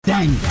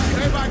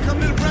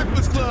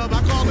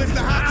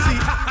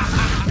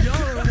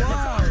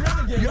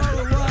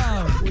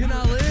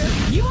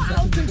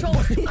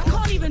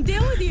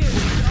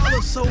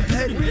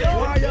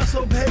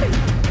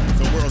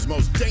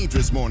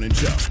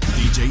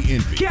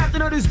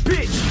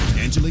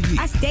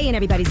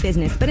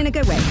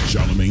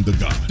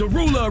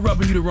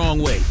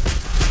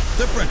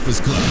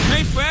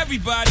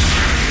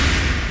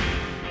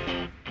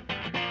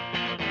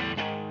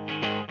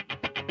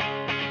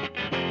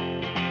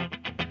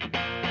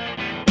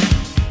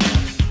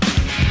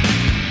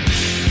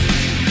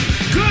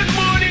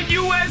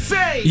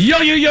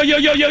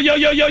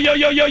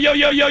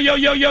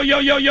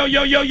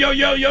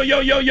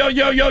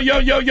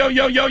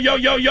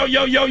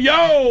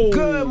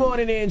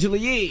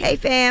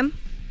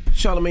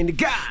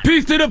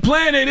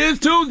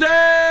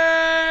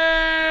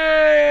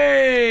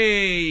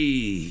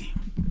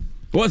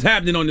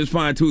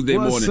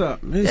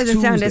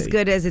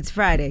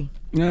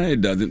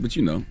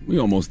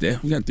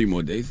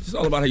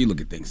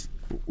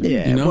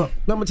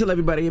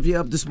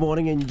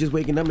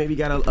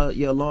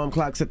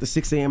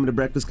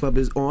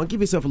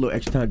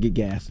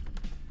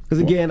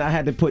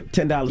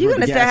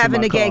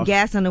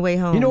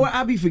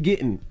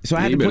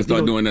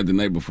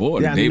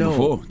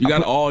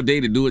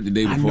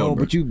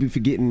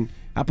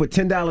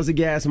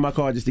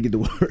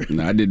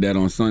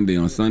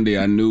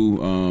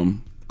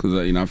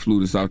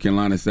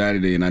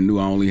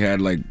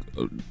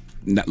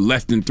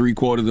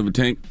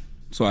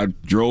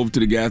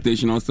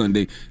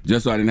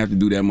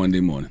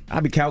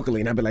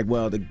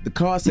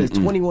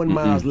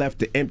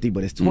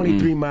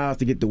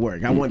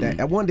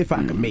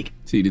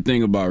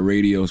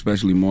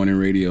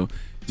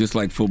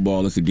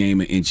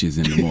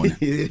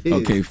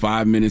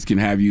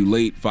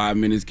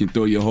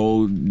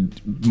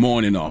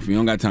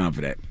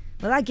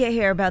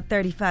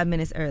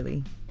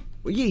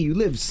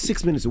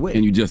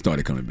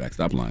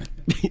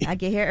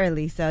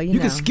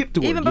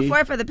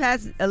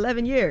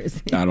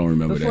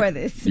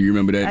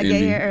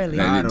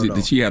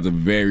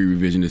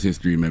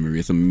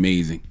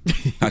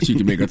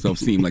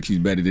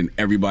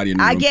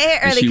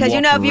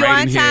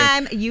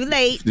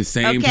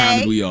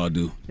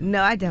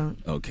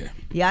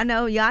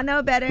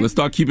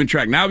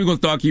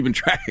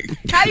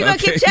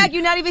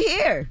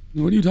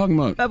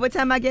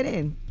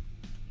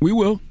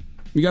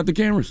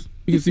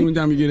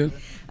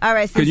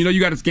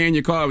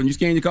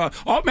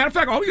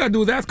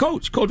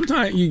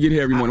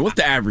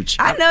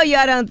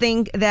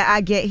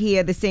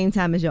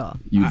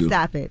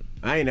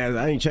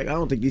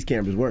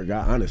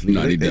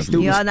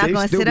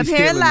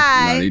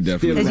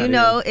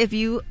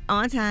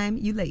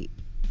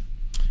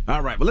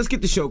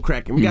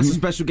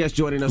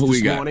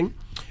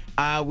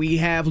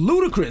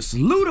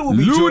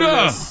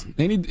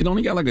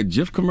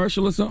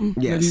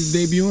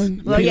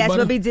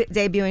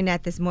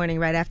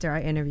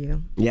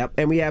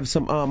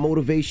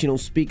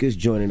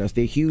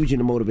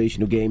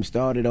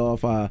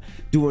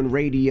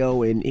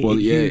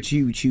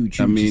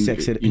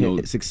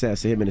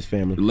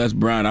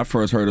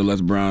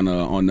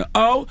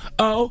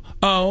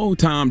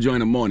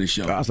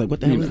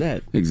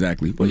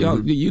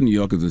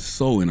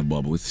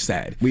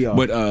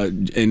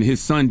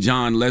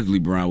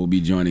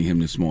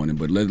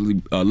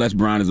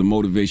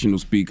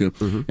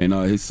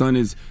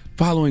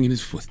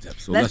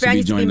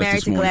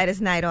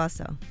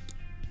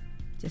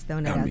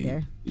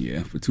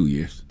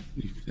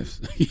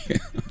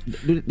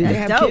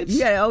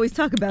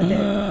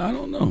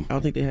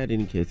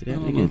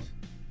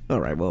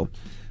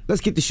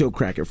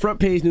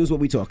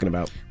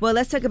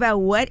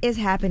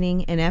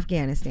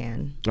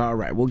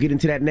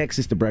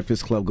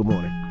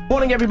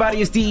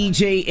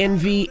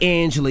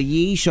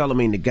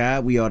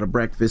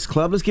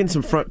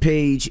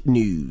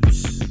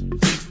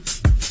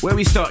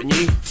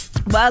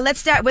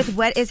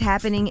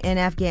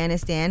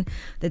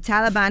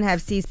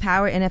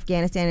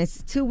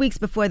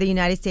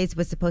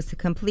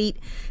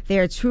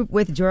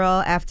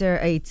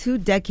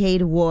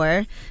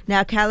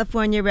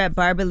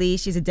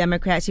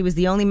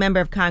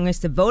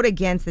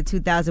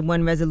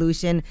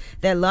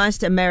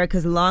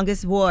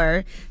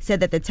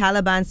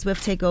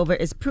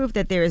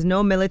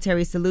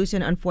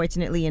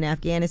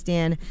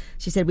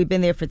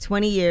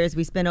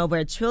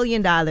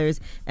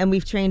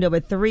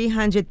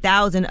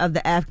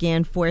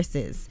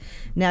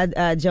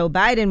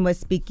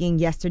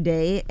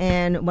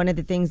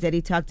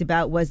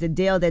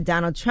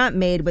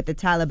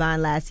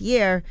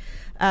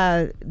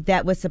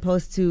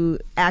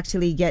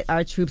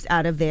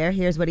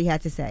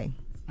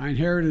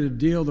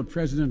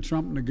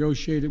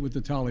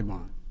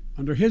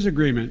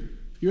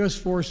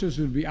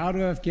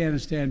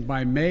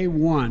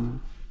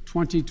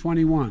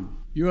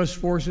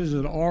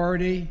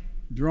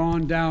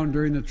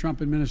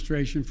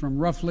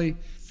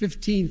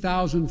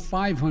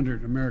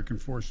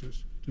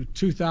to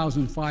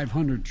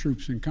 2,500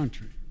 troops in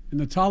country. And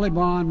the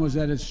Taliban was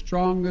at its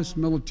strongest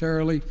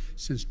militarily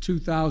since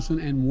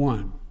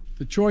 2001.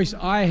 The choice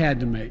I had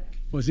to make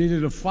was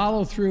either to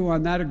follow through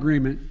on that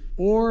agreement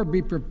or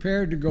be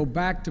prepared to go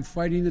back to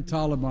fighting the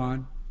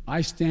Taliban.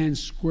 I stand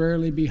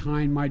squarely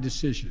behind my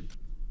decision.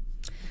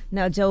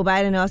 Now, Joe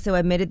Biden also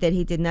admitted that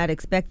he did not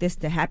expect this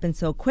to happen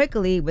so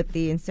quickly, with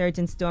the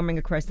insurgents storming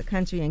across the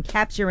country and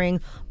capturing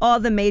all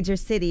the major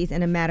cities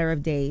in a matter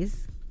of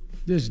days.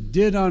 This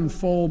did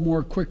unfold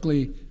more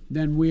quickly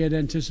than we had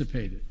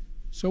anticipated.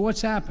 So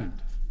what's happened?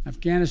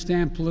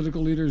 Afghanistan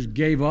political leaders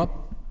gave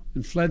up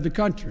and fled the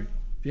country.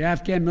 The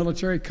Afghan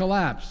military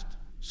collapsed,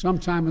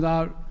 sometime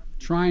without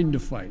trying to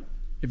fight.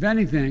 If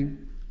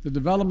anything, the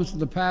developments of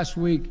the past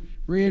week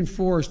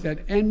reinforced that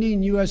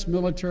ending U.S.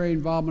 military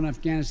involvement in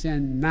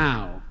Afghanistan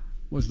now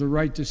was the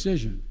right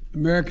decision.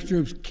 American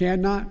troops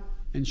cannot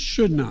and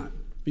should not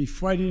be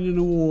fighting in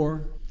a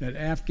war that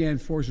Afghan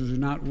forces are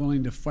not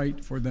willing to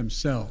fight for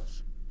themselves.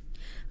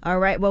 All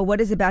right, well,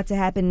 what is about to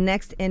happen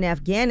next in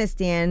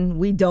Afghanistan?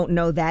 We don't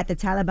know that. The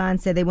Taliban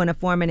said they want to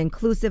form an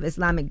inclusive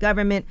Islamic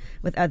government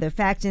with other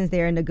factions.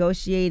 They are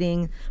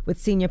negotiating with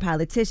senior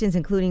politicians,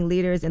 including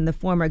leaders in the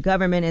former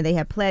government, and they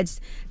have pledged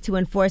to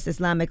enforce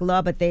Islamic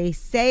law, but they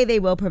say they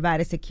will provide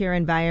a secure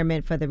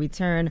environment for the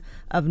return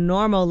of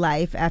normal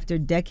life after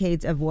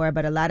decades of war.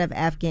 But a lot of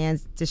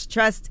Afghans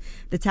distrust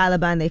the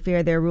Taliban. They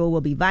fear their rule will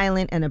be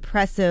violent and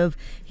oppressive.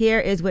 Here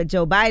is what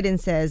Joe Biden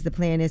says the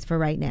plan is for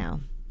right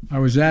now. I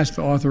was asked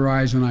to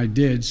authorize, and I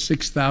did,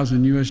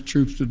 6,000 U.S.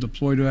 troops to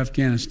deploy to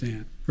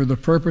Afghanistan for the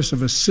purpose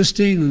of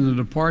assisting in the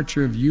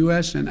departure of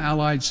U.S. and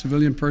allied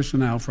civilian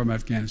personnel from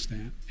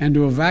Afghanistan and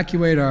to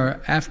evacuate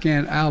our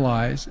Afghan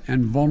allies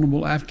and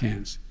vulnerable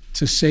Afghans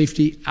to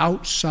safety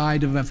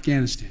outside of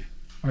Afghanistan.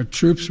 Our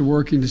troops are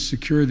working to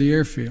secure the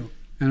airfield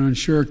and to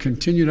ensure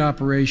continued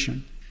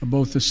operation of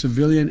both the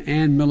civilian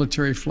and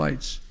military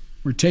flights.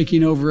 We're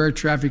taking over air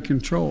traffic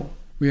control.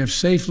 We have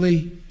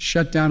safely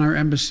shut down our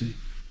embassy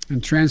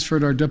and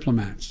transferred our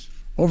diplomats.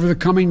 Over the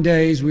coming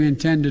days, we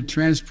intend to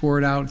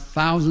transport out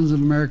thousands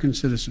of American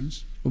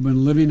citizens who've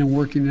been living and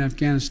working in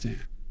Afghanistan.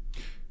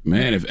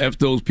 Man, if F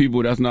those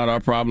people, that's not our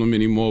problem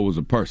anymore, was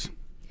a person.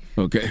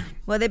 Okay.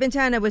 Well, they've been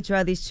trying to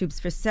withdraw these troops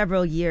for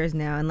several years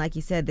now. And like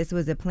you said, this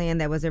was a plan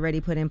that was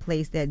already put in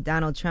place, that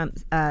Donald Trump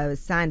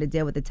signed a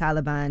deal with the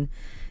Taliban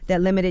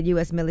that limited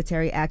U.S.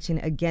 military action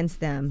against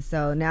them.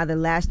 So now the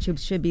last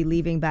troops should be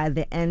leaving by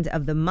the end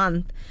of the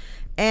month.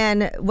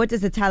 And what does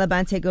the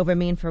Taliban takeover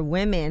mean for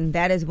women?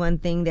 That is one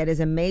thing that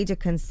is a major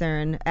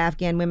concern.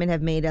 Afghan women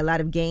have made a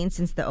lot of gains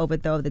since the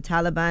overthrow of the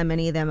Taliban.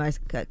 Many of them are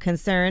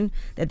concerned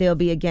that they'll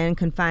be again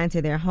confined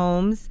to their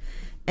homes.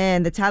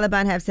 And the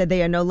Taliban have said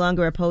they are no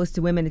longer opposed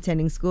to women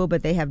attending school,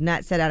 but they have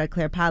not set out a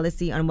clear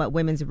policy on what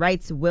women's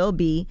rights will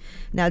be.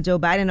 Now, Joe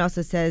Biden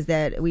also says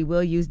that we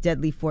will use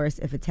deadly force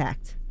if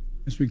attacked.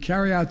 As we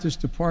carry out this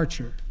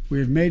departure, we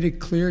have made it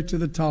clear to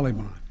the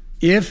Taliban,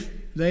 if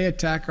they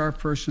attack our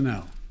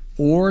personnel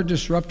or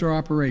disrupt our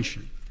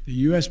operation, the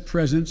U.S.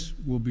 presence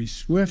will be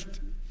swift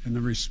and the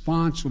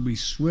response will be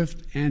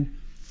swift and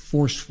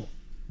forceful.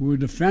 We will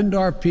defend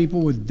our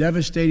people with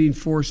devastating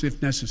force if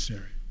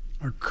necessary.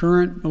 Our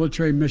current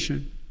military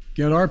mission,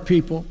 get our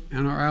people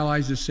and our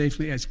allies to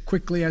safety as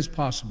quickly as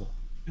possible.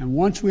 And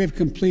once we have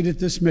completed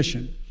this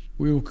mission,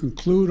 we will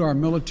conclude our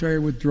military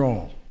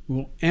withdrawal. We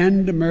will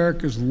end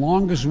America's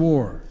longest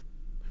war.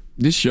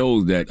 This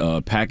shows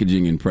that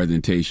packaging and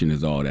presentation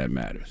is all that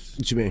matters.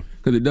 What you mean?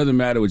 Because it doesn't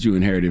matter what you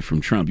inherited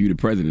from Trump. You're the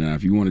president now.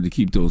 If you wanted to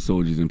keep those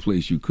soldiers in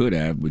place, you could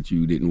have, but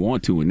you didn't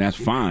want to, and that's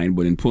fine.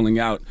 But in pulling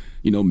out,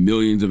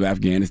 millions of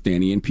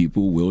Afghanistani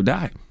people will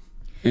die.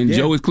 And yeah.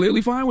 Joe is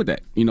clearly fine with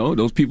that.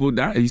 Those people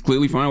die. He's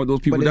clearly fine with those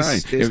people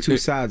dying. There's two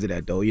sides of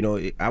that, though.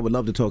 I would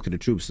love to talk to the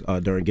troops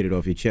during Get It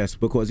Off Your Chest,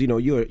 because,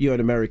 you're an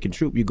American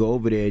troop. You go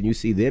over there and you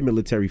see their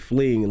military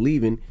fleeing and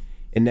leaving,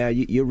 and now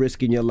you're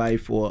risking your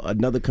life for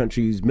another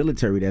country's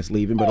military that's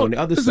leaving. But on the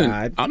other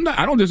side,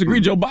 I don't disagree.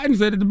 Joe Biden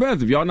said it the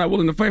best. If y'all not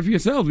willing to fight for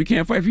yourselves, we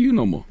can't fight for you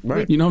no more.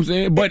 Right? You know what I'm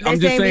saying? But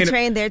I'm just saying we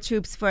trained their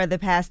troops for the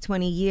past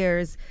 20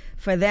 years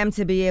for them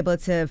to be able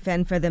to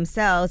fend for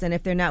themselves. And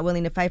if they're not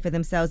willing to fight for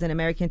themselves, then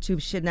American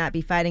troops should not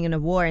be fighting in a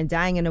war and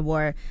dying in a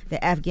war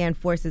that Afghan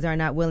forces are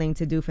not willing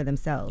to do for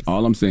themselves.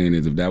 All I'm saying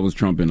is, if that was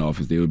Trump in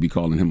office, they would be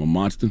calling him a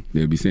monster.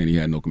 They would be saying he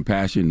had no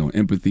compassion, no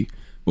empathy.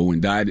 But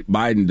when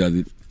Biden does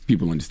it,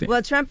 people understand.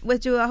 Well, Trump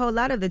withdrew a whole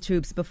lot of the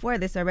troops before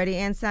this already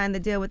and signed the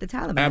deal with the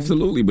Taliban.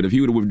 Absolutely, but if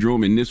he would have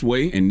withdrawn in this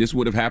way and this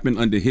would have happened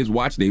under his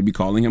watch, they'd be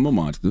calling him a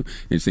monster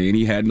and saying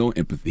he had no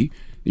empathy,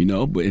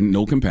 but and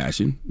no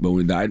compassion. But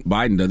when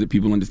Biden does it,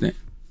 people understand.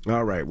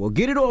 All right, well,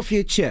 get it off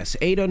your chest.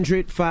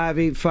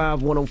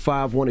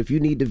 800-585-1051. If you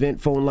need to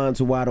vent, phone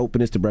lines are wide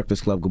open. It's The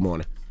Breakfast Club. Good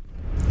morning.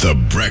 The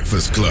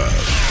Breakfast Club.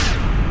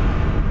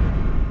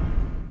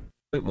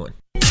 Good morning.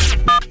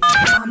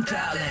 I'm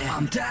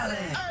dialing.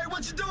 Hey,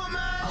 what you doing,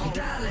 man? I'm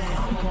dialing.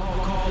 I'm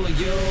calling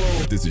you.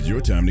 This is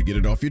your time to get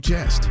it off your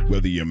chest,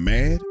 whether you're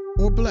mad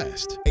or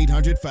blessed.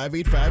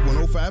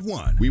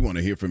 800-585-1051. We want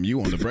to hear from you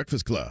on The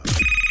Breakfast Club.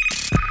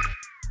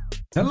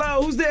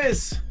 Hello, who's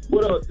this?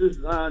 What up? This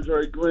is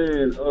Andre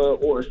Glenn,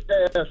 or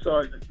Staff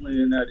Sergeant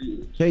Glenn, that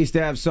is. Hey,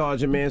 Staff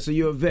Sergeant, man. So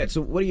you're a vet.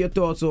 So what are your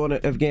thoughts on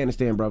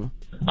Afghanistan, brother?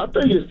 I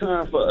think it's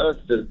time for us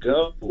to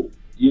go.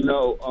 You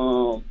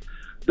know,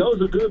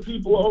 those are good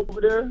people over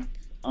there.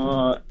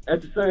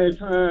 At the same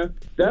time,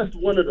 that's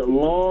one of the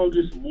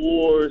longest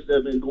wars that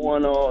have been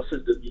going on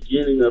since the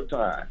beginning of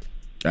time.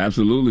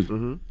 Absolutely.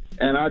 Mm-hmm.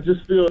 And I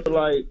just feel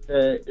like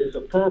that it's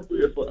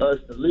appropriate for us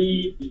to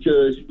leave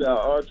because you got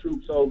our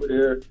troops over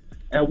there,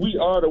 and we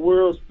are the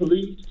world's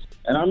police.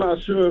 And I'm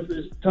not sure if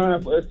it's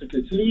time for us to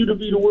continue to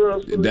be the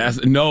world's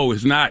police. No,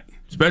 it's not.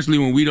 Especially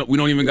when we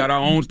don't even got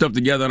our own stuff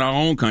together in our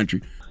own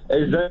country.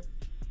 Exactly.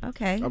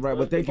 Okay. All right,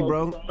 well, thank you,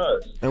 bro.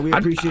 And we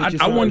appreciate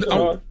your I service.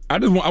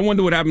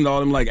 wonder what happened to all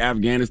them like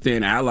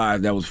Afghanistan allies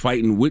that was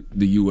fighting with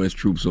the U.S.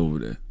 troops over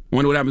there. I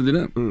wonder what happened to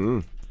them. Mm-hmm.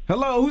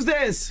 Hello, who's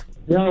this?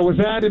 Yo, what's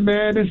happening,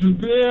 man? This is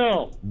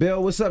Bill.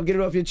 Bill, what's up? Get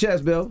it off your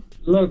chest, Bill.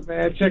 Look,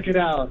 man, check it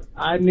out.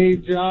 I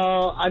need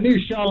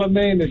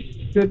Charlemagne to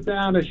sit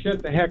down and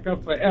shut the heck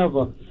up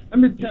forever. Let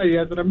me tell you,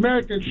 as an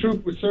American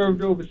troop who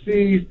served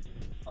overseas,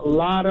 a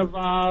lot of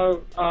our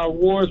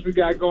wars we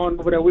got going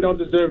over there, we don't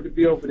deserve to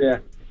be over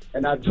there.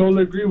 And I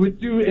totally agree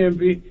with you,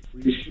 Envy.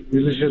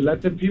 We should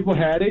let the people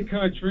have their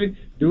country,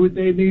 do what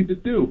they need to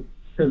do.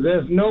 Because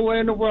there's no way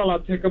in the world I'll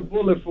take a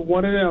bullet for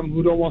one of them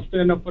who don't want to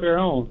stand up for their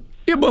own.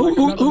 Yeah, but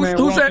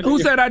who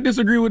said I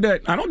disagree with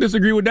that? I don't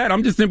disagree with that.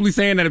 I'm just simply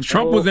saying that if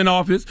Trump was in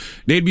office,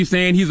 they'd be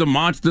saying he's a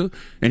monster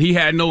and he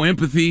had no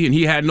empathy and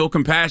he had no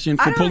compassion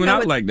for pulling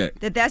out like that.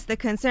 That's the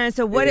concern.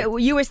 So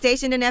you were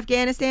stationed in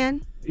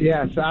Afghanistan?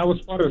 Yes, I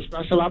was part of a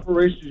special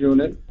operations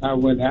unit. I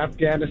went to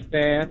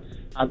Afghanistan.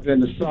 I've been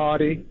to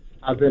Saudi.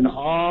 I've been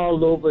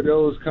all over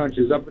those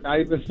countries. I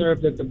even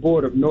served at the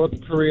border of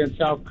North Korea and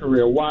South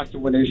Korea,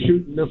 watching when they're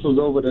shooting missiles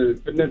over the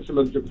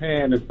peninsula of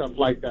Japan and stuff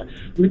like that.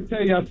 Let me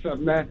tell y'all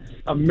something, man.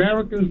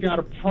 Americans got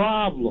a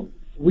problem.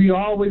 We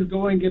always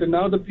go and get in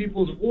other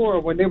people's war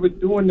when they were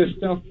doing this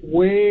stuff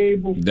way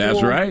before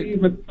we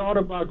even thought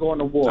about going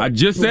to war. I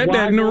just said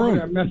that in the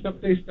room. Mess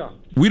up their stuff.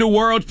 We the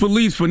world's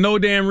police for no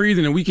damn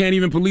reason, and we can't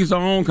even police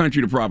our own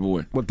country the proper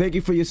way. Well, thank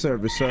you for your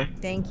service, sir.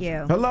 Thank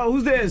you. Hello,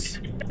 who's this?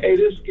 Hey,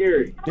 this is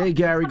Gary. Hey,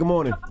 Gary, good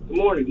morning. Good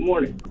morning, good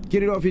morning.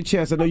 Get it off your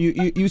chest. I know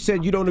you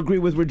said you don't agree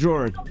with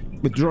withdrawing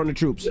the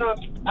troops. No,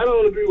 I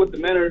don't agree with the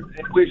manner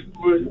in which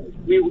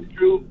we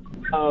withdrew.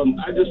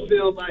 I just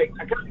feel like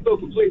I kind of feel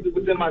completely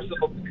within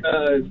myself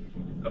because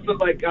I feel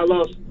like I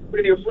lost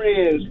plenty of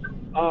friends,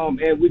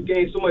 and we've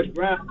gained so much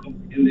ground,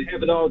 and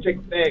having it all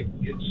taken back,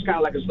 it's kind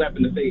of like a slap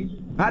in the face.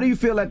 How do you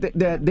feel that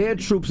their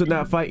troops are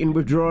not fighting,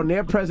 withdrawing,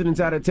 their president's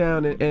out of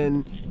town,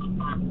 and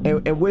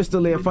we're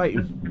still there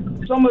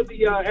fighting? Some of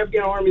the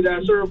Afghan army that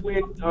I served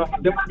with,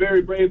 they were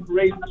very brave,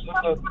 courageous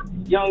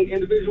young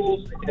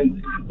individuals,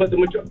 but a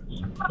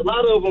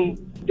lot of them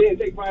didn't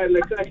take pride in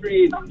their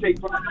country, and didn't take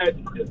pride,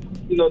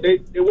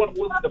 they weren't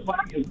willing to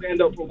fight and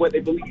stand up for what they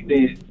believed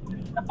in.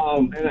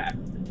 And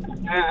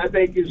I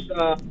think it's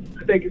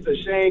a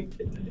shame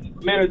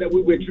manner that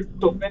we withdrew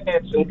so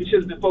fast, and we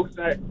should have been focused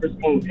on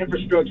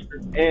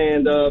infrastructure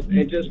and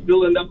just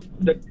building up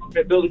the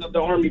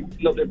army,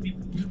 building up their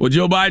people. Well,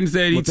 Joe Biden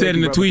said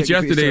in the tweet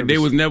yesterday they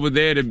was never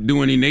there to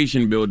do any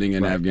nation building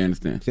in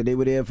Afghanistan. So they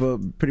were there for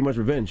pretty much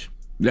revenge.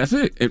 That's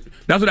it.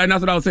 That's what I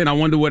was saying. I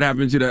wonder what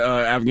happened to the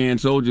Afghan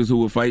soldiers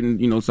who were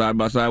fighting, side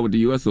by side with the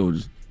U.S.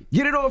 soldiers.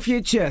 Get it off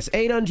your chest.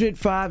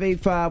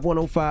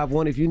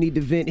 800-585-1051. If you need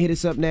to vent, hit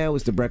us up now.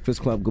 It's The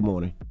Breakfast Club. Good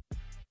morning.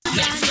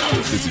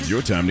 This is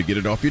your time to get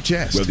it off your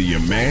chest, whether you're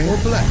mad or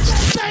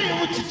blessed. Say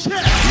it with your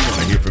chest. We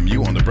want to hear from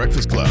you on The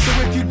Breakfast Club. So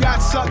if you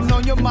got something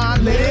on your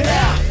mind, let it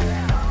out.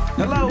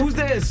 Hello, who's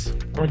this?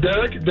 I'm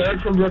Derek.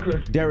 Derek from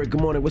Brooklyn. Derek, good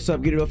morning. What's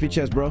up? Get it off your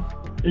chest, bro.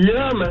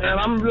 Yeah, man.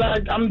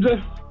 I'm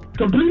just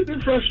completely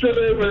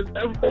frustrated with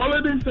all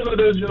of these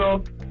senators,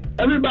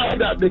 everybody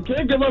that they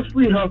can't give us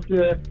free health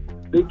care.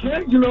 They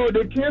can't,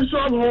 they can't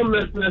solve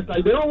homelessness.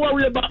 Like, they don't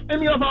worry about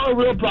any of our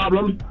real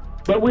problems,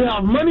 but we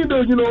have money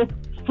to,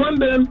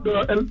 fund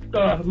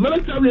the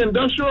military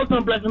industrial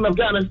complex in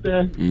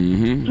Afghanistan.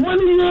 Mm-hmm.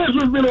 20 years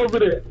we've been over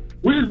there.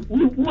 We're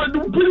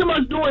pretty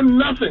much doing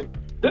nothing.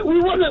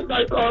 We wasn't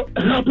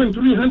helping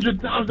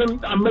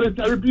 300,000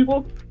 military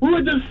people. We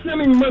were just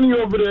sending money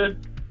over there.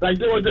 Like,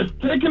 they were just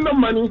taking the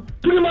money,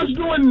 pretty much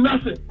doing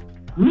nothing.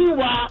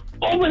 Meanwhile,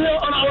 over here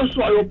on our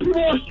soil,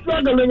 people are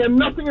struggling and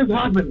nothing is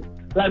happening.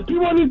 Like,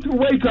 people need to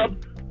wake up.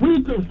 We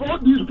need to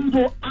vote these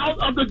people out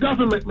of the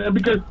government, man,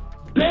 because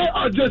they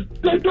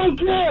don't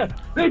care.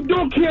 They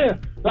don't care.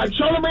 Like,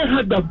 Charlemagne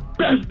had the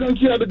best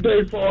donkey of the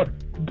day for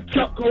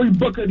Chuck Cory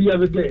Booker the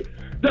other day.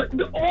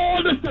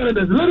 All the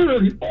senators,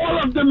 literally, all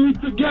of them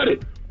need to get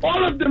it.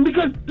 All of them,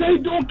 because they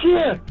don't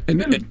care.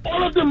 And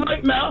all of them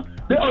right now,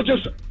 they are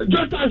just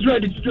as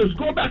ready to just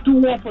go back to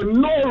war for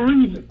no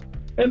reason.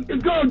 And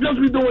it's going to just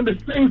be doing the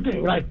same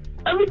thing. Like,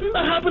 everything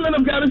that happened in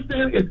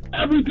Afghanistan is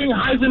everything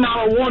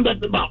Eisenhower warned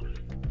us about.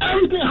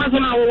 Everything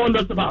Eisenhower warned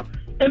us about.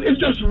 And it's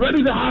just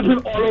ready to happen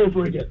all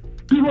over again.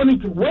 People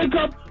need to wake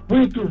up. We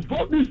need to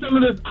vote these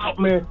senators out,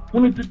 man.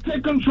 We need to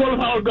take control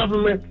of our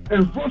government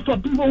and vote for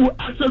people who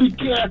actually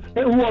care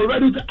and who are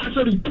ready to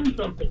actually do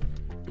something.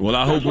 Well,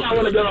 I That's hope. what I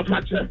want to get off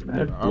my chest,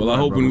 man. Well, I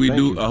hope when we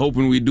do. I hope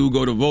when we do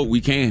go to vote, we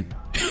can,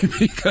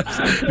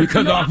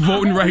 because our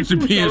voting rights are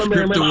being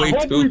stripped away I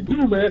hope too. we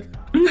do, man.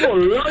 People,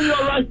 learn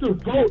your right to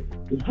vote.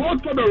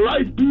 Vote for the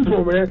right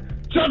people, man.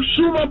 Chuck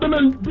Schumer been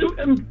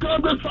in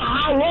Congress for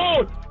how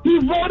long? He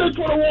voted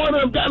for the war in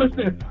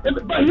Afghanistan,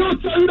 but he'll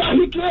tell you that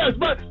he cares,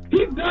 but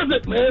he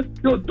doesn't, man.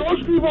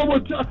 Those people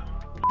will tell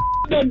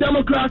the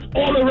Democrats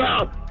all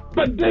around,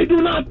 but they do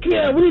not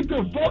care. We need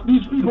to vote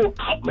these people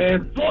out,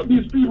 man. Vote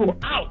these people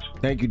out.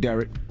 Thank you,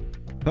 Derek.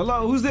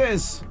 Hello, who's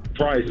this?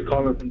 Price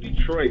calling from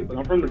Detroit, but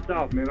I'm from the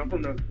South, man. I'm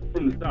from the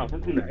South.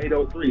 I'm from the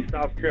 803,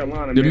 South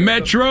Carolina. The man.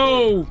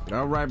 Metro.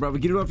 All right, brother.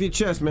 Get it off your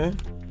chest, man.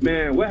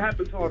 Man, what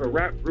happened to all the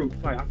rap groups?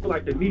 Like, I feel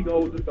like the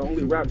Migos is the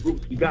only rap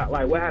groups we got.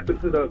 Like, what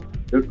happened to the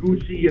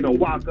Gucci and the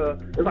Waka?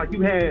 It's like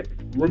you had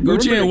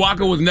Gucci and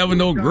Waka was never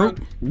no group.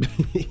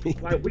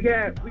 Like we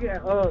had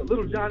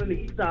Little John and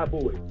the East Side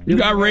Boys. You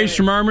got Ray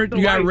Shmurmur.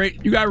 You got Ray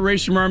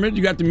Shmurmur.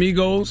 You got the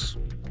Migos.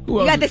 Who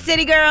else? You got the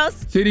City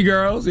Girls. City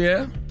Girls,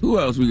 yeah. Who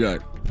else we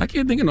got? I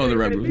can't think of no other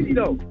rap group.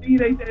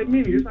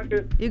 It's like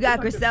You got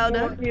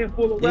Griselda.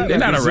 They're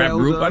not a rap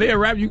group. Are they a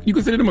rap? You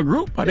consider them a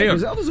group? Are they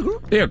Griselda's a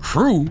group. They're a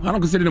crew. I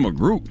don't consider them a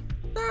group.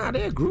 Nah,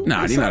 they're a group.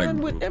 Nah, they they're not a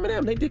signed group. with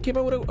Eminem. They came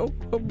out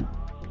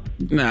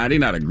with Nah, they're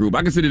not a group.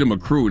 I consider them a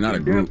crew, not a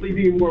group.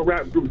 Definitely need more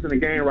rap groups in the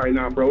game right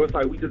now, bro. It's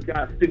like we just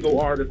got single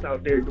artists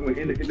out there doing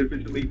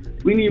individually.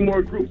 We need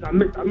more groups. I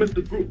miss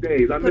the group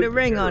days. Put a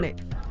ring on it.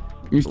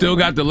 You still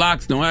got the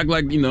Locks. Don't act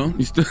like, you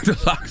still the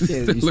Locks. Yeah,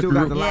 you still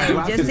got the Locks.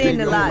 Yeah, you just seen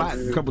the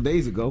Locks. A couple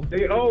days ago.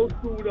 They old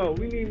school though.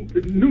 We need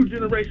the new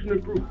generation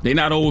of groups. They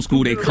not old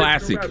school. They New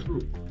classic. generation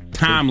of rap groups.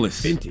 Timeless.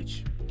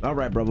 Vintage. All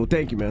right, brother. Well,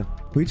 thank you, man.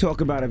 We talk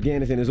about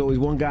Afghanistan. There's always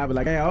one guy, but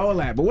like, hey, all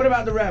that. But what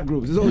about the rap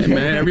groups? There's always Hey,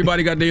 man,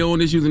 everybody got their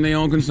own issues and their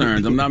own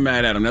concerns. I'm not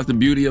mad at them. That's the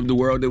beauty of the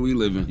world that we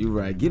live in. You're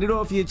right. Get it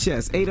off your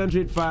chest.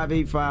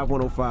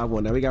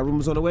 800-585-1051. Now we got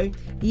rumors on the way.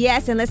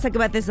 Yes, and let's talk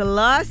about this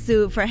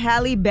lawsuit for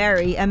Halle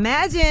Berry.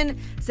 Imagine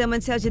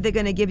someone tells you they're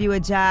going to give you a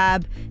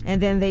job and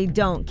then they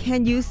don't.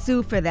 Can you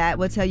sue for that?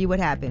 We'll tell you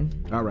what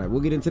happened. All right, we'll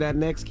get into that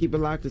next. Keep it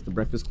locked. It's The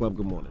Breakfast Club.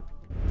 Good morning.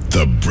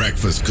 The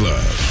Breakfast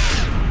Club.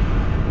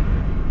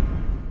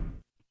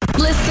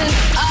 Listen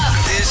up.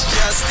 It's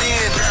just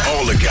in.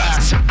 All the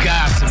gossip.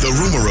 The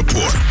Rumor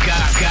Report.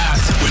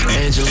 Gossip. With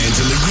Angela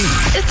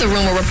Yee. It's the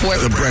Rumor Report.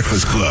 The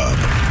Breakfast Club.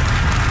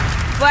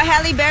 Well,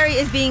 Halle Berry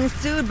is being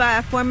sued by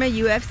a former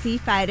UFC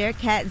fighter,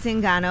 Kat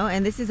Zingano,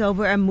 and this is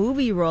over a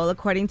movie role,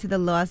 according to the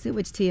lawsuit,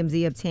 which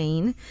TMZ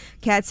obtained.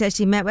 Kat says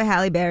she met with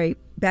Halle Berry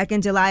back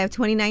in July of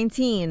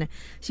 2019.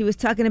 She was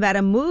talking about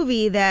a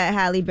movie that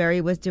Halle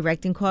Berry was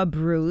directing called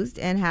Bruised,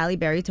 and Halle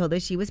Berry told her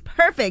she was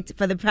perfect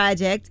for the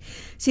project.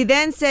 She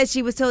then said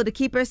she was told to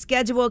keep her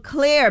schedule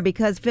clear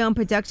because film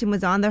production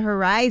was on the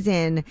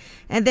horizon.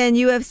 And then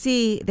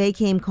UFC, they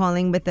came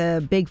calling with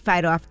a big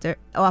fight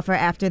offer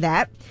after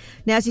that.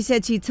 Now, she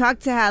said she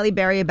talked to Halle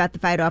Berry about the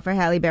fight offer.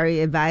 Halle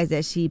Berry advised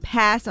that she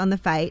pass on the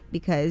fight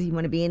because you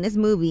want to be in this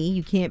movie.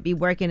 You can't be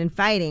working and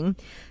fighting.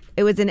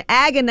 It was an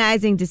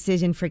agonizing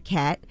decision for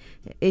Kat.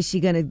 Is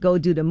she going to go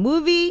do the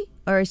movie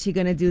or is she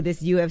going to do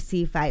this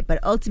UFC fight? But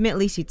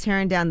ultimately, she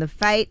turned down the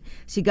fight.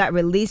 She got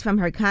released from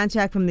her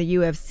contract from the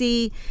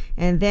UFC.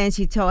 And then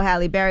she told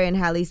Halle Berry, and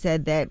Halle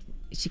said that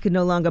she could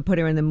no longer put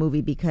her in the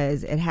movie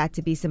because it had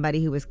to be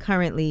somebody who was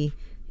currently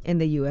in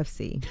the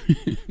UFC.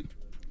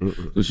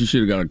 So she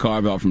should have got a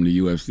carve out from the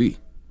UFC.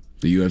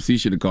 The UFC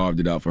should have carved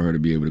it out for her to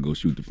be able to go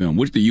shoot the film,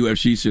 which the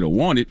UFC should have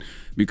wanted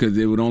because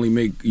it would only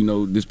make,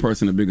 this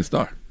person a bigger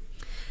star.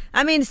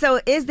 I mean, so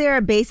is there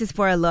a basis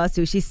for a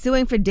lawsuit? She's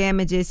suing for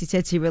damages. She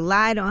said she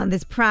relied on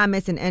this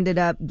promise and ended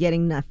up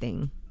getting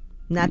nothing.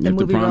 Not the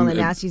movie role, and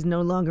now she's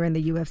no longer in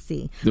the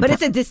UFC. But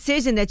it's a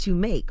decision that you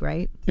make,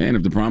 right? Yeah, and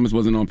if the promise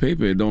wasn't on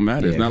paper, it don't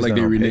matter. Yeah, it's not like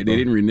they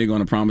didn't renege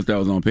on a promise that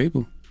was on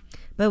paper.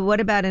 But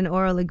what about an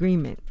oral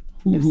agreement?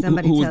 Who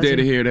was there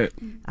to hear that?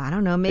 I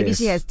don't know. Maybe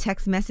she has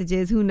text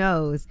messages. Who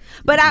knows?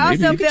 But I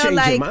also feel change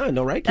like your mind,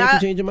 though, right? Can't you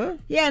change your mind?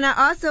 Yeah, and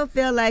I also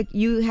feel like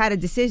you had a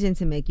decision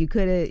to make. You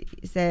could have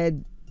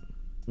said,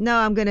 "No,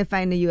 I'm going to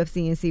fight in the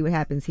UFC and see what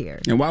happens here."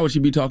 And why would she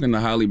be talking to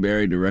Halle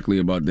Berry directly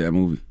about that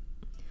movie?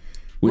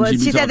 Well,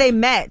 she said they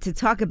met to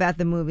talk about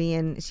the movie,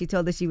 and she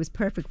told her she was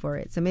perfect for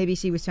it. So maybe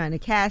she was trying to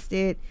cast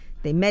it.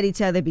 They met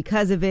each other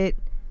because of it.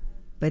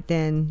 But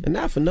then... And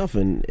not for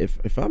nothing, if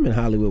I'm in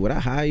Hollywood, would I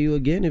hire you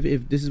again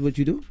if this is what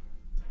you do?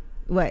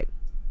 What?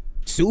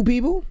 Sue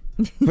people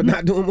for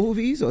not doing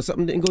movies or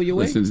something didn't go your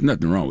way? Listen, there's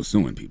nothing wrong with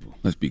suing people.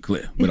 Let's be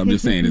clear. But I'm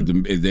just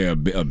saying, is there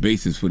a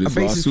basis for this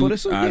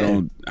lawsuit?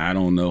 I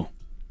don't know.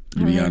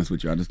 To be honest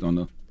with you, I just don't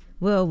know.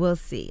 Well, we'll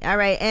see. All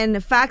right,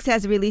 and Fox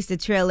has released a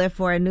trailer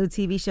for a new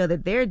TV show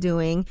that they're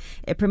doing.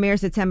 It premieres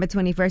September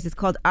 21st. It's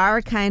called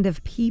Our Kind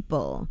of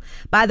People.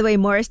 By the way,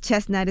 Morris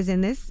Chestnut is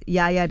in this,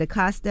 Yaya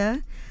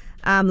DaCosta.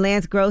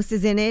 Lance Gross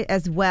is in it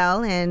as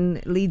well,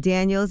 and Lee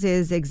Daniels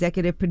is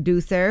executive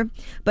producer.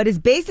 But it's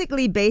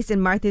basically based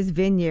in Martha's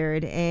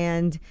Vineyard,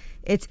 and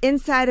it's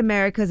inside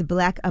America's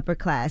black upper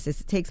class.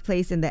 It takes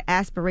place in the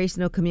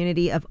aspirational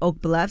community of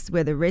Oak Bluffs,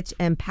 where the rich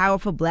and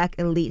powerful black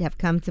elite have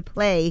come to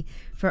play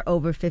for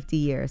over 50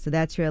 years. So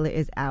that trailer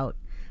is out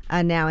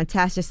now, and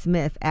Tasha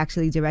Smith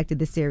actually directed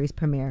the series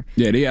premiere.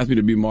 Yeah, they asked me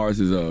to be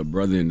Morris's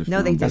brother in the film.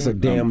 No, they didn't. That's a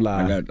damn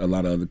lie. I got a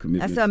lot of other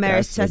commitments. I saw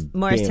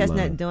Morris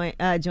Chestnut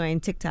join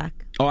TikTok.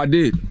 Oh, I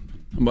did.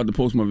 I'm about to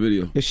post my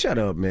video. Yo, shut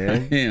up,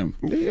 man. I am.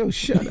 Yo,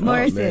 shut up,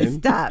 Morris man. says,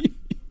 stop.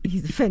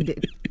 He's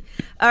offended.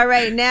 All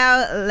right,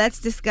 now let's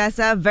discuss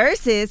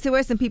Versus. Who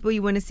are some people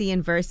you want to see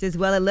in Versus?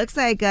 Well, it looks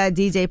like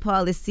DJ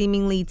Paul is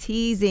seemingly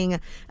teasing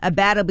a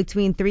battle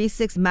between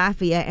 3-6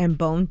 Mafia and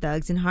Bone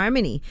Thugs and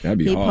Harmony. That'd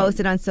be He hard.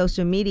 posted on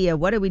social media,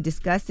 what are we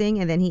discussing?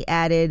 And then he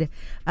added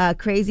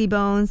Crazy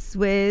Bones,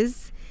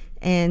 Swizz,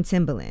 and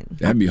Timbaland.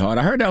 That'd be hard.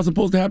 I heard that was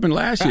supposed to happen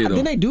last year, though.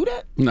 Didn't they do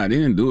that? No, they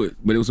didn't do it.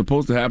 But it was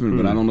supposed to happen,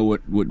 but I don't know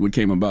what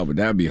came about. But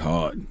that'd be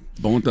hard.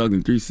 Bone Thugs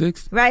and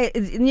 3-6? Right.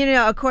 You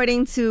know,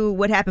 according to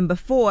what happened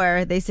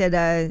before, they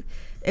said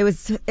it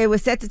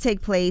was set to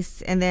take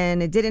place, and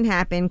then it didn't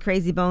happen.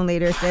 Crazy Bone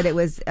later said it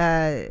was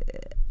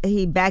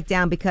he backed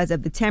down because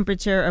of the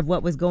temperature of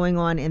what was going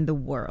on in the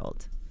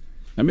world.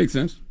 That makes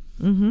sense.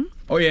 Mm-hmm.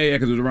 Oh, yeah,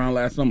 because it was around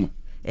last summer.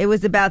 It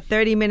was about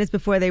 30 minutes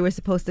before they were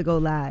supposed to go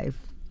live.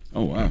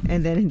 Oh, wow.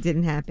 And then it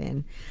didn't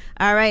happen.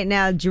 All right,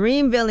 now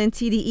Dreamville and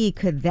TDE,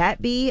 could that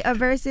be a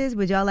versus?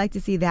 Would y'all like to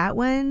see that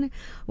one?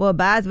 Well,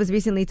 Boz was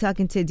recently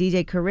talking to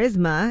DJ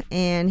Charisma,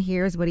 and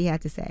here's what he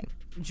had to say.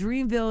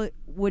 Dreamville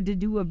would to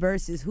do a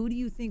versus. Who do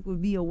you think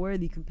would be a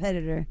worthy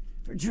competitor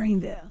for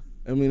Dreamville?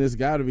 I mean, it's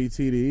got to be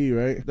TDE,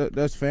 right?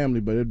 That's family,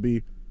 but it'd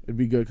be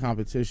good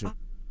competition.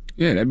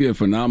 Yeah, that'd be a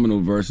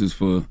phenomenal versus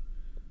for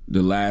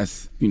the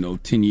last,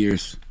 10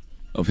 years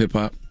of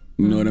hip-hop.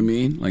 You know what I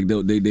mean? Like,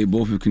 they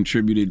both have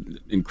contributed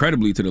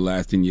incredibly to the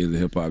last 10 years of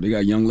hip-hop. They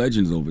got young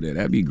legends over there.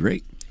 That'd be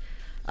great.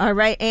 All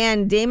right,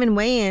 and Damon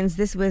Wayans,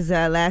 this was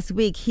last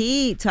week,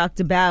 he talked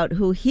about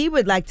who he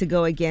would like to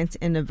go against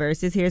in the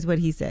verses. Here's what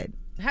he said.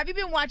 Have you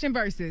been watching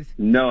Versus?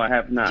 No, I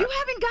have not. You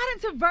haven't got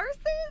into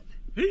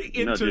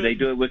Versus? No, do they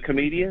do it with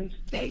comedians?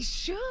 They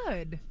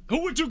should.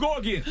 Who would you go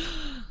against?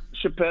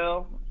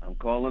 Chappelle, I'm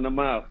calling him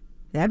out.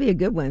 That'd be a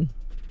good one.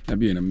 That'd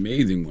be an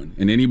amazing one.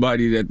 And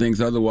anybody that thinks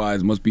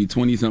otherwise must be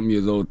 20-something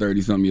years old,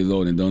 30-something years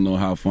old, and don't know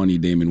how funny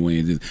Damon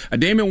Wayans is.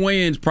 Damon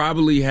Wayans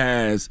probably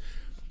has,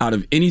 out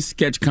of any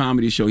sketch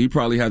comedy show, he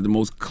probably has the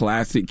most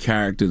classic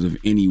characters of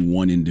any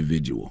one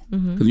individual.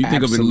 Because you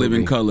think of it in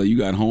Living Color, you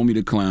got Homie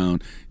the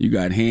Clown, you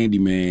got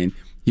Handyman.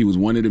 He was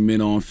one of the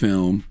men on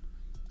film.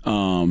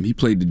 He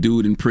played the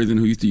dude in prison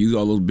who used to use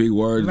all those big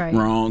words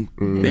wrong.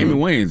 Damon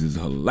Wayans is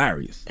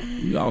hilarious.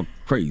 Y'all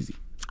crazy.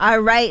 All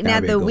right,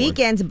 now That'd be a The good one.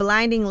 Weeknd's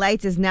Blinding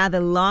Lights is now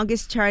the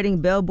longest charting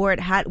Billboard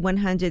Hot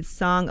 100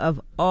 song of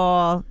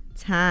all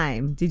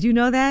time. Did you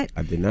know that?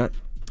 I did not.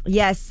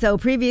 Yes, so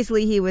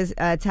previously he was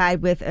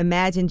tied with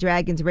Imagine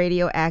Dragons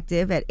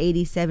Radioactive at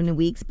 87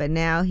 weeks, but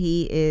now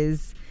he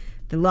is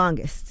the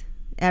longest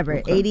ever,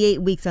 Okay.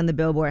 88 weeks on the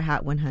Billboard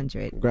Hot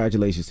 100.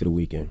 Congratulations to The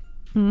Weeknd.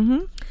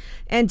 Mm-hmm.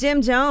 And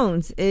Jim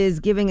Jones is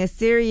giving a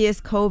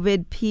serious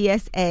COVID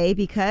PSA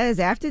because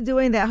after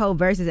doing that whole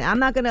versus, I'm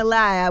not going to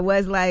lie, I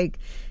was like,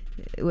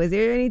 was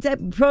there any type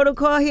of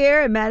protocol here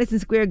at Madison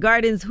Square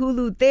Garden's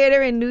Hulu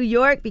Theater in New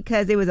York?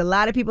 Because there was a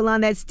lot of people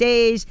on that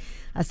stage.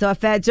 I saw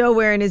Fat Joe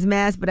wearing his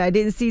mask, but I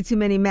didn't see too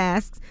many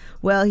masks.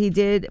 Well, he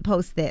did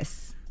post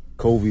this.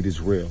 COVID is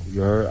real.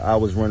 You heard? I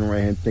was running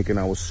around here thinking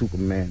I was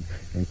Superman,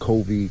 and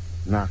COVID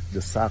knocked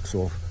the socks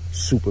off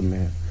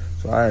Superman.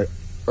 So I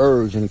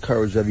urge and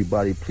encourage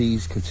everybody,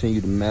 please continue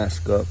to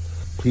mask up.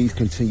 Please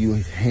continue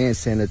hand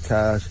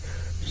sanitize,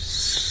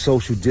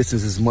 social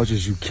distance as much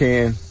as you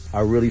can. I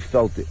really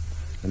felt it,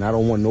 and I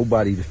don't want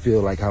nobody to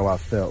feel like how I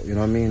felt. You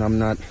know what I mean? I'm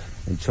not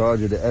in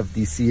charge of the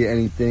FDC or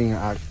anything.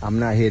 I'm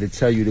not here to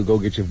tell you to go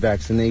get your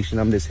vaccination.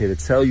 I'm just here to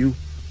tell you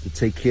to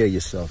take care of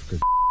yourself,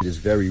 because is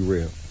very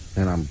real.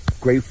 And I'm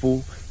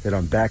grateful that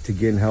I'm back to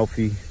getting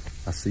healthy.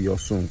 I'll see y'all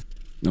soon.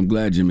 I'm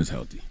glad Jim is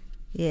healthy.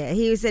 Yeah,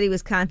 he said he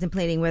was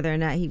contemplating whether or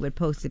not he would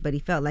post it, but he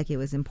felt like it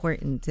was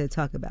important to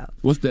talk about.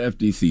 What's the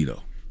FDC,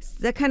 though? Is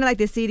that kind of like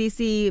the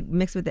CDC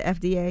mixed with the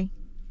FDA?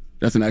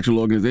 That's an actual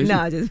organization?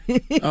 No, just...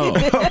 Oh,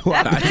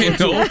 I didn't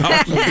know.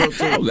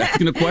 I was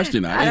asking a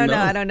question. I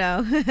don't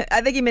know.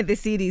 I think he meant the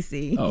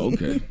CDC. Oh,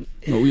 okay.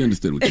 Well, we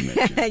understood what you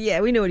meant.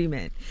 Yeah, we knew what he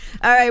meant.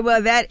 All right,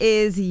 well, that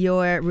is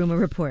your rumor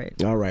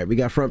report. All right, we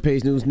got front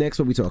page news next.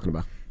 What are we talking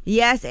about?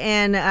 Yes,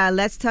 and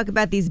let's talk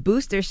about these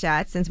booster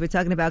shots since we're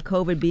talking about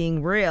COVID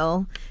being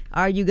real.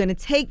 Are you going to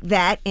take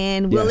that,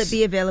 and will Yes. it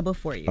be available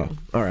for you? Oh,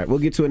 all right, we'll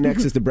get to it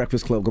next. It's The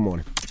Breakfast Club. Good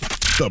morning.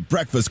 The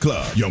Breakfast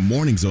Club. Your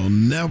mornings will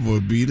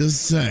never be the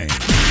same.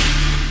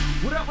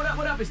 What up, what up,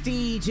 what up? It's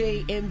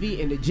DJ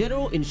Envy, and the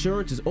General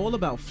Insurance is all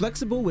about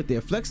flexible with their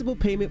flexible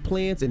payment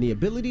plans and the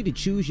ability to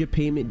choose your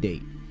payment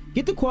date.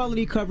 Get the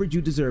quality coverage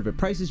you deserve at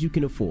prices you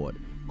can afford.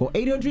 Call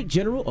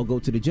 800-GENERAL or go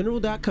to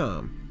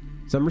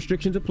thegeneral.com. Some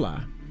restrictions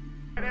apply.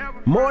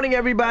 Morning,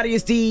 everybody.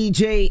 It's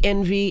DJ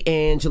Envy,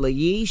 Angela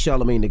Yee,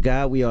 Charlamagne the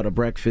Guy. We are the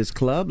Breakfast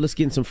Club. Let's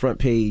get some front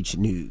page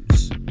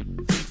news.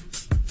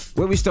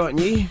 Where we starting,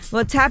 Yee?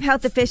 Well, top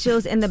health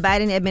officials in the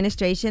Biden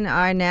administration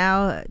are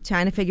now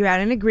trying to figure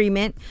out an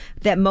agreement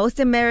that most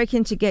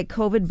Americans should get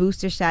COVID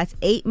booster shots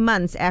 8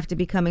 months after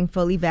becoming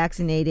fully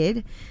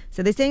vaccinated.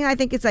 So they're saying, I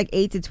think it's like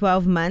 8 to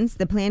 12 months.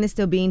 The plan is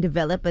still being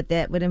developed, but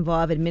that would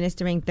involve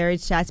administering third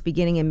shots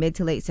beginning in mid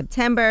to late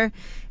September.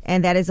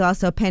 And that is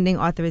also pending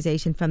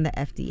authorization from the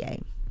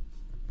FDA.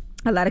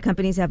 A lot of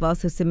companies have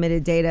also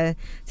submitted data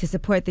to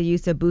support the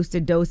use of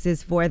booster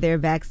doses for their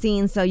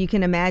vaccines. So you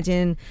can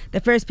imagine the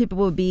first people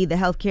will be the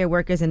healthcare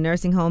workers and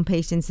nursing home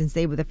patients, since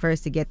they were the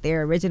first to get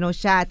their original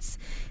shots.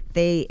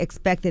 They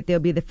expect that they'll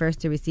be the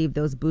first to receive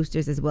those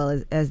boosters, as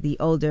well as the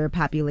older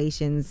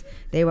populations.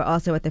 They were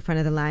also at the front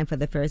of the line for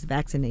the first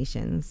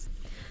vaccinations.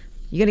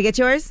 You going to get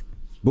yours?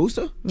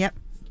 Booster? Yep.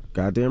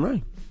 Goddamn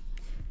right.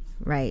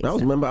 Right. I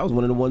was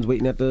one of the ones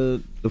waiting at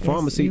the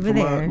pharmacy for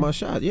my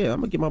shot. Yeah, I'm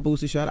going to get my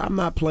booster shot. I'm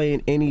not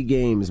playing any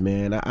games,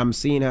 man. I'm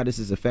seeing how this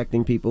is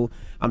affecting people.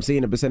 I'm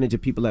seeing the percentage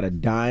of people that are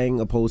dying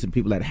opposed to the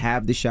people that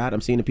have the shot.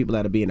 I'm seeing the people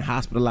that are being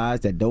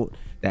hospitalized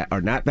that are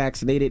not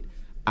vaccinated.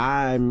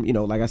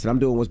 Like I said, I'm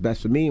doing what's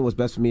best for me, and what's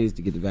best for me is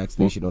to get the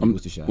vaccination or the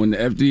booster shot. When the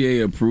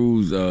FDA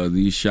approves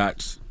these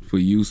shots for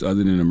use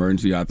other than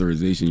emergency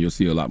authorization, you'll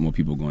see a lot more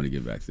people going to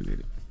get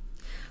vaccinated.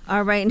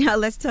 All right, now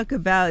let's talk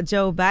about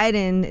Joe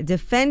Biden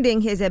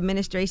defending his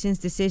administration's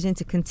decision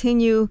to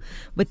continue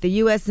with the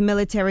U.S.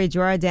 military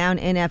drawdown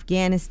in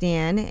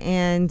Afghanistan.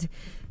 And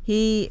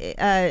he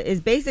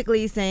is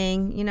basically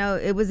saying,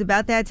 it was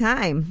about that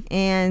time.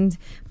 And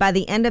by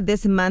the end of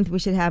this month, we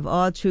should have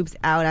all troops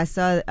out. I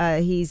saw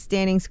he's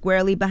standing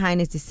squarely behind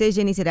his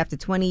decision. He said, after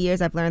 20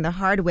 years, I've learned the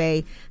hard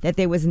way that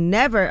there was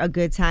never a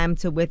good time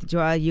to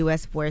withdraw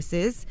U.S.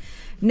 forces.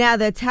 Now,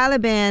 the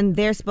Taliban,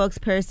 their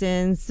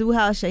spokesperson,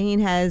 Suhail Shaheen,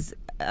 has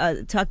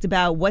talked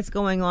about what's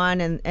going on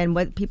and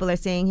what people are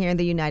saying here in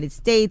the United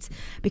States,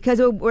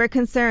 because we're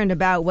concerned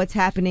about what's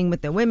happening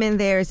with the women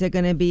there. Is there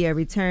going to be a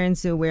return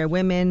to where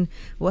women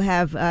will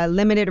have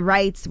limited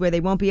rights, where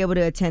they won't be able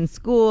to attend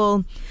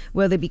school?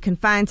 Will they be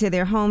confined to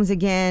their homes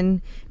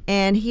again?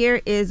 And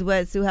here is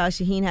what Suhail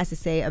Shaheen has to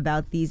say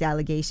about these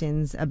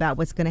allegations about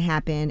what's going to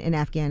happen in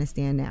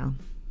Afghanistan now.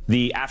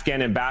 The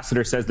Afghan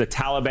ambassador says the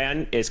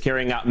Taliban is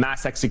carrying out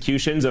mass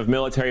executions of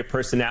military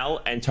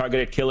personnel and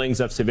targeted killings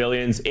of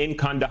civilians in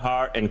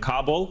Kandahar and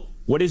Kabul.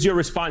 What is your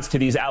response to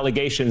these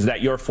allegations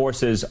that your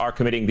forces are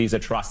committing these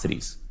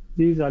atrocities?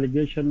 These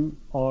allegations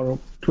are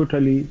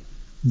totally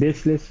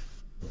baseless,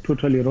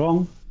 totally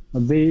wrong.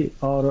 They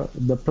are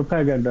the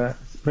propaganda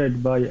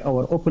spread by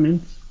our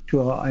opponents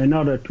in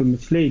order to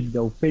mislead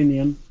the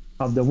opinion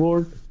of the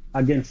world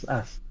against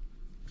us.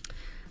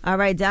 All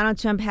right, Donald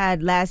Trump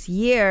had last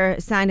year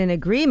signed an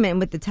agreement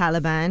with the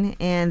Taliban,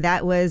 and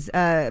that was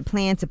a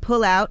plan to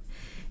pull out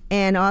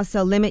and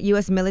also limit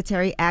U.S.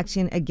 military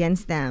action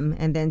against them.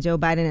 And then Joe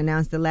Biden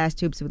announced the last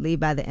troops would leave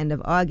by the end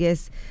of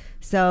August.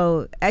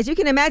 So as you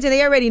can imagine,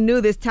 they already knew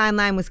this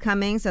timeline was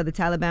coming, so the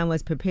Taliban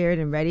was prepared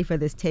and ready for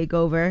this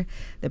takeover.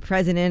 The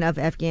president of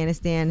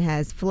Afghanistan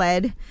has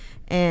fled,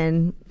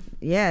 and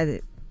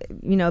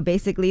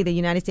basically the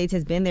United States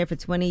has been there for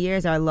 20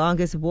 years, our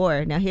longest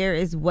war. Now, here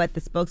is what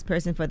the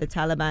spokesperson for the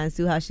Taliban,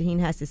 Suhail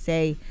Shaheen, has to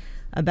say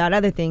about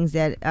other things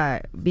that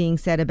are being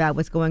said about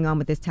what's going on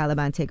with this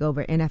Taliban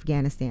takeover in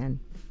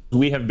Afghanistan.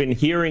 We have been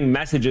hearing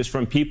messages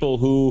from people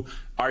who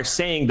are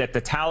saying that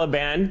the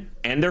Taliban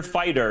and their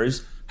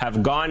fighters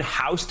have gone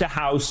house to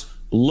house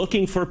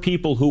looking for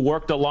people who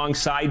worked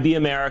alongside the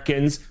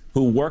Americans,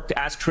 who worked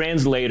as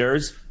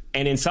translators,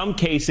 and in some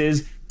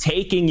cases,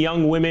 taking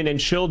young women and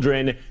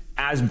children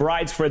as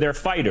brides for their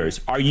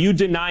fighters. Are you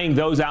denying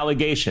those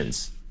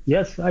allegations?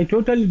 Yes, I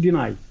totally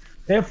deny.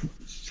 If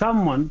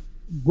someone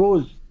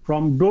goes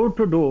from door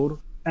to door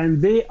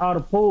and they are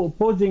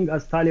posing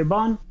as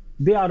Taliban,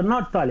 they are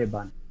not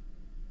Taliban.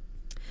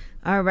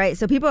 All right,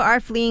 so people are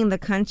fleeing the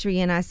country,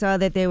 and I saw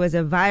that there was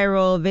a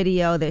viral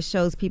video that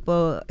shows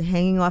people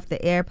hanging off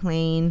the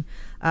airplane,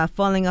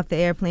 falling off the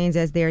airplanes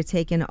as they're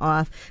taken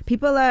off.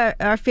 People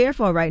are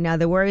fearful right now.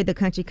 They're worried the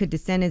country could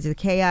descend into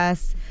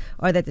chaos,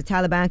 or that the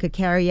Taliban could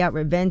carry out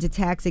revenge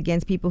attacks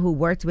against people who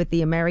worked with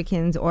the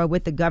Americans or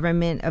with the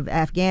government of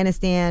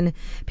Afghanistan.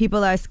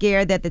 People are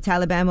scared that the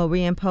Taliban will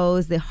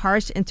reimpose the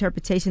harsh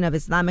interpretation of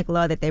Islamic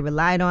law that they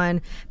relied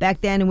on. Back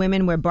then,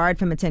 women were barred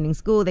from attending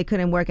school. They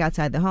couldn't work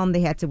outside the home.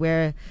 They had to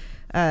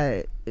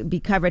be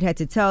covered head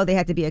to toe. They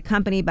had to be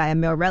accompanied by a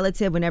male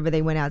relative whenever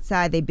they went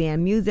outside. They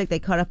banned music. They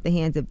cut off the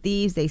hands of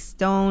thieves. They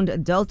stoned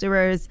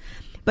adulterers.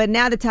 But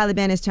now the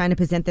Taliban is trying to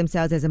present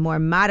themselves as a more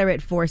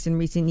moderate force in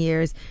recent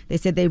years. They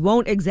said they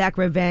won't exact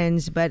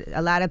revenge, but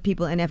a lot of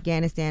people in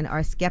Afghanistan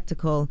are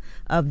skeptical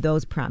of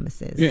those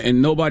promises. Yeah,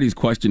 and nobody's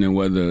questioning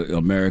whether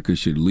America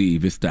should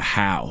leave. It's the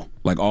how.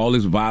 Like, all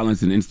this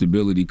violence and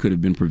instability could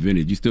have been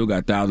prevented. You still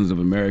got thousands of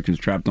Americans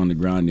trapped on the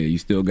ground there. You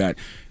still got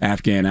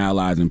Afghan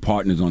allies and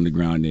partners on the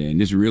ground there.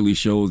 And this really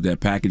shows that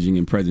packaging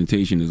and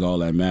presentation is all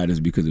that matters,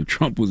 because if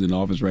Trump was in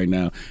office right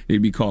now,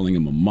 they'd be calling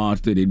him a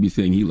monster. They'd be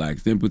saying he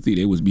lacks empathy.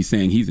 They would be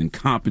saying he's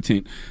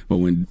incompetent. But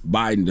when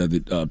Biden does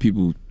it,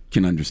 people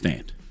can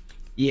understand.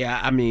 Yeah,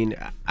 I mean,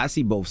 I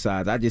see both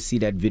sides. I just see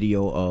that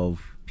video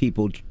of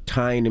people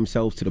tying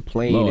themselves to the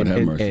plane Lord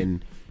have mercy.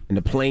 and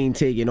the plane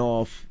taking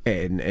off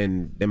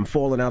and them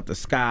falling out the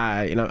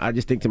sky. You know, I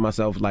just think to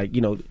myself, like,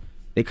 you know,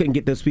 they couldn't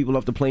get those people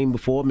off the plane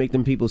before, make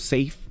them people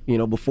safe, you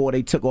know, before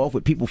they took off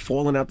with people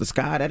falling out the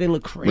sky. That didn't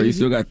look crazy. But you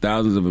still got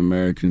thousands of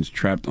Americans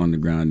trapped on the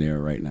ground there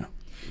right now.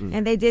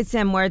 And they did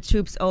send more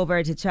troops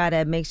over to try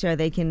to make sure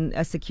they can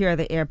secure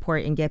the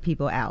airport and get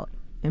people out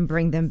and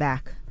bring them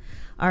back.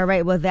 All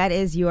right, well, that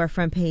is your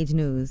front page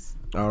news.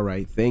 All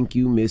right, thank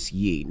you, Miss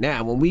Yee.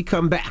 Now, when we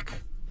come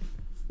back,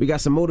 we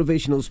got some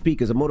motivational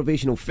speakers, a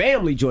motivational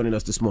family joining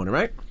us this morning,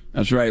 right?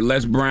 That's right,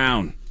 Les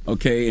Brown,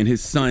 okay, and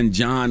his son,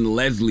 John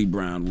Leslie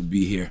Brown, will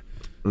be here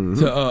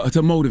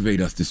to motivate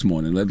us this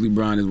morning. Leslie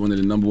Brown is one of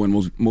the number one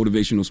most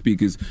motivational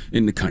speakers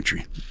in the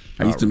country.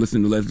 I used to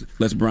listen to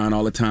Les Brown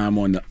all the time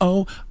on the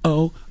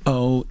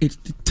it's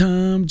the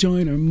Tom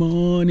Joyner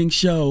Morning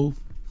Show.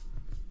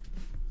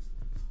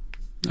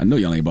 I know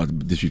y'all ain't about to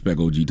disrespect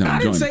OG Tom Joyner. I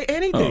didn't say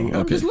anything.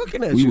 I'm just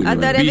looking at you. I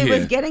thought Evie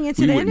was getting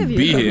into the interview. We wouldn't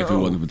be here if it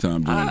wasn't for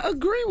Tom Joyner. I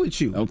agree with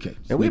you. Okay.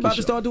 And we're about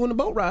to start doing the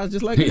boat rides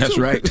just like that. That's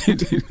too.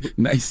 right.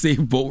 Nice, safe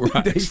boat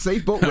rides. Nice,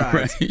 safe boat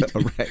rides.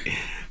 All right.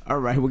 All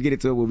right. We'll get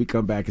into it when we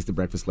come back. It's The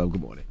Breakfast Club.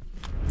 Good morning.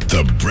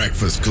 The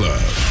Breakfast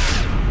Club.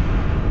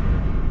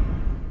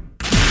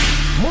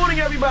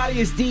 Morning,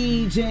 everybody. It's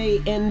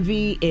DJ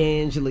Envy,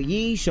 Angela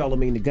Yee,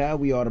 Charlamagne the Guy.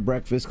 We are The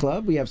Breakfast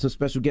Club. We have some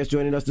special guests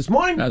joining us this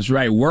morning. That's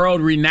right.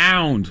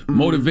 World-renowned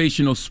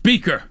motivational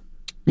speaker,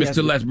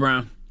 Mr. Les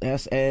Brown.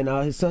 Yes, and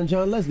his son,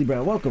 John Leslie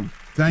Brown. Welcome.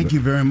 Thank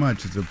you very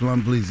much. It's a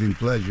plum-pleasing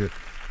pleasure,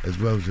 as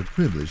well as a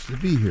privilege to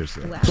be here,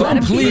 sir.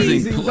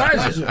 Plum-pleasing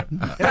pleasure.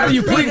 How do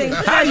you please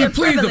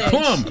the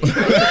plum?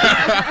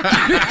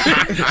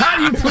 How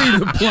do you please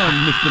the plum,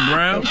 Mr.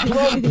 Brown?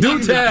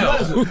 Do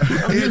tell.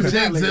 It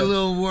takes a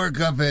little work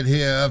up in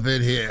here.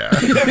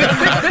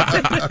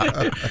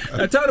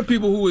 Now tell the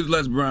people who is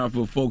Les Brown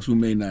for folks who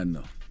may not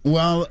know.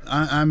 Well,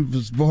 I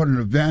was born in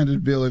an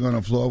abandoned building on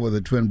a floor with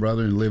a twin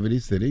brother in Liberty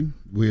City.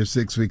 We were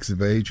 6 weeks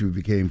of age. We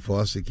became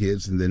foster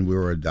kids, and then we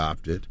were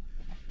adopted.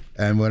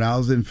 And when I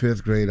was in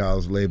 5th grade, I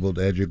was labeled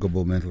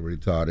educable mental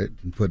retarded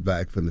and put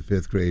back from the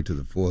 5th grade to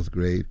the 4th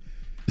grade.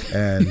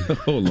 And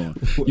hold on,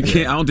 you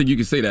can't. I don't think you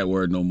can say that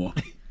word no more.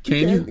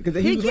 Can you?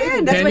 He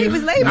can. That's what he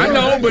was labeled. I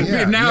know,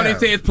 but now they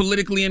say it's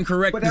politically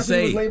incorrect to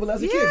say. He was labeled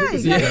as a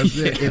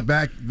kid.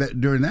 That's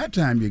it. During that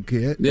time, you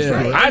can't. Yeah,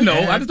 right. I know.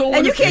 I just don't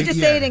want to. And you can't just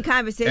say it in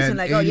conversation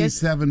like,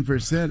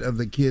 87% of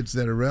the kids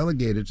that are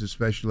relegated to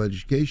special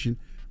education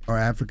are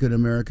African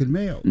American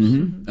males.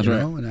 That's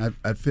right. And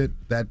I fit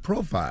that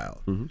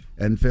profile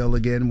and failed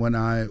again when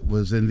I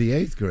was in the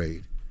 8th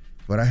grade.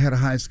 But I had a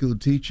high school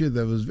teacher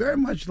that was very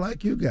much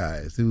like you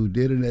guys, who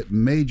did a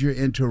major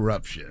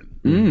interruption.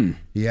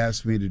 He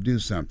asked me to do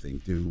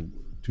something,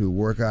 to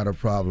work out a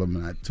problem,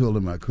 and I told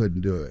him I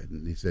couldn't do it.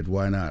 And he said,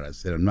 "Why not?" I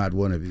said, "I'm not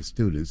one of his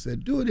students." He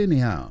said, "Do it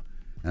anyhow."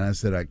 And I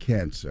said, "I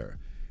can't, sir."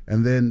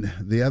 And then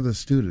the other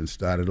students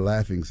started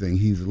laughing, saying,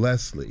 "He's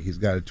Leslie. He's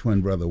got a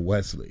twin brother,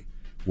 Wesley.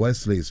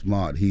 Wesley's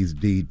smart. He's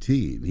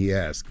DT." And he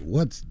asked,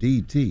 "What's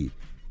DT?"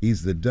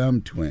 "He's the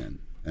dumb twin."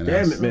 And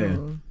Damn it,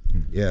 man.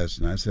 Yes,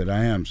 and I said,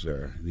 "I am,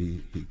 sir."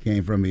 He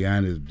came from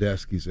behind his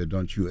desk. He said,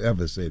 "Don't you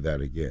ever say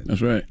that again."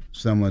 That's right.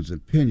 Someone's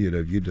opinion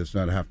of you does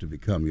not have to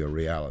become your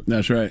reality.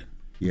 That's right.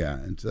 Yeah,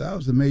 and so that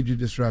was a major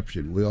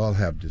disruption. We all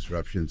have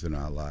disruptions in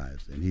our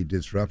lives, and he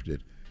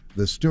disrupted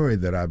the story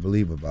that I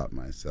believe about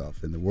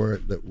myself. And the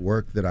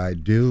work that I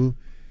do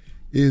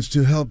is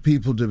to help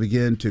people to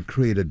begin to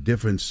create a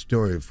different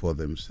story for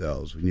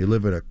themselves. When you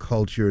live in a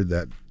culture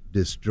that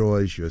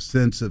destroys your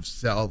sense of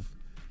self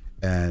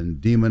and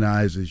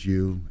demonizes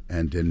you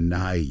and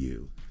deny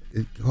you,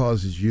 it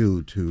causes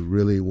you to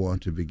really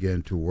want to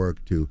begin to work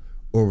to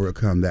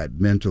overcome that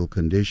mental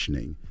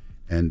conditioning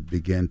and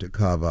begin to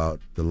carve out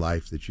the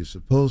life that you're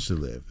supposed to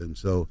live. And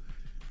so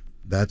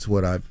that's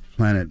what I've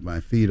planted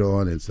my feet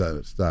on and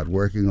start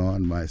working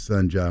on. My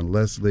son, John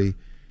Leslie,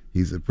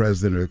 he's the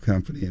president of the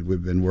company, and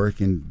we've been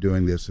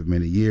doing this for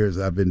many years.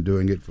 I've been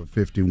doing it for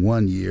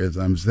 51 years.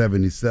 I'm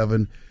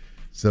 77.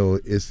 So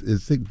it's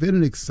been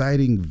an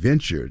exciting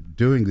venture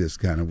doing this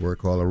kind of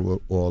work all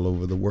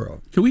over the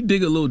world. Can we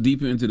dig a little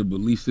deeper into the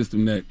belief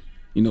system that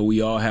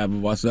we all have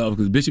of ourselves?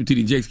 Because Bishop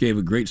T.D. Jakes gave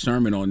a great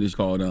sermon on this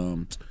called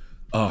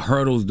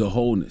 "Hurdles to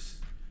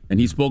Wholeness," and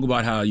he spoke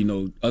about how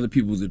other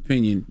people's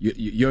opinion,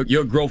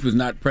 your growth is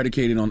not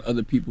predicated on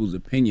other people's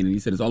opinion, and he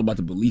said it's all about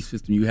the belief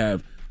system you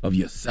have of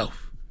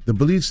yourself. The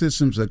belief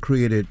systems are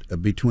created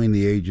between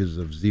the ages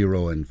of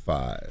 0 and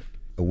 5.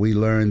 We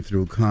learn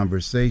through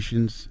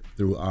conversations,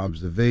 through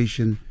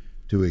observation,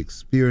 through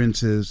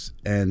experiences,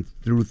 and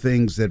through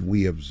things that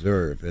we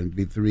observe. And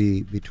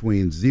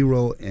between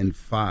 0 and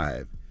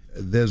 5,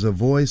 there's a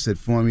voice that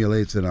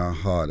formulates in our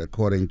heart,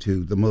 according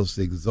to the most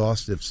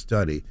exhaustive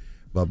study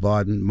by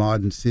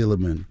Martin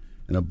Seligman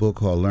in a book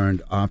called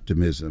Learned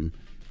Optimism,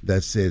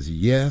 that says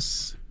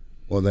yes,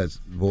 or that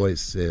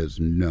voice says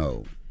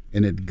no.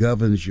 And it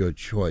governs your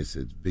choice.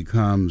 It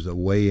becomes a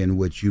way in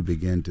which you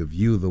begin to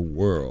view the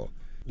world.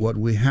 What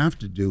we have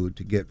to do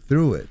to get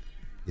through it,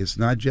 it's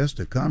not just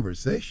a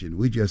conversation.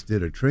 We just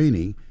did a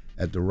training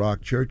at the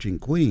Rock Church in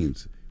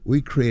Queens.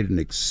 We created an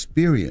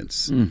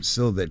experience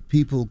so that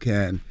people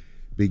can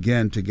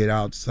begin to get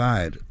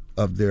outside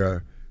of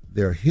their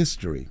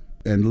history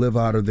and live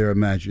out of their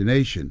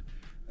imagination,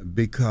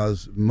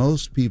 because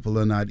most people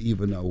are not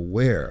even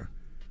aware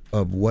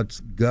of what's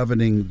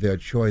governing their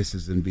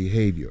choices and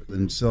behavior.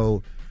 And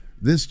so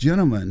this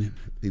gentleman,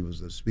 he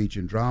was a speech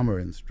and drama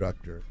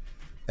instructor,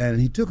 and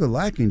he took a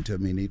liking to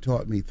me, and he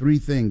taught me 3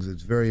 things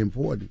that's very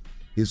important.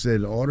 He said,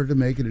 in order to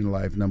make it in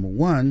life, number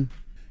 1,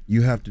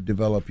 you have to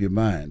develop your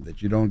mind,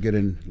 that you don't get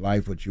in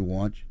life what you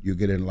want, you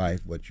get in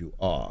life what you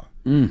are.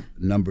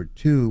 Number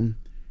 2,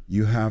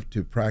 you have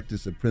to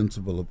practice the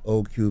principle of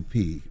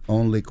OQP,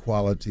 only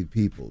quality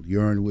people. You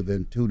earn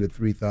within $2,000 to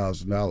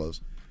 $3,000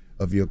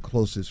 of your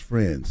closest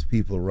friends.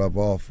 People rub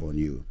off on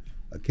you.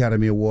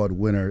 Academy Award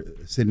winner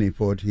Sidney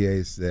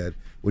Poitier said,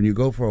 when you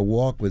go for a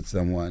walk with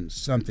someone,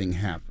 something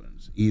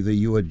happens. Either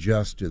you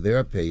adjust to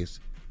their pace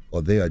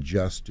or they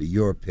adjust to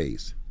your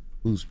pace.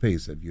 Whose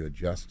pace have you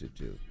adjusted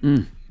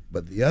to?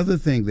 But the other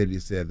thing that he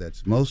said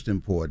that's most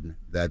important,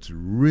 that's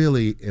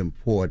really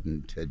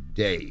important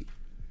today,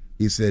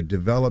 he said,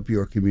 develop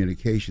your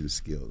communication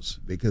skills,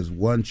 because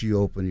once you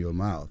open your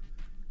mouth,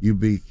 you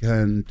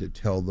begin to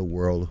tell the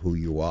world who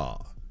you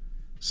are.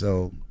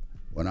 So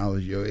when I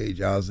was your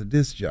age, I was a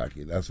disc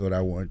jockey. That's what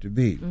I wanted to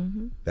be.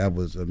 That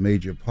was a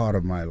major part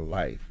of my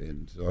life.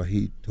 And so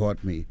he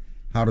taught me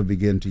how to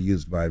begin to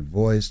use my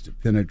voice to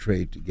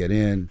penetrate, to get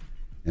in,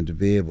 and to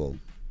be able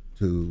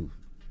to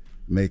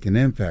make an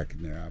impact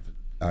in there.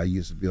 I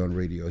used to be on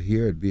radio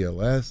here at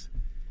BLS,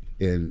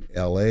 in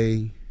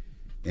LA,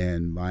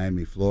 in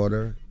Miami,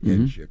 Florida,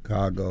 in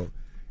Chicago,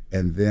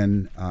 and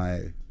then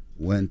I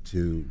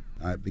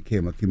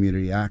became a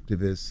community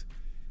activist,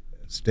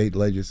 state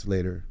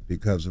legislator,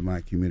 because of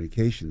my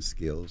communication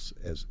skills,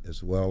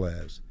 as well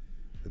as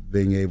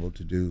being able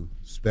to do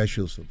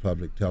specials for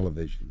public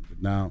television.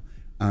 But now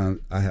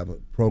I have a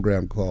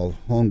program called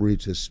Hungry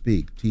to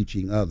Speak,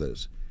 teaching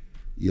others.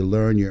 You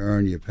learn, you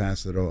earn, you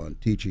pass it on,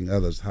 teaching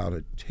others how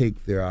to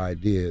take their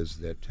ideas,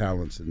 their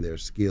talents, and their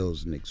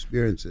skills and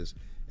experiences,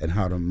 and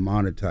how to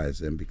monetize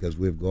them, because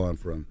we've gone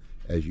from,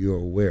 as you're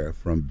aware,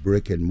 from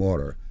brick and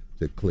mortar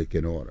to click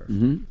and order.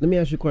 Let me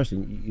ask you a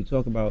question. You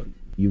talk about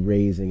you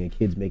raising and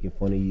kids making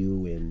fun of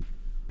you and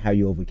how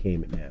you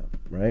overcame it now,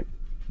 right?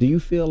 Do you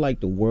feel like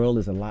the world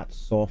is a lot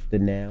softer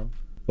now?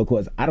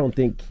 Because I don't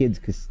think kids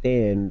could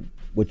stand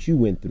what you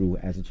went through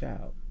as a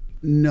child.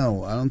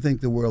 No, I don't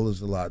think the world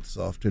is a lot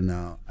softer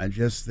now. I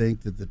just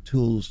think that the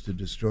tools to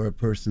destroy a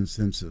person's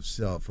sense of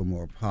self are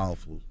more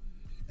powerful,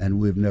 and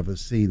we've never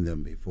seen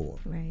them before.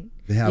 Right.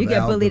 You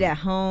get bullied at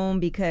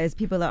home because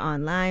people are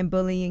online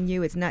bullying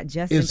you. It's not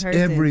just in person. It's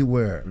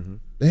everywhere.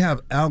 They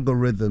have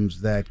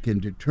algorithms that can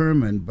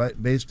determine,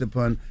 based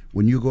upon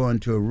when you go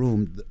into a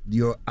room,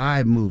 your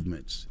eye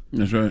movements.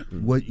 That's right.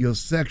 What your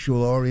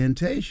sexual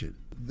orientation.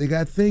 They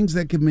got things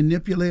that can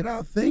manipulate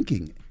our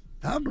thinking.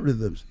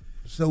 Algorithms.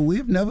 So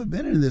we've never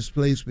been in this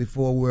place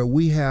before where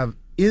we have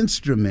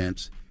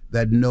instruments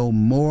that know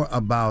more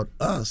about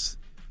us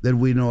than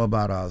we know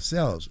about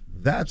ourselves.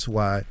 That's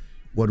why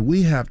what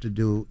we have to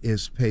do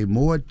is pay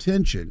more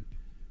attention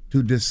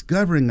to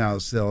discovering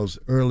ourselves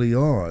early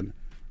on,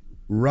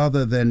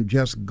 rather than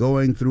just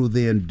going through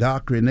the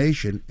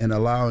indoctrination and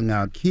allowing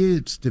our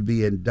kids to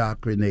be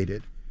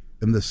indoctrinated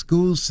in the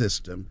school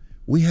system.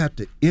 We have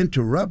to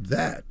interrupt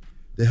that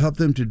to help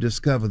them to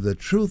discover the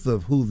truth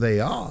of who they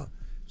are,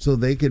 so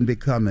they can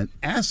become an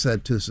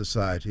asset to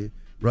society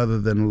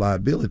rather than a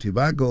liability.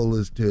 My goal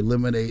is to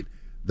eliminate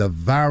the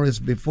virus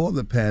before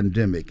the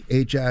pandemic,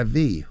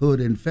 HIV,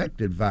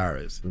 hood-infected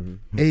virus,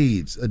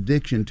 AIDS,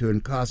 addiction to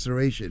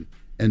incarceration,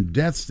 and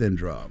death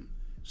syndrome.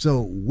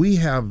 So we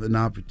have an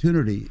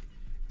opportunity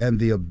and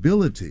the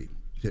ability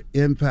to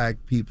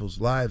impact people's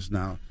lives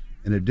now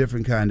in a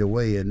different kind of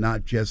way, and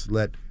not just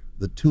let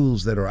the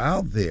tools that are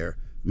out there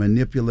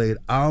manipulate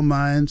our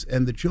minds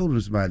and the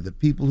children's mind. The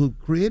people who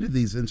created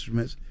these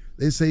instruments,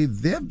 they say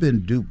they've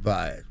been duped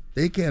by it.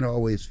 They can't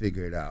always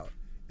figure it out.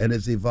 And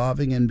it's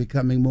evolving and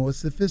becoming more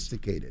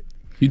sophisticated.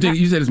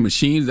 You said it's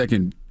machines that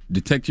can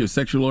detect your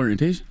sexual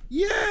orientation?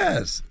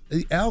 Yes,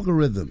 the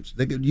algorithms.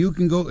 You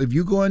can go, if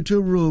you go into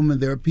a room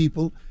and there are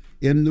people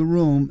in the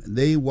room,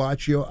 they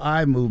watch your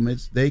eye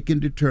movements, they can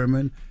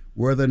determine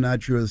whether or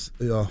not you're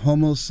a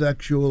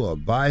homosexual or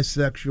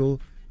bisexual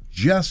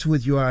just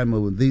with your eye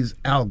movement, these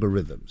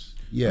algorithms.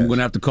 Yes. I'm going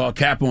to have to call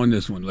Cap on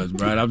this one, Les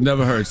Bryant. I've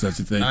never heard such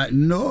a thing. I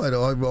know it.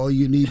 All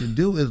you need to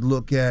do is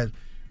look at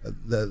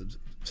the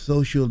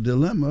social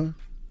dilemma.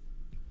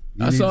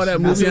 I saw that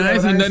movie. I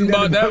ain't seen nothing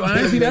about that. I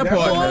ain't seen that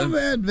part.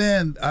 Oh,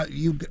 man.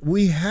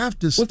 We have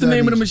to study. What's the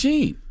name of the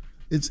machine?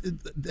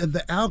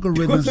 The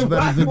algorithms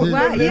better than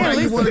Why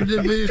you wanted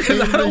to be.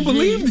 I don't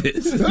believe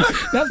this.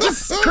 That's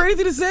just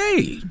crazy to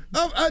say.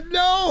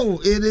 No,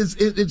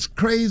 it's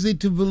crazy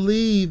to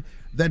believe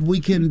that we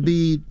can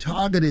be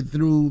targeted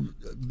through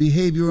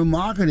behavioral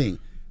marketing,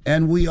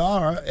 and we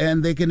are,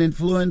 and they can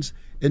influence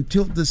and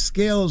tilt the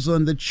scales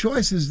on the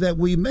choices that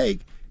we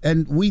make,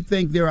 and we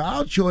think they're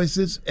our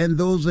choices, and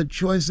those are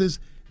choices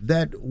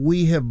that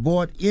we have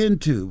bought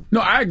into.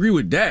 No, I agree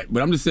with that,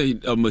 but I'm just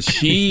saying a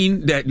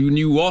machine that when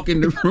you walk in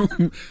the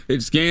room,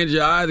 it scans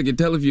your eyes and can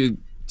tell if you're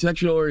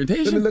sexual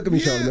orientation. Let me look at me,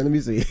 Charlie. Let me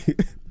see.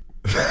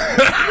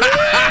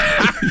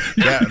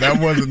 that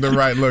wasn't the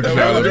right look,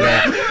 Charlie.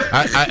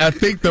 I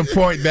think the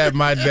point that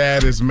my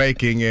dad is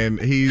making,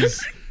 and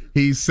he's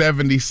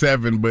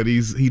 77, but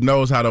he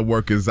knows how to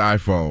work his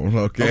iPhone.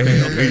 Okay.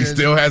 He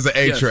still has an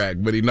 8-track,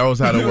 but he knows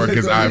how to work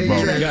his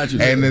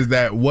iPhone. And is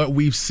that what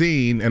we've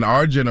seen in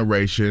our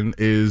generation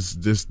is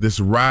this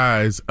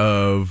rise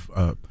of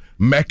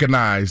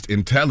mechanized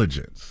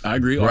intelligence. I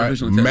agree. Right?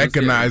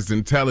 Mechanized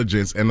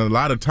intelligence. And a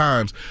lot of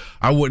times,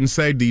 I wouldn't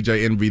say,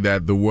 DJ Envy,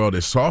 that the world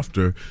is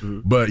softer,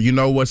 but you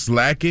know what's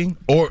lacking?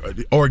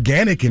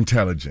 Organic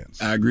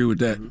intelligence. I agree with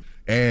that.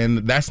 And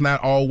that's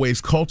not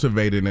always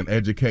cultivated in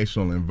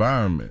educational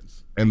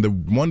environments. And the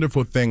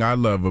wonderful thing I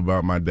love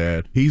about my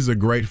dad, he's a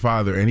great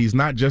father, and he's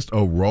not just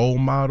a role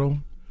model,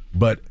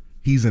 but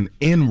he's an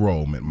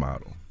enrollment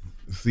model.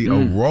 See, a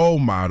role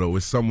model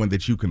is someone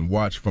that you can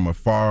watch from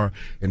afar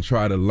and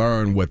try to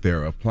learn what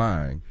they're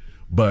applying.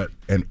 But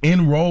an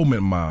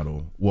enrollment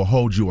model will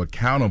hold you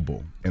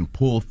accountable and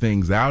pull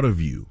things out of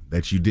you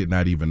that you did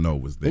not even know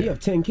was there. You have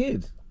 10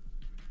 kids.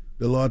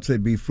 The Lord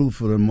said, be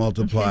fruitful and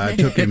multiply. I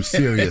took him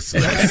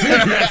seriously. I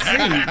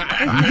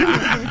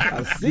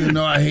see. You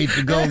know, I hate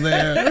to go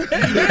there.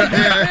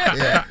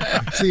 Yeah.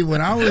 See,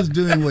 when I was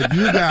doing what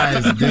you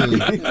guys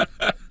do,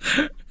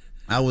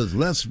 I was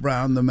Les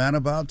Brown, the man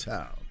about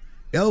town.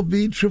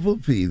 LB Triple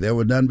P, there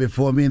were none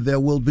before me, and there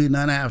will be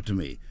none after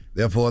me.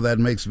 Therefore, that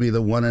makes me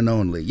the one and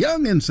only.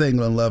 Young and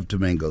single and love to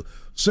mingle.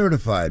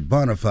 Certified,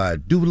 bona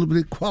fide,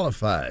 duly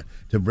qualified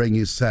to bring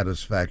you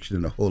satisfaction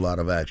and a whole lot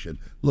of action.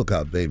 Look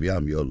out, baby,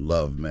 I'm your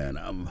love man.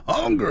 I'm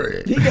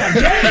hungry. That's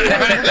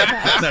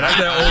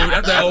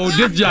that old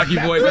disc jockey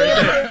voice right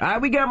there. All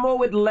right, we got more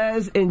with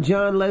Les and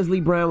John Leslie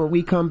Brown. When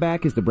we come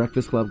back, it's the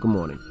Breakfast Club. Good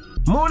morning.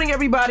 Morning,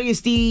 everybody.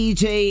 It's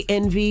DJ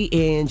Envy,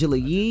 Angela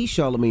Yee,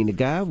 Charlamagne the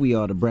Guy. We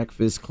are the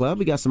Breakfast Club.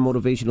 We got some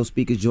motivational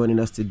speakers joining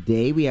us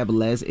today. We have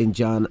Les and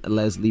John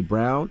Leslie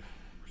Brown.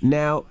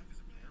 Now,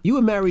 you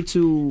were married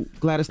to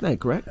Gladys Knight,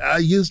 correct? I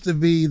used to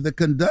be the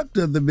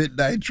conductor of the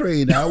midnight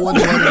train. I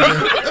wasn't one of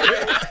the...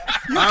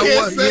 You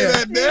can't say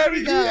that,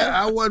 Daddy. Yeah,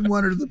 I wasn't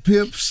one of the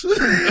pips. So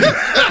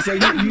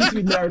you used to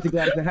be married to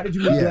Gladys Knight. How did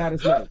you meet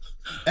Gladys Knight?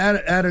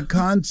 At a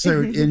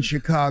concert in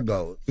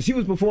Chicago. She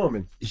was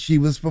performing. She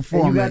was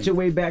performing. And you got your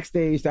way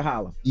backstage to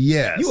holler.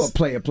 Yes. You a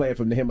player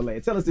from the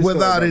Himalayas. Tell us this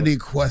Without story, any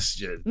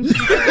question.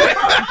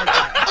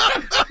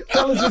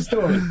 Tell us this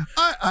story.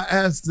 I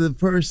asked the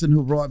person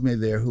who brought me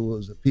there, who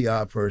was a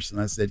PR person,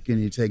 I said, can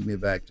you take me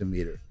back to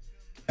meet her?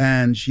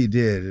 And she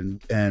did.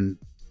 And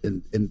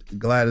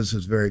Gladys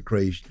was very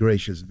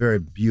gracious, very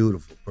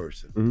beautiful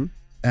person. Mm-hmm.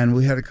 And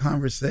we had a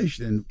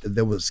conversation.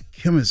 There was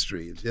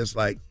chemistry. It's just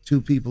like two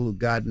people who've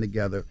gotten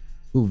together,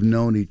 who've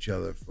known each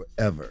other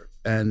forever.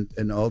 And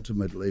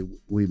ultimately,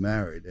 we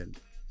married.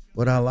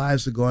 But our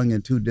lives are going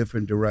in two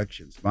different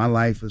directions. My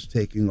life was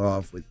taking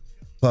off with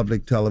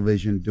public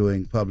television,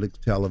 doing public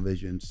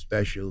television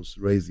specials,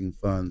 raising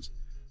funds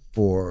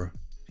for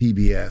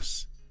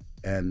PBS,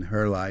 and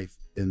her life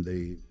in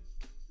the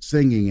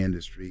singing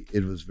industry,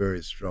 it was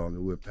very strong,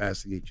 and we're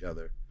passing each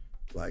other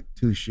like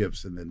two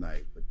ships in the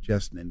night, but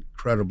just an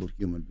incredible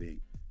human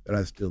being that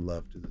I still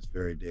love to this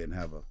very day and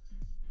have a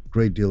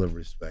great deal of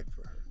respect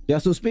for her. Y'all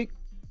still speak?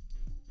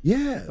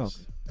 Yes,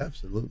 okay.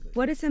 Absolutely.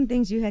 What are some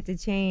things you had to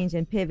change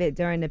and pivot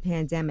during the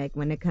pandemic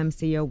when it comes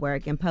to your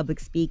work and public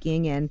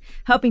speaking and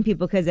helping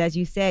people? Because as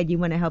you said, you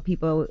want to help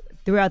people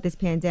throughout this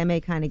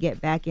pandemic kind of get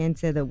back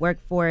into the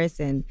workforce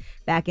and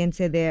back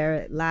into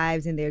their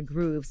lives and their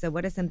groove. So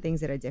what are some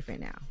things that are different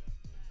now?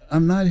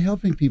 I'm not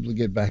helping people to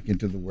get back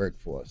into the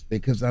workforce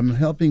because I'm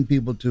helping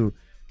people to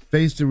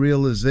face the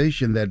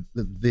realization that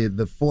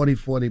the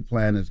 40-40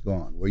 plan is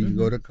gone, where you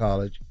go to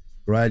college,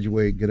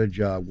 graduate, get a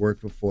job, work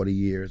for 40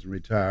 years, and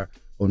retire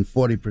on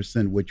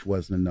 40%, which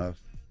wasn't enough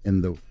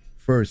in the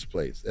first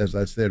place. As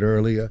I said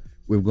earlier,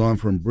 we've gone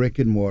from brick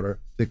and mortar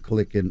to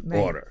click and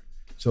order.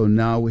 So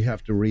now we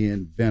have to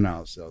reinvent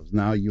ourselves.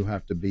 Now you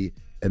have to be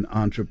an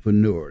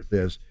entrepreneur.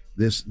 There's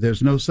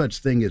no such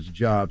thing as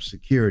job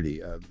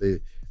security.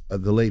 The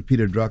late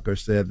Peter Drucker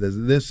said that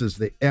this is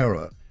the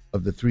era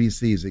of the 3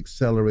 C's: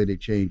 accelerated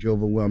change,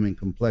 overwhelming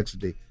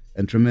complexity,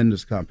 and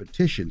tremendous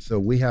competition. So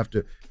we have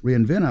to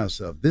reinvent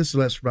ourselves. This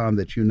Les Brown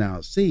that you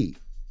now see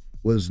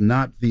was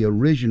not the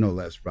original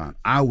Les Brown.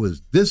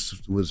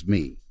 This was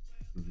me.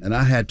 And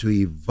I had to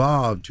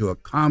evolve to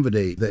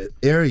accommodate the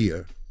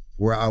area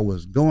where I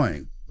was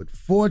going. But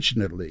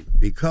fortunately,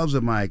 because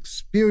of my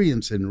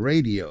experience in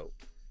radio,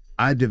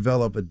 I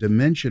developed a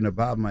dimension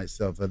about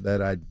myself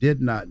that I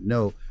did not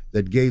know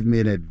that gave me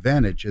an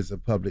advantage as a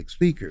public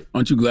speaker.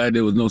 Aren't you glad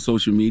there was no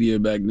social media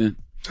back then?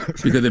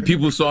 Because if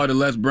people saw the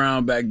Les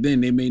Brown back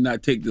then, they may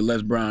not take the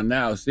Les Brown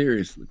now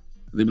seriously.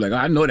 They'd be like,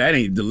 I know that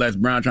ain't the Les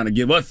Brown trying to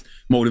give us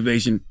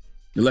motivation.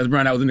 The Les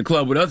Brown that was in the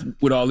club with us,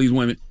 with all these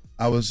women.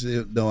 It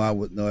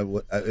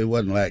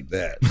wasn't like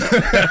that.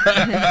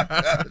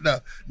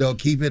 No,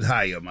 keep it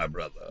higher, my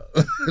brother.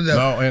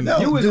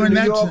 You was in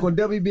New York on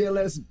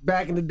WBLS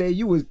back in the day.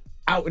 You was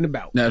out and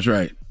about. That's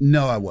right.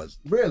 No, I wasn't.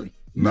 Really?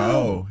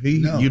 No.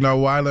 You know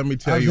why? Let me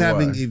tell you why. I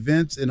was having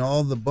events in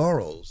all the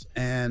boroughs,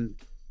 and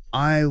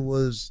I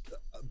was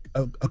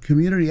a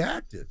community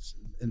activist.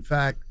 In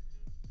fact,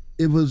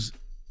 it was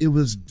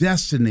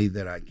destiny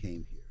that I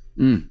came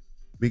here.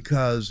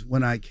 Because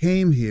when I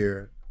came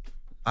here,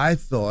 I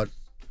thought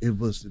it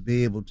was to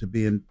be able to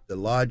be in the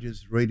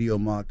largest radio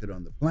market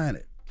on the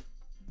planet.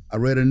 I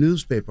read a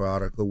newspaper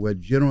article where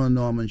General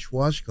Norman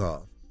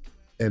Schwarzkopf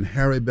and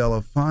Harry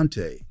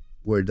Belafonte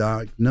were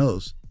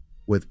diagnosed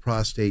with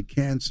prostate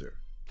cancer.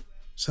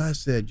 So I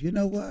said, you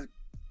know what?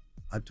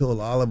 I told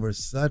Oliver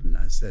Sutton,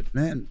 I said,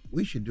 man,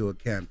 we should do a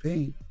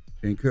campaign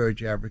to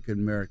encourage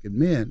African-American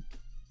men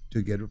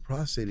to get a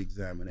prostate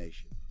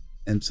examination.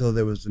 And so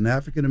there was an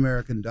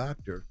African-American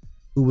doctor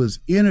who was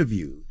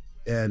interviewed,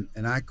 and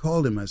I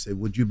called him. I said,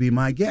 would you be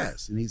my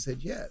guest? And he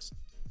said, yes.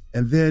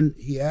 And then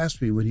he asked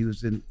me when he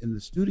was in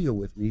the studio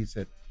with me, he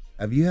said,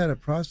 have you had a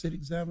prostate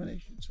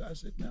examination? So I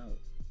said, no.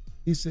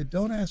 He said,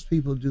 don't ask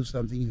people to do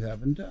something you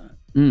haven't done.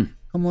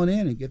 Come on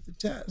in and get the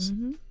test.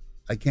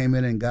 I came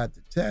in and got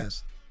the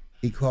test.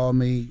 He called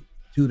me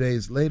 2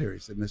 days later. He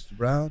said, Mr.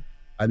 Brown,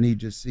 I need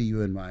to see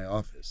you in my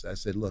office. I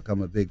said, look,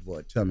 I'm a big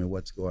boy. Tell me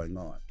what's going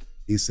on.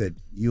 He said,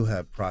 you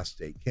have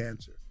prostate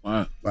cancer.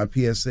 Wow. My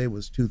PSA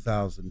was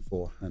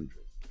 2,400.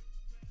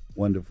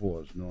 1 to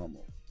 4 is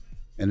normal.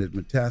 And it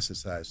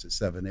metastasized to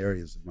 7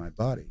 areas of my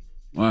body.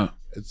 Wow.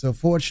 And so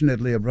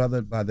fortunately, a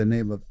brother by the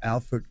name of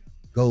Alfred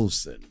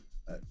Goldson,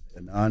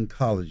 an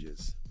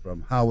oncologist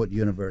from Howard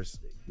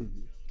University,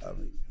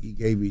 he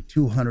gave me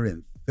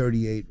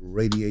 238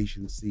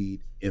 radiation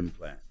seed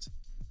implants.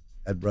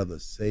 That brother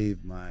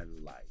saved my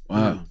life.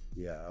 Wow.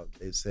 Yeah,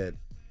 they said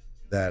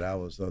that I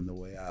was on the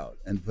way out.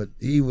 But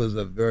he was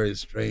a very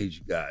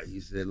strange guy. He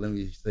said, let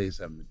me say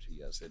something to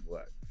you. I said,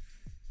 what?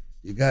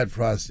 You got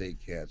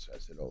prostate cancer. I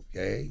said,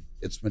 okay.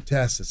 It's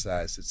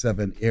metastasized to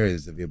 7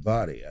 areas of your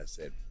body. I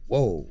said,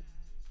 whoa.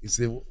 He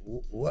said,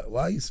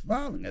 why are you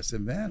smiling? I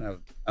said, man,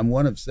 I'm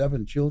one of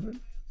 7 children.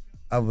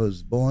 I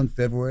was born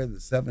February the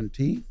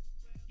 17th.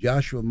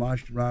 Joshua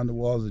marched around the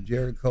walls of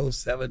Jericho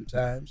 7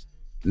 times.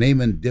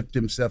 Naaman dipped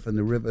himself in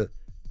the river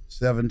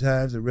 7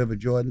 times, the River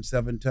Jordan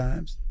 7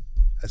 times.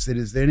 I said,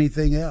 is there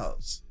anything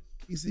else?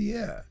 He said,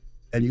 yeah.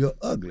 And you're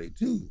ugly,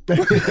 too. I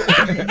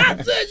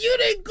said, you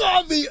didn't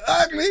call me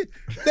ugly.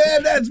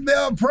 Man, that's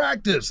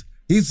malpractice.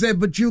 He said,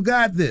 but you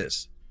got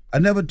this. I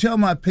never tell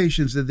my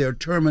patients that they're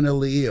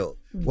terminally ill.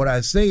 What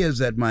I say is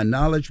that my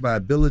knowledge, my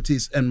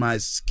abilities, and my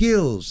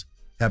skills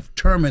have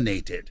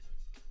terminated.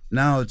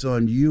 Now it's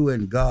on you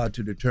and God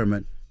to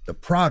determine the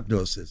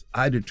prognosis.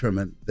 I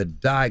determine the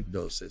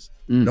diagnosis.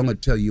 I'm going to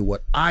tell you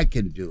what I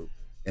can do,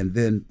 and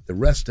then the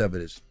rest of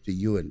it is to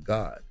you and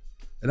God.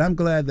 And I'm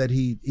glad that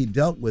he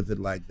dealt with it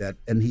like that,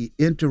 and he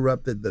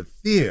interrupted the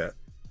fear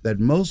that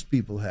most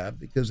people have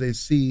because they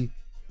see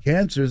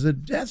cancer as a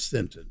death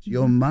sentence.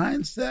 Your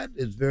mindset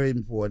is very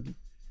important,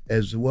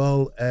 as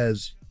well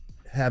as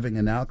having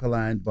an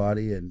alkaline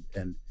body and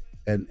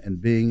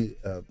being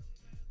a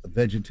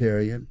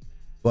vegetarian.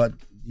 But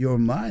your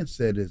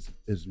mindset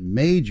is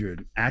major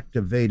in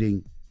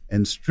activating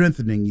and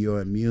strengthening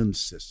your immune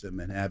system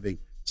and having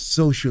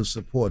social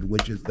support,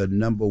 which is the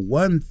number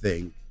one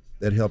thing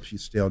that helps you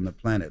stay on the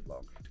planet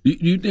longer. Do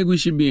you think we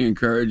should be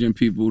encouraging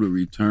people to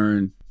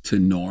return to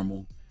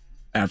normal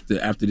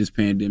after this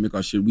pandemic,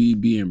 or should we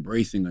be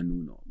embracing a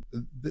new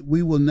normal?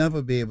 We will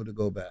never be able to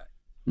go back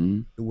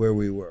to where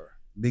we were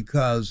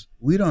because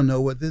we don't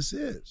know what this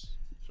is.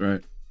 That's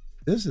right.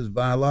 This is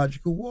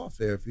biological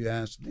warfare, if you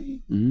ask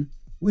me.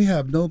 We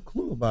have no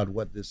clue about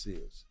what this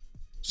is.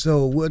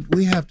 So what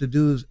we have to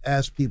do is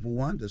ask people,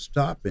 one, to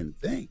stop and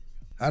think,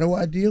 how do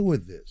I deal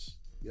with this?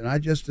 You know, I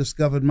just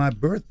discovered my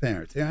birth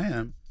parents. Here I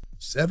am,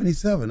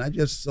 77. I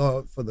just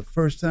saw for the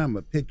first time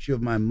a picture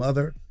of my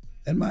mother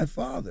and my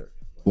father.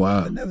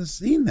 Wow. I'd never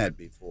seen that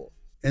before.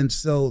 And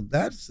so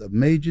that's a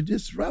major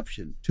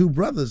disruption. 2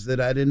 brothers that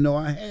I didn't know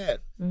I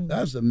had.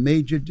 That's a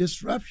major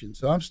disruption.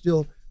 So I'm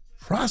still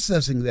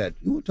processing that.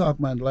 You were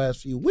talking about the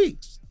last few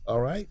weeks,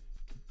 all right?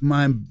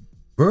 My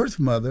birth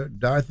mother,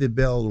 Dorothy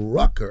Bell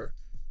Rucker,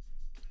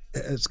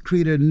 has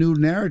created a new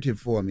narrative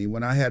for me.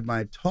 When I had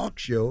my talk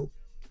show,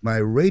 my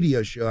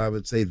radio show, I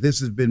would say, this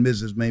has been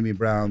Mrs. Mamie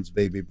Brown's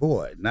baby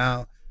boy.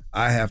 Now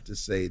I have to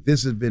say,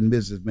 this has been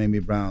Mrs. Mamie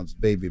Brown's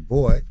baby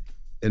boy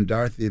and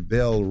Dorothy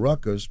Bell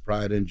Rucker's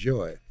pride and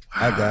joy.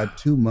 Wow. I got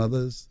 2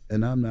 mothers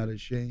and I'm not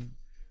ashamed.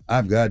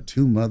 I've got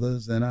 2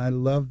 mothers and I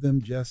love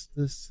them just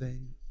the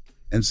same.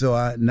 And so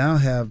I now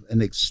have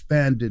an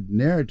expanded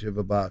narrative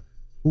about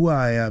who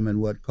I am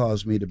and what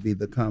caused me to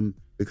become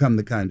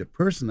the kind of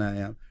person I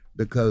am,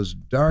 because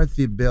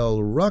Dorothy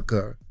Bell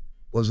Rucker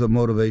was a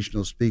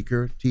motivational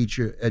speaker,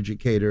 teacher,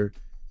 educator,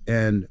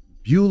 and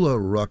Beulah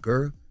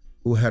Rucker,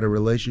 who had a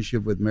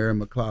relationship with Mary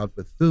McLeod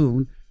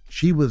Bethune,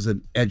 she was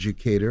an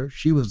educator.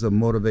 She was a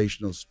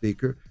motivational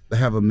speaker. They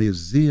have a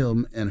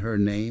museum in her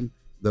name,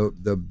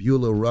 the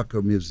Beulah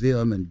Rucker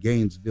Museum in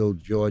Gainesville,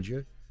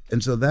 Georgia.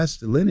 And so that's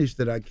the lineage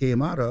that I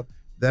came out of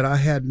that I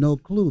had no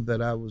clue,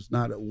 that I was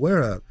not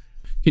aware of.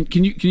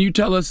 Can you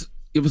tell us,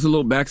 give us a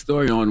little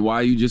backstory on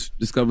why you just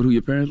discovered who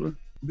your parents were?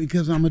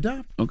 Because I'm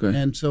adopted. Okay.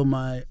 And so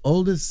my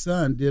oldest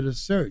son did a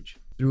search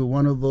through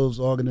one of those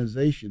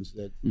organizations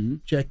that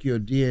check your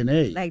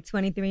DNA. Like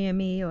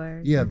 23andMe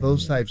or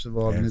Those types of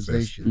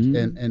organizations,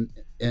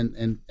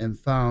 and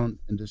found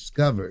and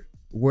discovered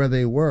where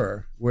they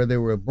were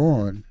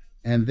born.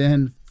 And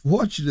then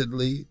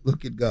fortunately,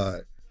 look at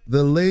God,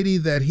 the lady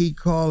that he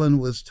Colin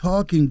was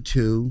talking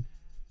to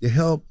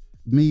help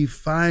me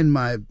find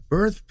my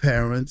birth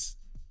parents,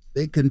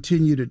 they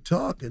continue to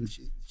talk, and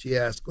she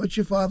asked, "What's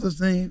your father's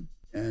name?"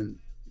 And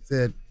he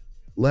said,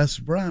 Les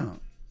Brown.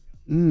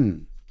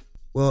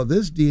 Well,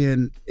 this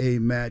DNA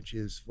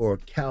matches for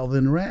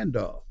Calvin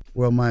Randolph.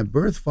 Well, my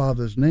birth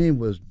father's name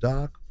was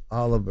Doc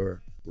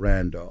Oliver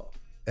Randolph.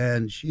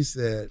 And she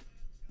said,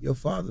 "Your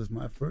father's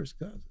my first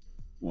cousin."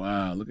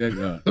 Wow, look at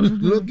God.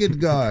 Look at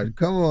God.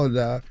 Come on,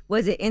 Doc.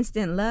 Was it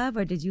instant love,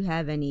 or did you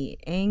have any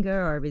anger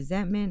or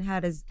resentment? How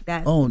does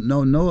that? Oh,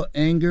 no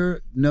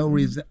anger, no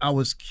reason. I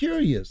was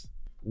curious.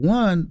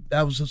 One,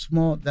 that's a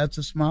small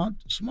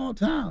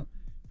town.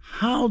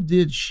 How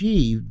did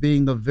she,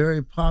 being a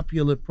very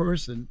popular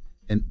person,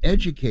 an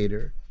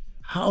educator,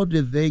 how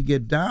did they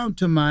get down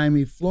to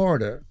Miami,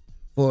 Florida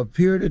for a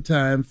period of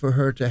time for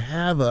her to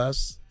have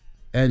us?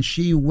 And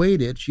she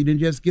waited. She didn't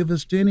just give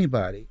us to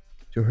anybody,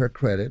 to her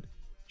credit.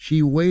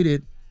 She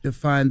waited to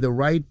find the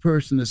right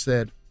person that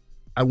said,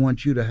 "I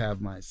want you to have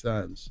my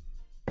sons."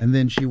 And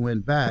then she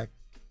went back,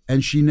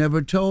 and she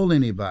never told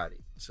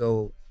anybody.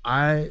 So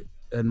I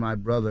and my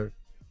brother,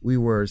 we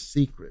were a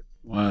secret.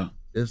 Wow.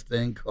 This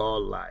thing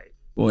called life.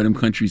 Boy, them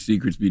country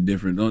secrets be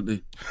different, don't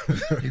they?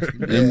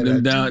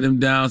 them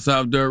down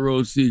South Dirt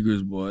Road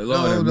secrets, boy.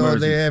 Lord have mercy.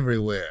 They're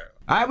everywhere.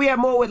 All right, we have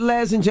more with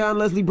Les and John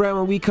Leslie Brown.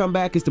 When we come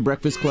back, it's the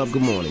Breakfast Club.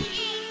 Good morning.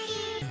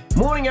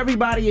 Morning,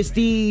 everybody. It's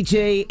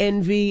DJ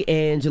Envy,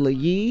 Angela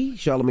Yee,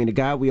 Charlamagne the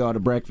God. We are the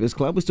Breakfast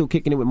Club. We're still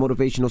kicking it with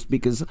motivational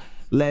speakers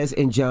Les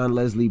and John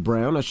Leslie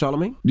Brown.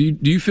 Charlamagne?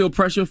 Do you feel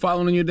pressure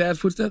following in your dad's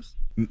footsteps?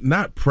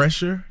 Not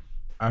pressure.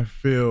 I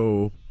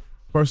feel,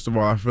 first of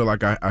all, I feel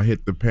like I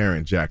hit the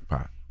parent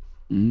jackpot.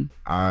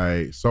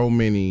 So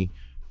many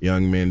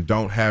young men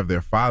don't have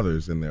their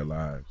fathers in their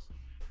lives.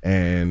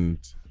 And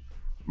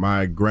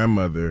my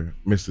grandmother,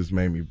 Mrs.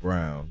 Mamie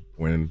Brown,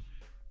 when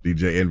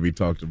DJ Envy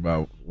talked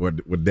about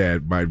what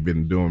Dad might have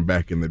been doing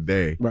back in the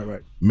day.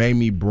 Right.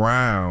 Mamie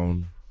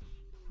Brown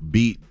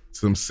beat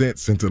some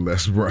sense into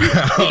Les Brown.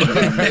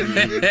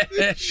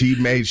 She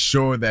made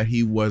sure that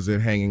he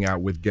wasn't hanging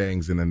out with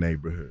gangs in the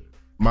neighborhood.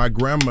 My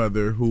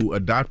grandmother, who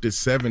adopted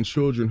 7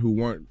 children who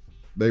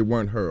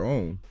weren't her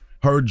own,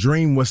 her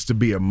dream was to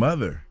be a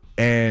mother.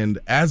 And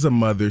as a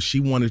mother,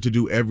 she wanted to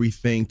do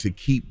everything to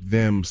keep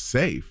them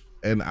safe.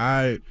 And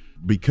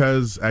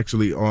because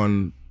actually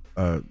on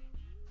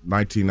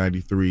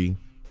 1993,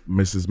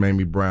 Mrs.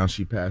 Mamie Brown,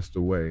 she passed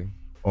away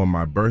on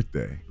my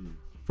birthday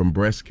from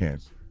breast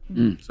cancer.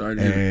 Sorry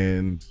to hear that.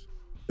 And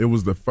it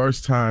was the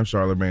first time,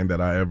 Charlamagne, that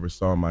I ever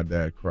saw my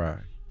dad cry.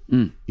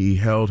 He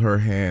held her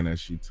hand as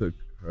she took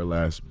her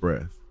last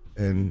breath.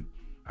 And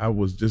I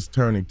was just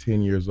turning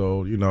 10 years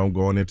old,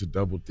 going into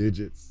double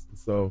digits.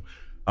 So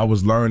I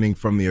was learning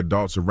from the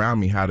adults around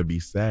me how to be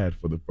sad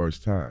for the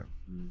first time.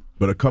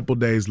 But a couple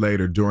days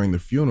later, during the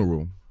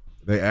funeral,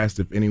 they asked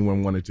if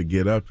anyone wanted to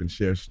get up and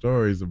share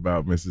stories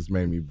about Mrs.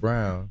 Mamie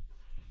Brown.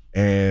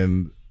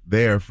 And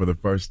there, for the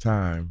first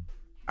time,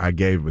 I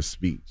gave a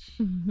speech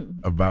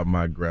about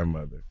my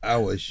grandmother. I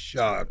was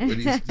shocked when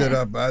he stood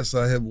up. I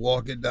saw him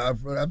walking down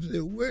front. I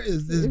said, "Where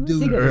is this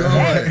dude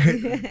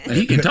going?"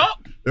 He can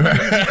talk.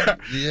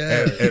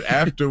 Yeah. And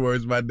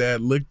afterwards, my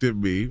dad looked at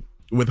me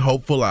with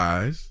hopeful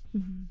eyes,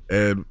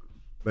 and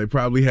they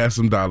probably had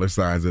some dollar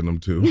signs in them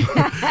too.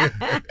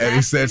 And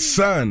he said,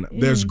 "Son,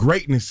 there's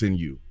greatness in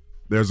you.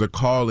 There's a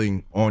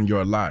calling on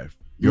your life.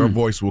 Your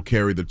voice will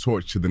carry the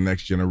torch to the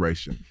next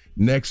generation."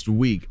 Next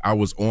week, I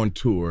was on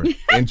tour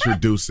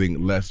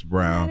introducing Les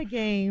Brown. What a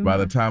game. By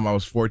the time I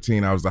was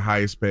 14, I was the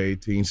highest paid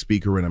teen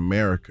speaker in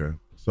America.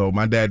 So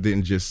my dad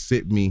didn't just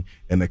sit me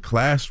in the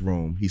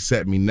classroom. He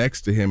sat me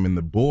next to him in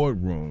the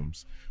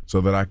boardrooms so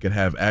that I could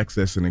have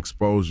access and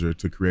exposure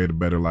to create a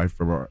better life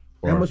for our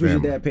How much family.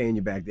 was your dad paying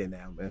you back then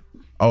now, man?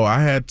 Oh,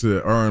 I had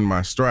to earn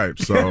my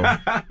stripes, so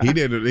he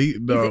didn't. It's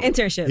an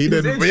internship. He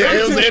didn't. Yeah,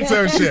 it was an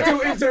internship.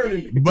 Still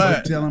interning.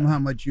 But tell him how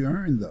much you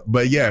earned, though.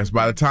 But yes,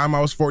 by the time I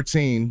was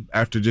 14,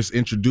 after just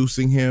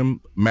introducing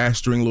him,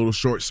 mastering little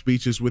short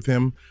speeches with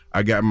him,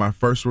 I got my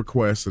first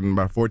request, and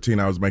by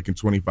 14, I was making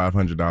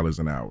 $2,500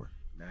 an hour.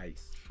 Nice.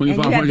 Nice.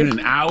 2,500 an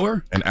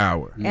hour? An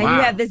hour. And you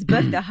have this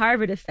book, The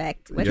Harvard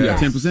Effect. What's You got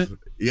that? 10%?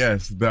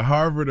 Yes, the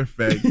Harvard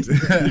Effect. You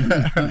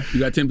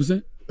got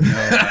 10%? No,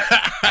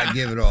 I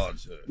give it all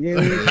to it.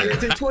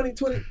 Yeah,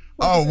 20.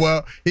 Oh,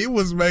 well, he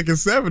was making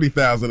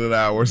 $70,000 an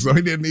hour, so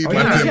he didn't need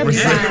my 10%.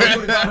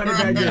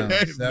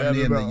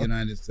 70 in the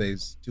United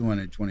States,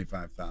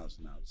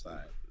 225,000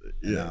 outside,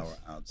 an hour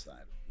outside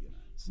of the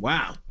United States.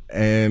 Wow.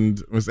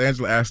 And Miss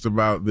Angela asked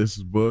about this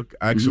book.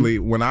 Actually,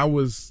 when I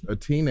was a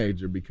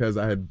teenager, because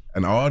I had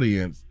an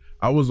audience,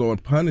 I was on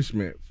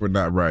punishment for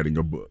not writing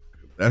a book.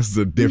 That's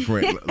a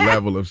different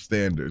level of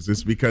standards.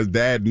 It's because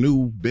Dad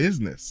knew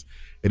business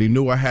and he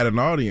knew I had an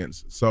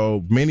audience.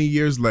 So many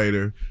years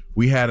later,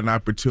 we had an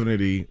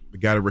opportunity,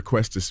 got a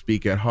request to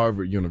speak at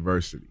Harvard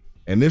University.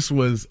 And this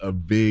was a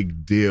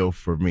big deal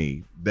for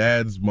me.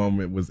 Dad's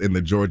moment was in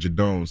the Georgia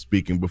Dome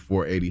speaking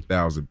before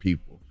 80,000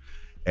 people.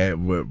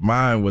 And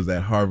mine was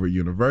at Harvard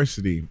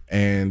University.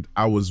 And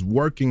I was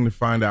working to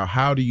find out,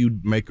 how do you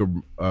make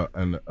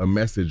a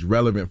message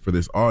relevant for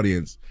this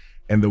audience?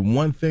 And the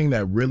one thing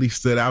that really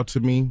stood out to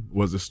me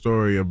was a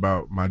story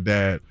about my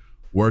dad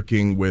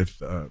working with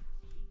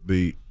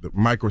the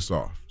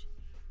Microsoft.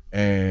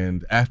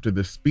 And after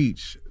the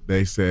speech,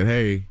 they said,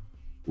 "Hey,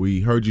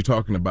 we heard you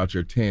talking about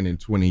your 10 and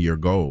 20-year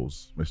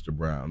goals, Mr.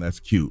 Brown.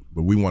 That's cute,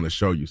 but we want to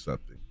show you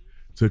something."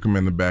 Took him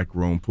in the back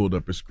room, pulled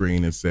up a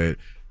screen and said,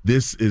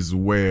 "This is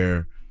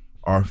where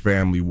our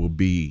family will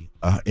be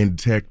in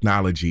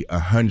technology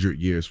 100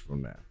 years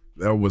from now."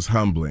 That was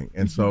humbling.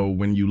 And so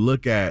when you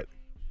look at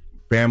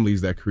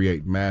families that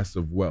create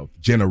massive wealth,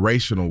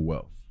 generational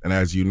wealth, and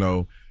as you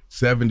know,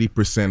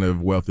 70%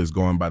 of wealth is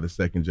going by the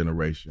second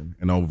generation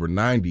and over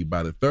 90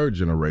 by the third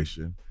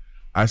generation.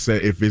 I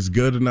said, if it's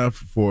good enough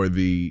for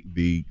the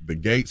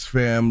Gates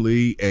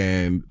family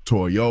and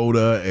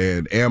Toyota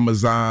and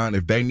Amazon,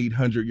 if they need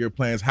 100-year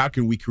plans, how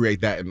can we create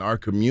that in our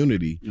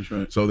community? That's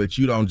right. So that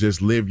you don't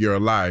just live your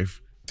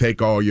life,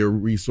 take all your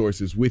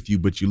resources with you,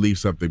 but you leave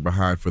something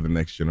behind for the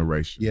next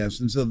generation? Yes,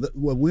 and so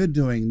what we're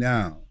doing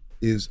now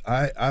is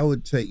I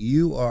would say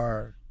you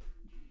are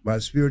my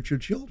spiritual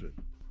children.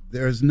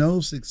 There's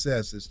no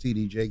success, as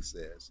T.D. Jakes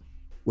says,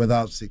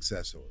 without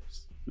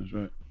successors. That's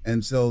right.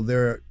 And so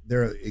there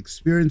are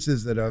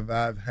experiences that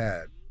I've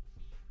had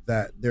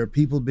that there are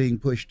people being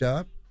pushed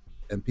up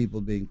and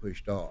people being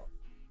pushed off.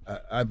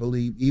 I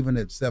believe even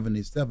at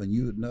 77,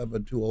 you're never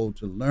too old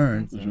to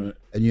learn, right.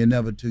 and you're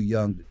never too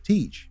young to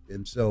teach.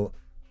 And so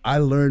I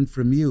learn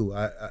from you.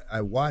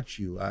 I watch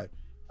you.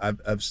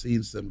 I've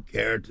seen some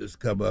characters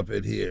come up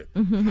in here.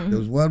 There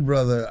was one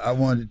brother, I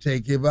wanted to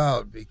take him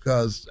out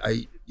because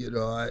he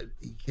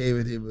came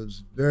in, he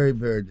was very,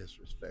 very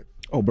disrespectful.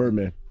 Oh,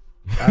 Birdman.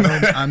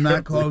 I'm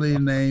not calling his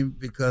name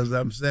because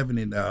I'm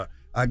 70 now.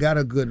 I got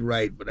a good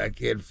right, but I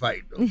can't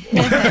fight no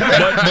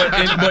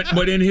more.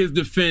 but in his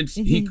defense,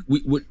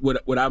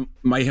 what I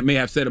may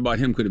have said about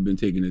him could have been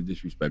taken as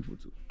disrespectful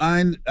too.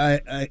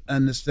 I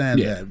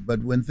understand that,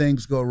 but when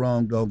things go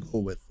wrong, don't go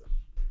with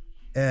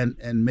them,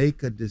 and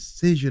make a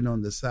decision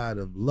on the side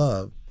of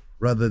love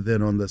rather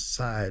than on the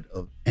side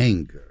of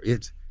anger.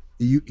 It's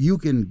you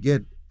can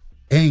get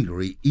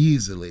angry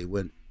easily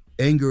when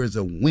anger is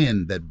a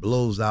wind that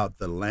blows out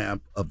the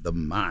lamp of the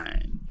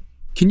mind.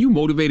 Can you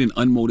motivate an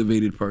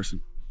unmotivated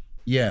person?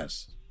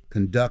 Yes.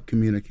 Conduct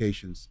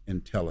communications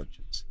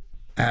intelligence.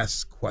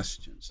 Ask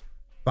questions.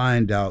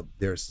 Find out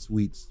their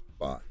sweet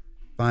spot.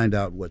 Find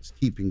out what's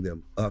keeping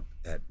them up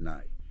at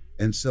night.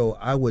 And so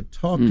I would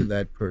talk to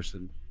that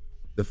person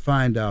to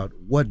find out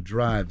what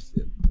drives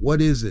them.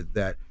 What is it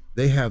that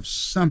they have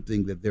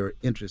something that they're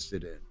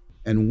interested in?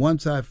 And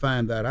once I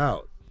find that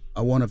out,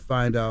 I want to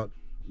find out,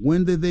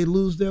 when did they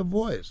lose their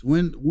voice?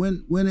 When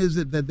is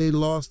it that they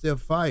lost their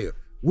fire?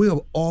 We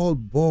are all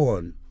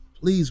born,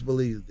 please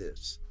believe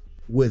this,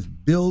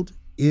 with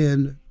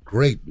built-in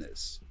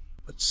greatness.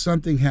 But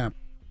something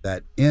happened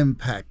that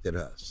impacted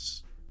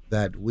us,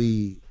 that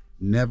we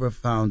never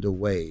found a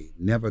way,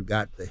 never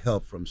got the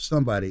help from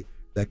somebody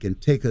that can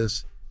take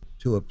us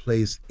to a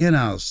place in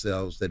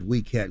ourselves that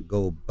we can't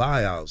go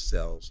by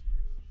ourselves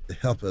to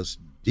help us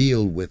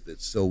deal with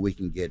it so we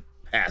can get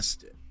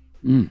past it.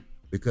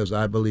 Because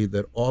I believe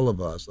that all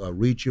of us are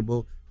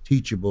reachable,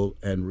 teachable,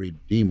 and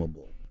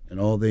redeemable. And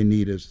all they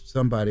need is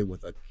somebody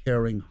with a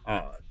caring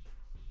heart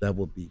that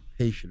will be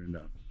patient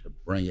enough to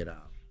bring it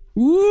out.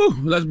 Woo!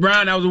 Les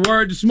Brown, that was a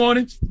word this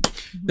morning.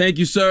 Thank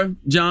you, sir.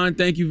 John,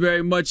 thank you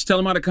very much. Tell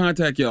them how to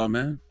contact y'all,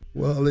 man.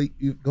 Well,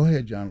 go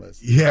ahead, John.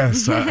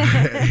 Yes,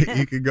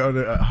 you can go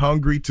to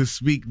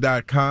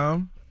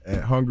hungrytospeak.com.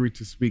 At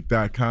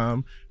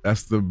hungrytospeak.com.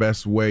 That's the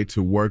best way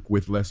to work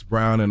with Les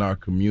Brown and our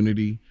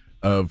community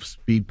of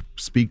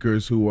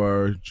speakers who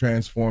are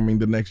transforming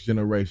the next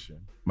generation.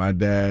 My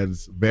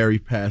dad's very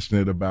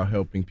passionate about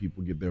helping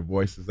people get their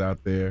voices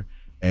out there,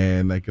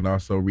 and they can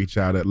also reach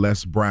out at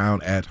Les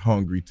Brown at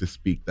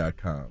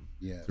hungrytospeak.com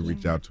to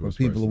reach out to us.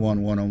 For people who want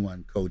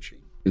one-on-one coaching.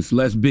 It's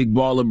Les Big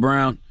Baller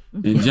Brown.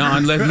 and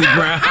John Leslie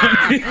Brown.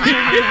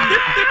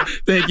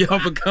 Thank y'all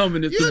for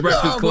coming. It's the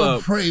Breakfast Club.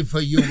 I'm pray for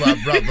you, my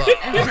brother.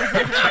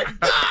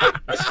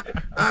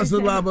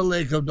 Assalamu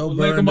alaikum. Don't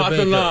burn the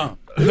bacon. Don't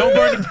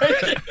burn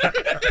the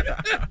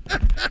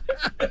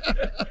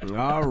bacon.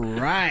 All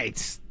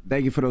right.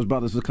 Thank you for those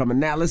brothers for coming.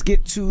 Now let's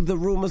get to the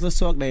rumors. Let's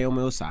talk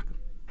Naomi Osaka.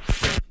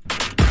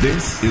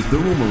 This is the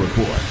Rumor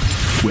Report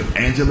with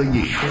Angela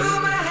Yee on the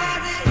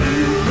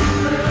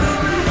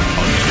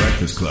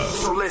Breakfast Club.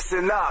 So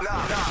listen up.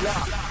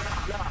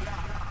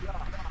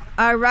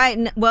 All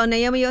right. Well,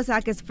 Naomi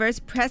Osaka's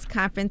first press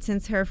conference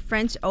since her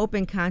French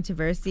Open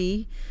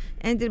controversy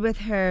ended with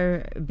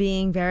her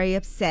being very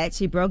upset.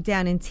 She broke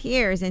down in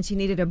tears and she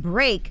needed a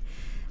break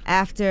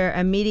after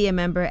a media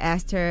member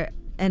asked her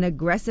an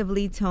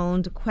aggressively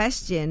toned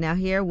question. Now,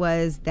 here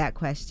was that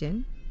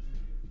question.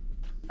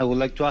 I would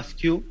like to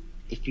ask you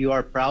if you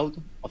are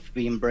proud of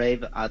being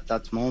brave at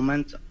that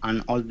moment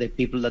and all the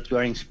people that you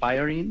are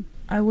inspiring.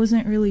 I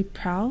wasn't really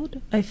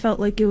proud. I felt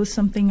like it was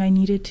something I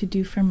needed to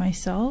do for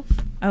myself.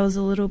 I was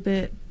a little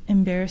bit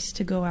embarrassed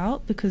to go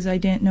out because I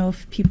didn't know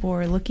if people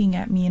were looking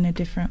at me in a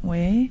different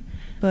way.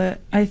 But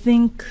I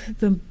think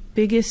the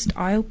biggest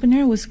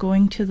eye-opener was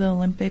going to the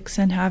Olympics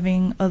and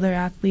having other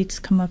athletes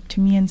come up to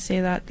me and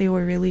say that they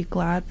were really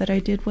glad that I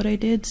did what I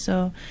did.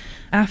 So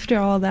after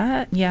all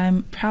that, yeah,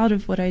 I'm proud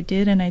of what I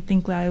did, and I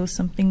think that it was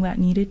something that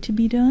needed to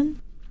be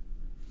done.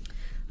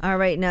 All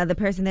right, now the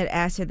person that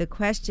asked her the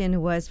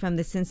question was from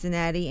the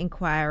Cincinnati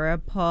Enquirer,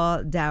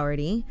 Paul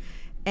Daugherty.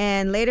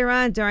 And later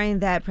on during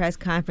that press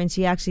conference,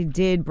 she actually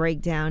did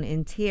break down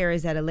in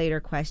tears at a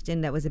later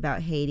question that was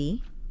about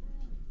Haiti.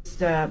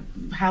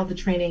 How the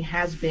training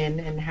has been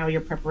and how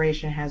your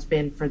preparation has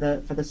been for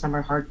the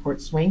summer hard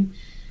court swing.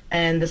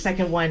 And the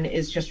second one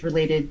is just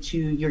related to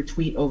your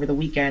tweet over the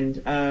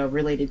weekend,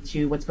 related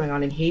to what's going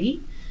on in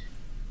Haiti.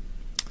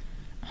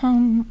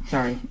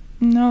 Sorry.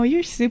 No,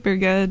 you're super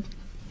good.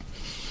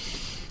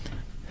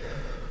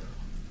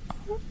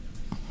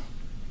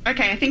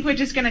 Okay, I think we're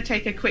just going to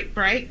take a quick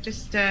break.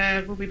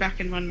 We'll be back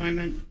in one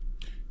moment.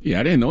 Yeah,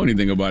 I didn't know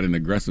anything about an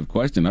aggressive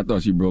question. I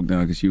thought she broke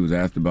down because she was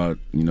asked about,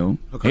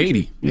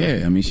 Haiti.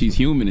 Yeah, I mean, she's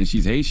human and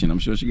she's Haitian. I'm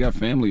sure she got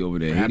family over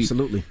there.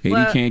 Absolutely.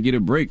 Haiti can't get a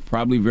break.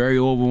 Probably very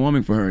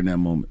overwhelming for her in that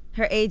moment.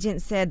 Her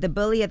agent said the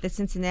bully at the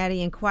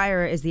Cincinnati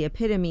Enquirer is the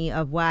epitome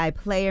of why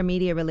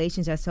player-media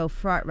relations are so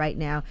fraught right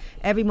now.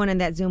 Everyone in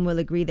that Zoom will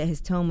agree that his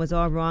tone was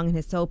all wrong and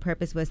his sole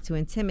purpose was to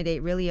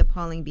intimidate, really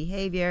appalling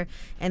behavior.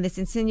 And this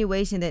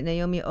insinuation that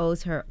Naomi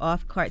owes her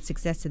off-court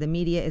success to the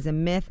media is a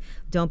myth.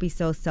 Don't be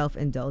so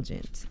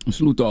self-indulgent.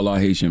 Salute to all our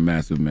Haitian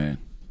massive, man.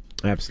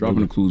 Absolutely.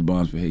 Dropping the clues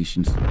bombs for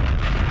Haitians.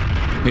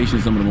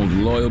 Haitians, some of the most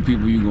loyal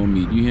people you're going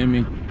to meet. You hear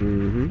me?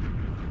 Mm-hmm.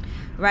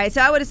 Right,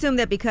 so I would assume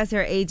that because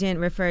her agent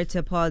referred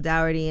to Paul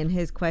Daugherty in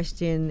his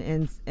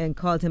question and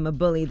called him a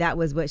bully, that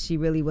was what she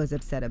really was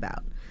upset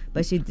about.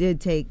 But she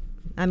did her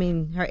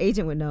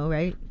agent would know,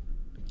 right?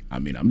 I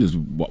mean, I'm just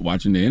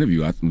watching the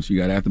interview. When she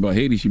got asked about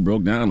Haiti, she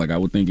broke down like I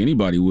would think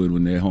anybody would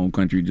when their home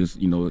country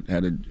just,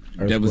 had a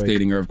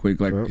devastating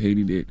earthquake like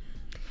Haiti did.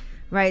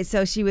 Right,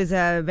 so she was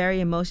very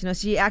emotional.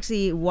 She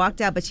actually walked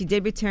out, but she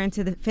did return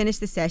to finish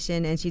the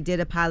session, and she did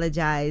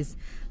apologize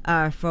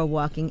for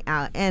walking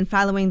out. And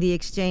following the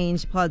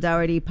exchange, Paul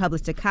Daugherty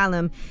published a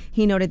column.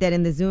 He noted that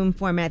in the Zoom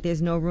format,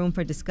 there's no room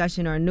for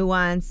discussion or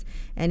nuance,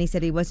 and he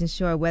said he wasn't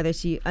sure whether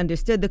she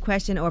understood the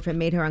question or if it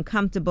made her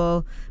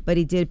uncomfortable, but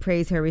he did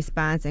praise her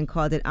response and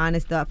called it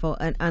honest, thoughtful,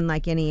 and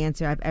unlike any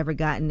answer I've ever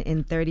gotten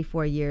in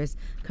 34 years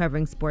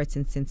covering sports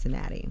in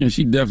Cincinnati. And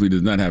she definitely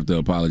does not have to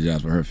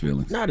apologize for her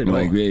feelings. Not at all.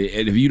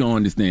 If you don't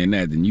understand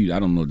that, then I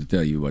don't know what to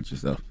tell you about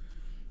yourself.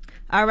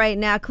 All right,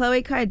 now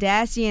Khloe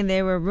Kardashian,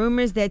 there were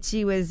rumors that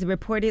she was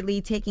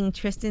reportedly taking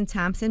Tristan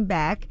Thompson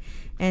back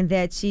and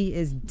that she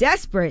is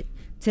desperate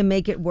to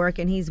make it work,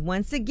 and he's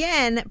once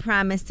again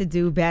promised to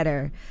do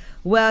better.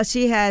 Well,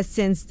 she has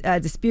since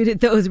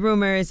disputed those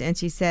rumors, and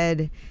she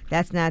said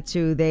that's not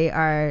true. They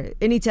are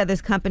in each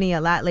other's company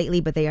a lot lately,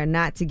 but they are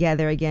not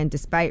together again,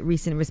 despite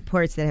recent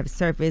reports that have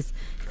surfaced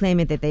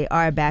claiming that they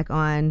are back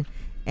on,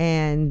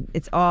 and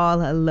it's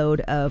all a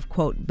load of,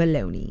 quote,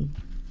 baloney.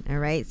 All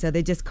right, so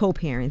they're just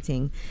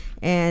co-parenting.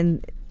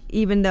 And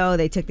even though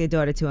they took their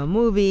daughter to a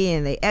movie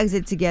and they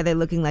exit together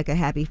looking like a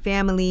happy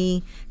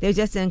family, they're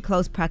just in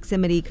close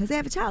proximity because they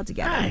have a child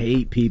together. I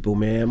hate people,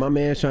 man. My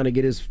man's trying to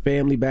get his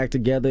family back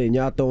together and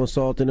y'all throwing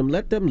salt in them.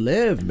 Let them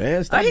live,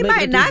 man. Stop. Or he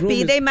might not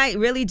be. They might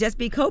really just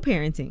be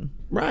co-parenting.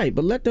 Right,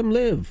 but let them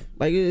live.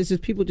 Like, it's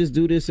just people just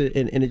do this and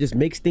it just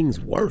makes things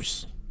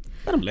worse.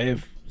 Let them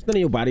live. It's none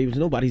of your body. It's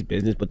nobody's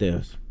business but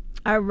theirs.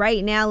 All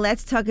right, now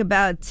let's talk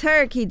about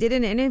Turk. He did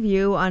an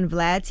interview on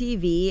Vlad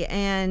TV,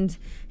 and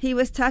he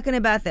was talking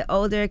about the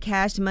older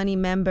Cash Money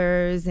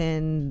members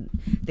and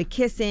the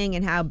kissing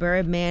and how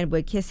Birdman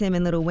would kiss him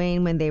and Lil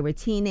Wayne when they were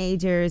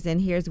teenagers,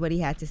 and here's what he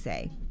had to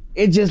say.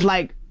 It's just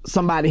like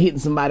somebody hitting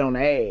somebody on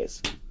the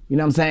ass. You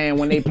know what I'm saying?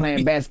 When they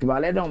playing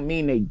basketball, that don't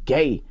mean they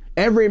gay.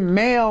 Every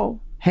male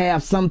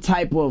have some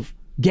type of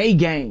gay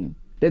game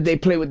that they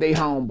play with their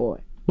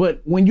homeboy. But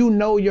when you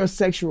know your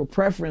sexual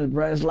preference,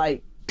 bro, it's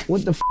like,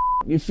 what the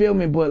You feel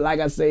me? But like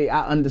I say,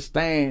 I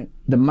understand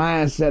the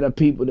mindset of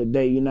people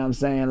today, you know what I'm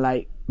saying?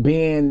 Like,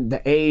 being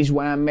the age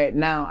where I'm at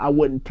now, I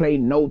wouldn't play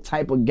no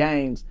type of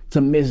games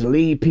to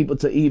mislead people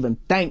to even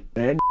think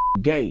that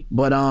gay.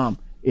 But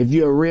if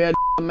you're a real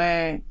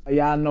man,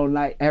 y'all know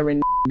like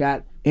every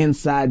got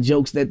inside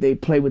jokes that they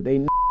play with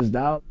their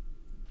dog.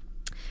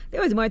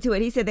 There was more to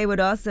it. He said they would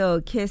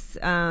also kiss,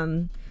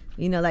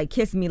 like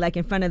kiss me like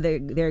in front of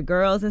their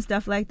girls and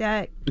stuff like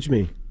that. What you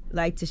mean?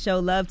 Like to show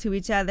love to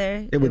each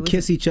other. They would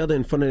kiss each other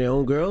in front of their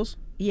own girls?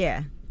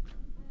 Yeah.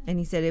 And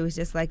he said it was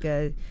just like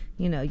a,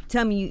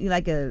 tell me you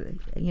like a,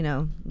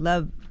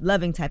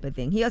 loving type of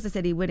thing. He also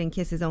said he wouldn't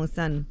kiss his own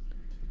son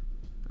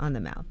on the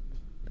mouth.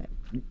 But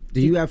do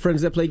you have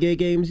friends that play gay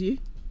games, Yee?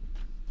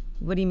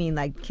 What do you mean,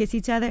 like kiss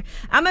each other?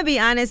 I'm gonna be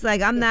honest,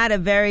 like I'm not a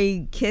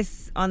very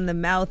kiss on the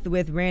mouth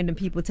with random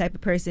people type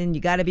of person.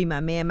 You gotta be my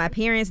man. My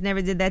parents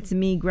never did that to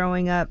me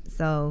growing up,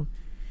 so.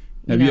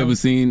 Have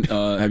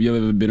you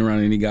ever been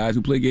around any guys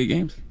who play gay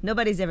games?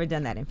 Nobody's ever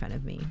done that in front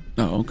of me.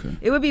 Oh, okay.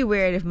 It would be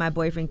weird if my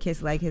boyfriend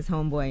kissed like his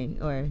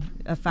homeboy or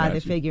a father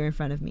figure in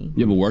front of me.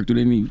 You ever worked with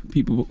any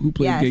people who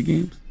play gay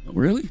games? Oh,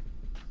 really?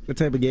 What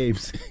type of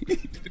games?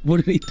 What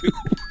do they do?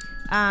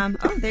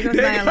 There goes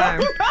my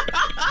alarm.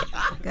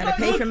 Gotta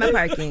pay for my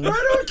parking.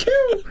 Right on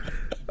cue.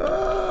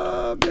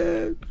 Oh,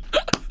 man.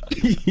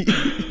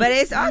 But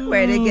it's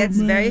awkward. It gets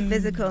very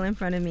physical in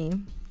front of me.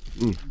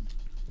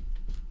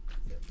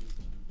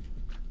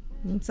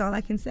 That's all I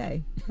can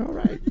say. All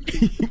right.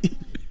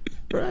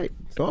 Right.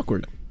 It's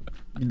awkward.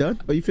 You done?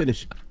 Or you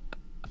finished?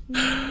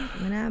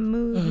 When I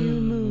move, you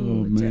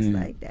move. Just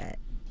like that.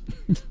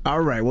 All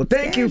right. Well,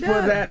 thank you for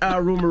that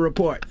rumor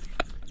report.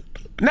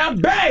 Now,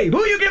 babe,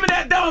 who you giving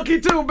that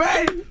donkey to,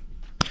 babe?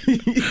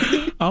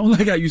 I don't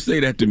like how you say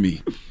that to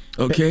me.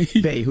 Okay?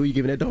 Babe, who you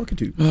giving that donkey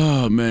to?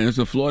 Oh, man, it's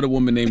a Florida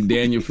woman named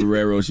Daniel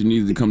Ferrero. She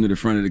needs to come to the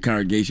front of the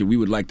congregation. We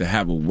would like to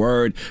have a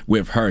word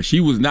with her. She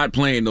was not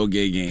playing no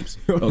gay games,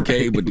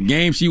 okay? But the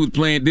game she was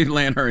playing did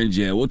land her in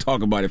jail. We'll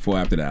talk about it for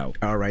after the hour.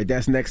 All right,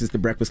 that's next. It's The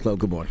Breakfast Club.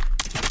 Good morning.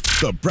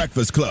 The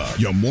Breakfast Club.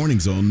 Your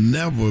mornings will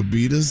never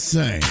be the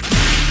same.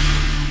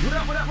 What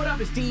up?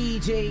 It's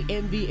DJ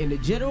Envy, and the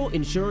General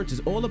Insurance is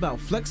all about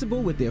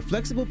flexible with their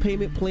flexible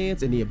payment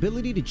plans and the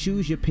ability to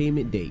choose your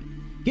payment date.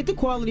 Get the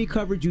quality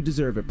coverage you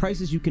deserve at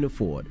prices you can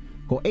afford.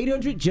 Call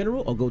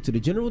 800-GENERAL or go to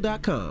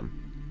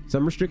thegeneral.com.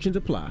 Some restrictions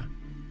apply.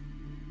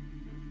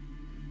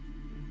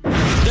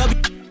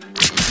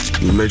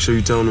 Make sure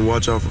you tell them to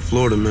watch out for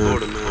Florida, man.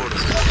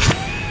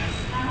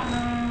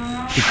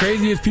 The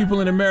craziest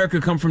people in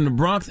America come from the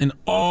Bronx and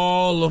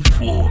all of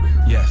Florida.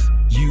 Yes,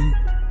 you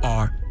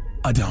are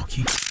a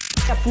donkey.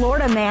 A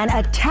Florida man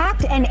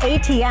attacked an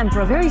ATM for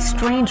a very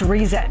strange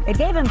reason. It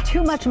gave him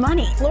too much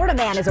money. Florida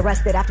man is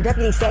arrested after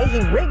deputies say he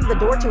rigged the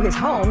door to his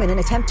home in an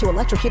attempt to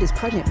electrocute his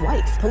pregnant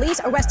wife. Police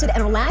arrested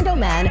an Orlando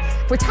man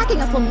for attacking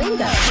a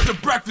flamingo. The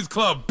Breakfast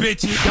Club,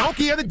 bitch.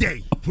 Donkey of the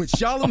day with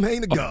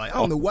Charlamagne the God. I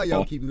don't know why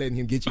y'all keep letting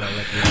him get y'all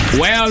like that.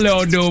 Well,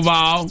 Lil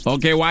Duval,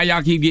 okay, why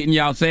y'all keep getting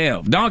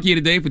yourself? Donkey of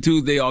the day for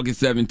Tuesday,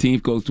 August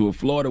 17th goes to a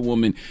Florida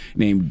woman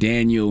named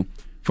Daniel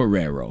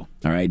Ferrero.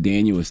 All right,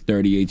 Daniel is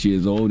 38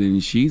 years old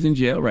and she's in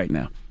jail right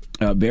now.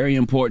 Very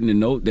important to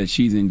note that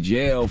she's in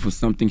jail for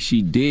something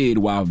she did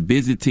while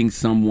visiting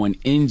someone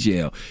in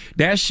jail.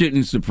 That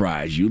shouldn't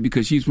surprise you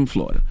because she's from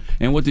Florida.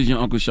 And what does your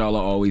Uncle Shala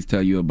always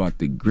tell you about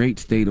the great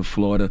state of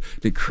Florida?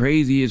 The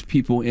craziest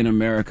people in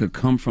America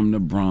come from the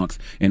Bronx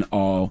and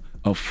all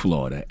of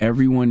Florida.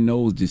 Everyone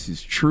knows this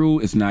is true.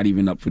 It's not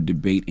even up for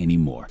debate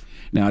anymore.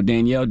 Now,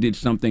 Danielle did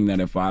something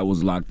that if I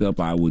was locked up,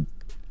 I would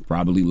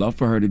probably love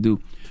for her to do.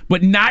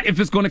 But not if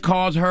it's going to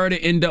cause her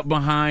to end up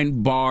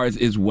behind bars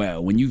as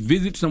well. When you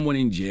visit someone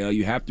in jail,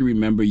 you have to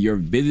remember you're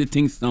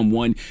visiting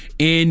someone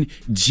in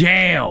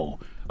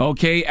jail.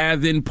 Okay,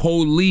 as in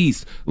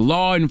police,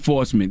 law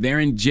enforcement. They're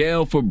in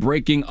jail for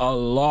breaking a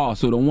law.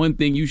 So the one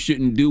thing you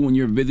shouldn't do when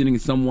you're visiting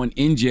someone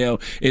in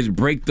jail is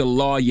break the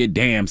law your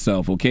damn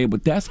self, okay?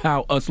 But that's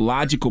how us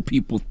logical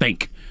people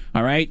think,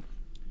 all right?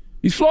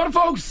 These Florida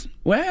folks,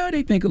 well,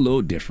 they think a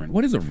little different.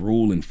 What is a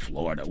rule in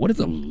Florida? What is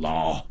a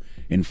law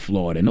in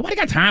Florida? Nobody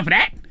got time for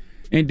that.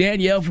 And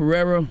Danielle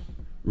Ferrero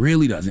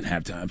really doesn't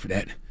have time for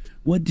that.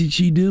 What did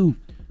she do?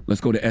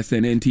 Let's go to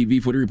SNN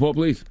TV for the report,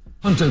 please.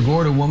 Punta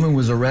Gorda woman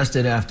was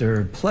arrested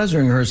after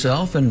pleasuring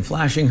herself and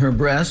flashing her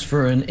breasts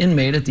for an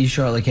inmate at the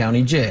Charlotte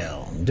County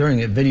Jail.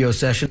 During a video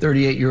session,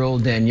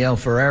 38-year-old Danielle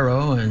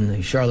Ferrero and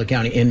the Charlotte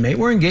County inmate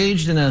were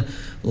engaged in a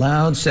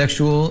loud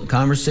sexual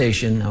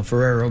conversation. Now,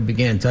 Ferrero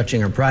began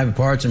touching her private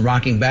parts and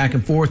rocking back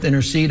and forth in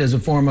her seat as a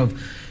form of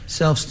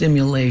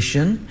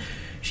self-stimulation.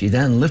 She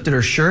then lifted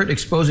her shirt,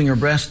 exposing her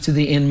breasts to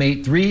the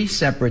inmate 3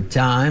 separate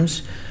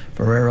times.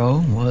 Ferrero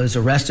was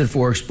arrested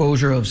for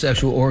exposure of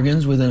sexual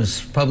organs within a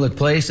public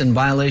place in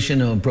violation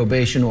of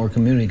probation or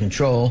community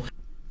control.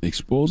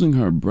 Exposing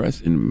her breasts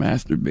and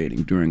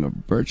masturbating during a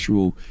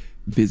virtual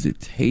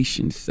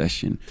visitation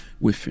session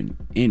with an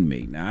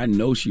inmate. Now, I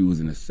know she was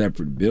in a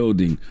separate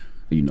building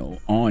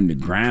on the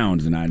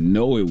grounds, and I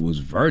know it was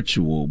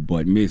virtual,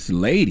 but Miss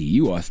Lady,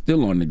 you are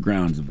still on the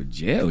grounds of a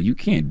jail. You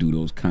can't do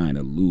those kind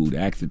of lewd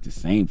acts at the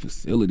same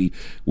facility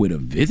where the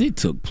visit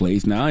took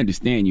place. Now, I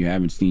understand you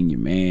haven't seen your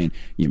man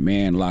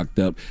locked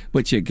up,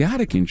 but you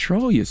gotta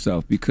control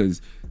yourself,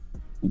 because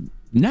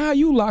now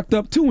you locked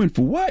up too, and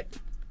for what?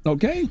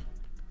 Okay?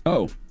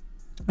 Oh,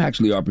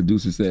 actually, our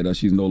producer said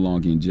she's no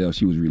longer in jail.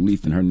 She was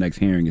released, and her next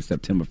hearing is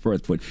September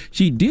 1st, but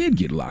she did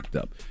get locked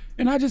up.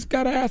 And I just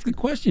gotta ask a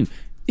question.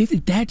 Is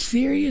it that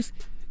serious?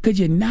 Could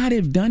you not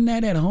have done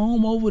that at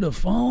home over the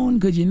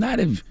phone? Could you not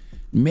have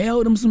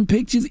mailed them some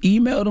pictures,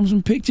 emailed them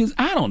some pictures?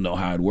 I don't know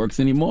how it works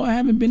anymore. I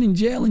haven't been in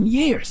jail in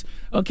years.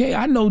 Okay,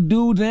 I know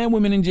dudes and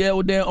women in jail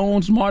with their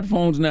own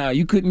smartphones now.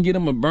 You couldn't get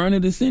them a burner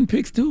to send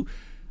pics to?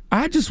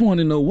 I just want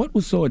to know what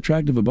was so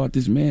attractive about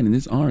this man in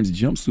this orange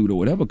jumpsuit, or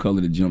whatever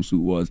color the jumpsuit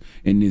was,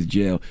 in this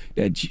jail,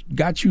 that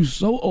got you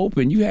so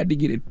open you had to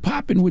get it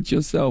popping with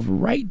yourself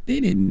right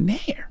then and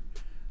there.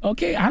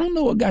 Okay, I don't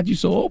know what got you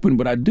so open,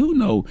 but I do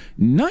know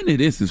none of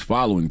this is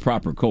following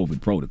proper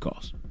COVID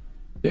protocols.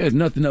 There's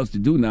nothing else to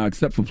do now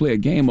except for play a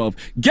game of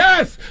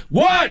Guess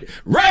What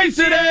Race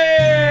It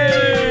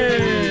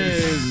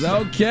Is!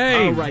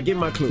 Okay. All right, give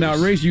me my clues. Now,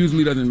 race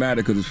usually doesn't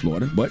matter because it's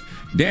Florida, but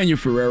Daniel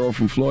Ferrero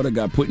from Florida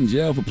got put in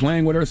jail for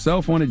playing with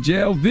herself on a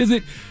jail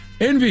visit.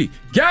 Envy,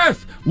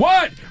 guess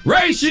what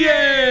race she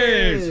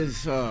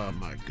is! Oh,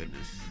 my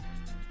goodness.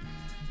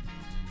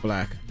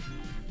 Black.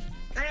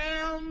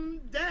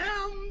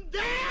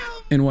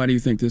 And why do you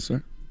think this,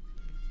 sir?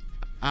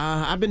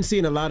 I've been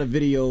seeing a lot of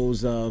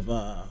videos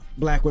of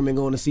black women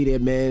going to see their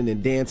men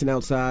and dancing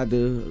outside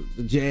the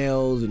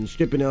jails and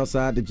stripping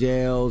outside the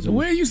jails.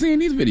 Where are you seeing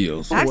these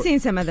videos? I've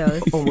seen some of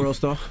those. On World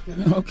Star.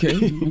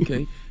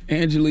 Okay.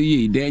 Angela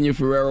Yee, Daniel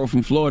Ferrero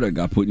from Florida,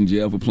 got put in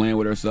jail for playing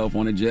with herself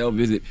on a jail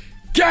visit.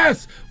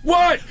 Guess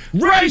what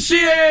race she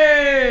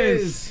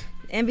is!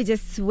 Envy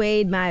just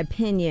swayed my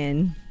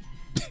opinion.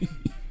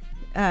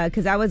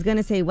 Because I was going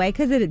to say white,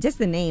 because just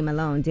the name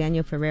alone,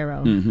 Daniel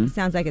Ferrero. Mm-hmm.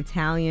 Sounds like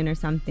Italian or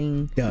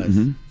something. Does.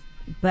 Mm-hmm.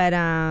 But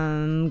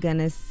I'm going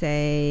to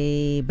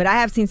say, but I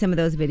have seen some of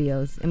those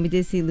videos. And we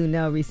did see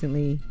Lunel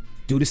recently.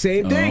 Do the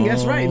same thing.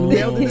 That's right.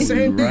 Lunel did the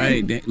same thing.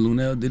 Right.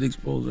 Lunel did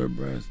expose her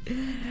breast.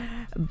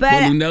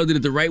 But Lunel did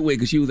it the right way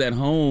because she was at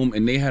home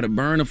and they had a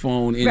burner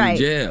phone in the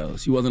jail.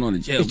 She wasn't on the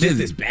jail. It's just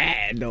as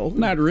bad, though.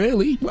 Not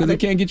really, because they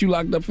can't get you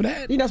locked up for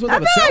that. You're not supposed I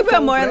to have a feel cell like phone we're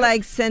for more that.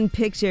 like send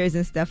pictures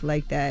and stuff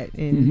like that,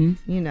 and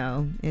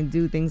and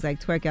do things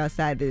like twerk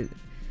outside the.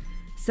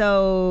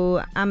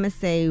 So I'm gonna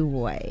say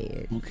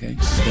white. Okay.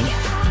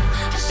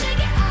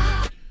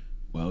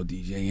 Well,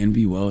 DJ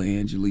Envy, well,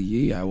 Angela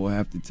Yee, I will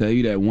have to tell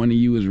you that one of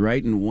you is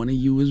right and one of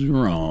you is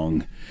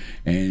wrong.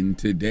 And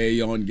today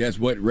on Guess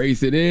What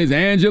Race It Is,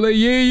 Angela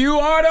Yee, you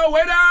are the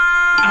winner!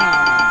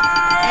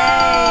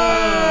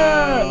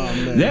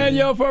 Oh,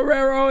 Daniel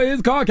Ferrero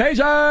is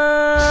Caucasian!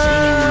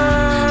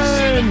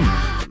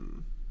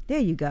 There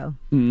you go.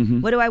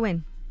 Mm-hmm. What do I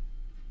win?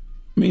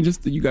 I mean,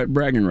 just you got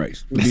bragging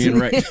rights for being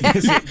right.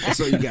 That's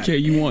all you got. Okay,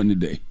 you won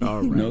today.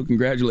 All right.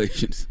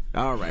 Congratulations.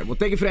 All right. Well,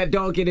 thank you for that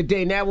donkey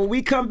today. Now, when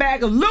we come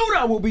back,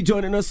 Luda will be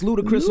joining us.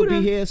 Ludacris will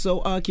be here. So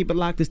keep it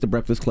locked. It's The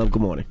Breakfast Club.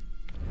 Good morning.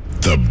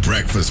 The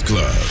Breakfast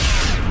Club.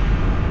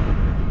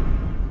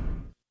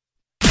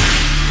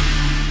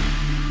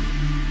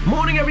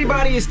 Morning,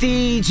 everybody. It's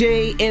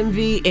DJ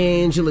Envy,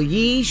 Angela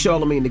Yee,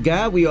 Charlamagne the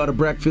Guy. We are The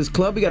Breakfast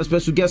Club. We got a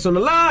special guest on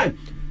the line,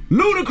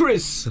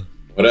 Ludacris.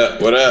 What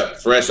up? What up?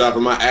 Fresh off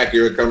of my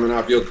Acura coming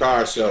off your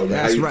car show, man.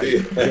 That's How you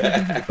right.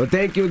 feel? Well,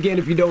 thank you again.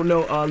 If you don't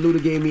know,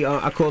 Luda gave me,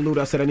 I called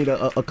Luda. I said, I need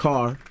a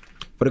car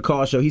for the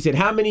car show. He said,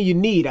 how many you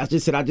need? I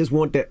just said, I just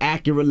want the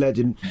Acura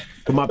Legend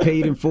for my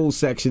paid in full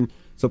section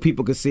so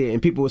people could see it.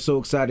 And people were so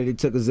excited. They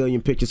took a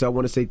zillion pictures. So I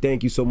want to say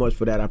thank you so much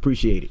for that. I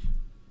appreciate it.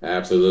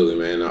 Absolutely,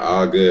 man.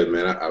 All good,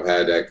 man. I've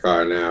had that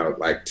car now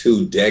like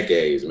 2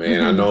 decades,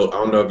 man. I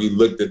don't know if you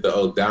looked at the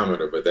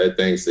odometer, but that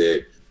thing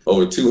said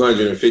over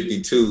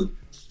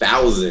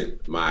 252,000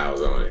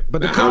 miles on it.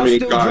 But now, how many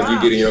cars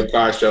you get in your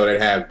car show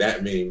that have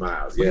that many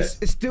miles?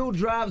 Yes. It still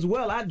drives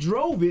well. I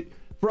drove it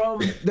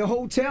from the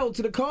hotel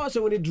to the car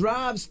show, and it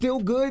drives still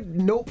good.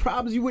 No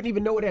problems. You wouldn't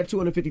even know it had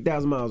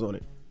 250,000 miles on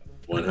it.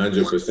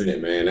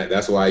 100%, man.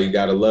 That's why you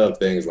got to love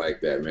things like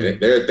that, man.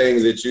 There are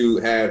things that you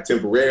have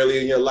temporarily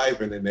in your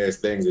life, and then there's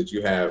things that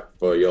you have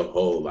for your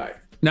whole life.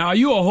 Now, are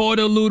you a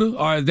hoarder, Luda,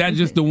 or is that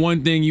just the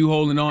one thing you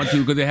holding on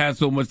to because it has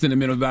so much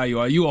sentimental value?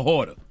 Are you a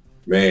hoarder?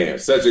 Man,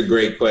 such a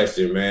great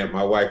question, man.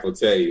 My wife will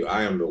tell you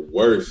I am the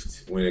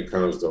worst when it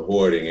comes to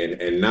hoarding,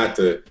 and not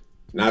to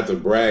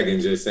brag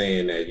and just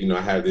saying that,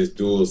 I have this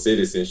dual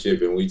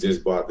citizenship and we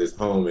just bought this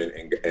home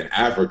in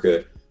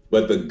Africa.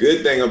 But the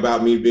good thing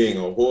about me being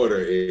a hoarder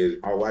is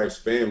our wife's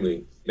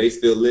family, they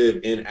still live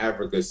in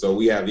Africa. So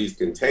we have these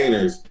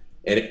containers,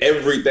 and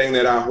everything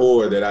that I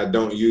hoard that I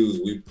don't use,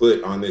 we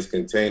put on this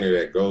container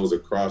that goes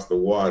across the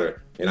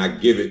water. And I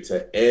give it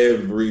to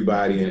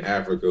everybody in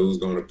Africa who's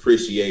going to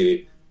appreciate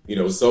it,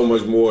 so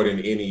much more than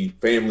any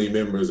family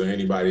members or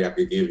anybody I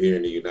could give here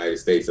in the United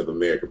States of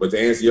America. But to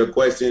answer your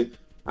question,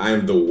 I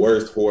am the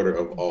worst hoarder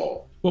of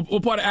all.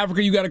 What part of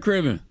Africa you got a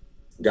crib in?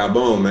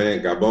 Gabon,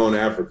 man. Gabon,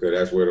 Africa.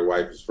 That's where the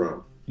wife is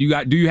from.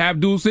 Do you have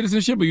dual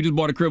citizenship, or you just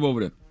bought a crib over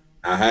there?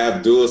 I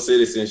have dual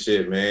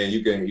citizenship, man.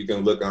 You can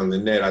look on the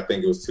net. I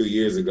think it was 2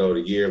 years ago,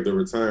 the year of the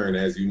return.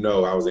 As you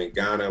know, I was in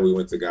Ghana. We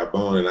went to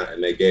Gabon,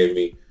 and they gave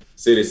me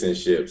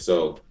citizenship.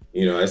 So,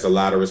 it's a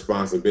lot of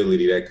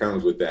responsibility that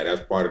comes with that.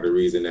 That's part of the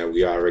reason that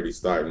we already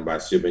starting by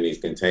shipping these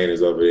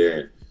containers over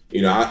there.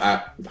 And,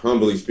 I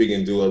humbly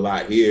speaking, do a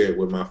lot here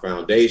with my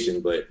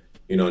foundation, but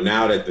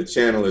now that the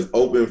channel is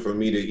open for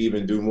me to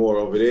even do more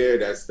over there,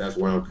 that's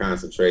where I'm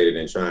concentrated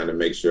and trying to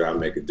make sure I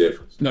make a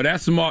difference. No,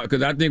 that's smart,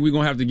 because I think we're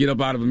going to have to get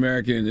up out of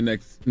America in the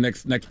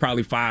next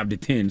probably 5 to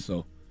 10.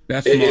 So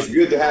that's smart. It's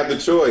good to have the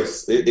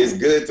choice. It's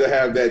good to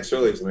have that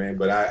choice, man.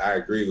 But I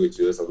agree with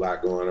you. It's a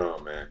lot going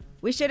on, man.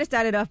 We should have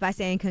started off by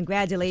saying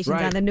congratulations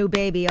on the new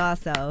baby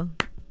also.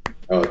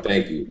 Oh,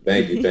 thank you.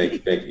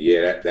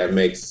 Yeah, that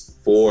makes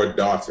 4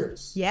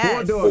 daughters. Yes.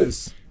 4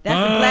 daughters. That's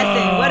a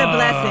blessing. What a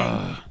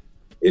blessing.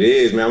 It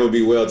is, man. I'm gonna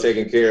be well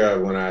taken care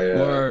of when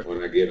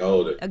I get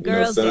older. A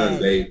girl's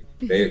sons, dad.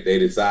 they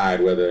decide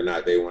whether or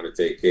not they want to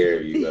take care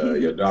of you.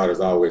 Your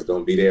daughter's always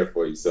gonna be there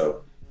for you.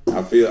 So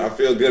I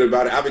feel good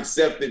about it. I've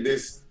accepted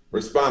this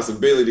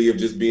responsibility of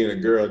just being a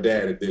girl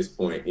dad at this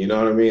point. You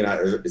know what I mean?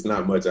 It's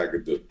not much I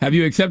could do. Have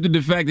you accepted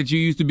the fact that you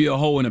used to be a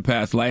hoe in a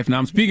past life? Now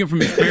I'm speaking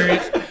from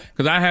experience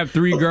because I have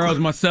 3 girls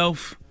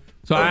myself.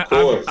 So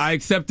I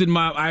accepted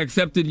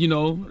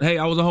hey,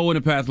 I was a hoe in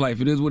a past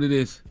life. It is what it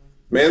is.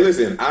 Man,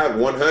 listen, I've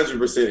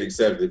 100%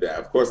 accepted that.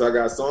 Of course, I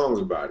got songs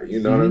about it,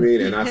 you know what I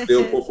mean? And I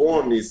still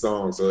perform these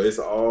songs, so it's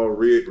all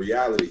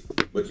reality.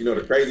 But,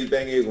 the crazy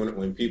thing is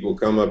when people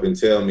come up and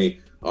tell me,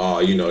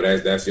 oh,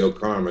 that's your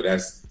karma,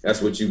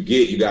 that's what you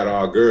get, you got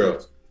all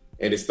girls.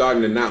 And it's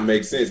starting to not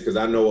make sense because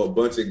I know a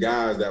bunch of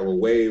guys that were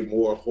way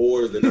more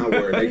whores than I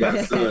were, and they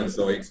got sons.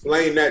 So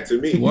explain that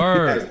to me.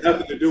 Word. It has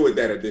nothing to do with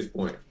that at this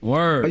point.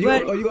 Word. Are you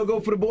going to go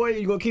for the boy? Are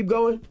you going to keep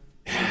going?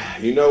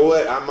 You know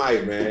what? I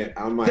might, man.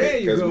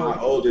 Because my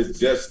oldest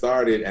just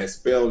started at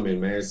Spelman,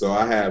 man. So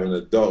I have an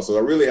adult. So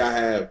I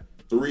have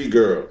 3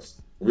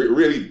 girls,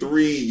 really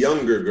 3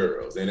 younger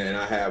girls. And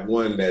I have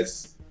one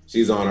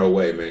she's on her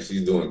way, man.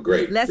 She's doing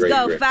great. Let's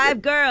go. Great.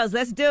 5 girls.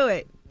 Let's do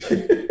it.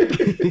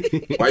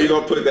 Why you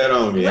going to put that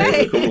on me?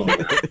 Right. Come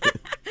on.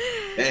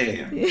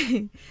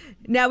 Damn.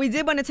 Now, we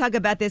did want to talk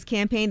about this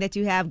campaign that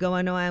you have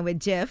going on with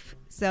Jif.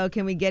 So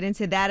can we get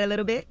into that a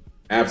little bit?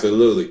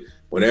 Absolutely.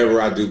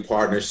 Whenever I do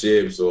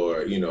partnerships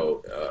or,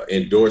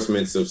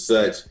 endorsements of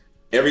such,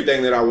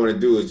 everything that I want to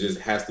do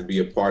has to be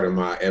a part of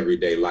my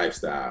everyday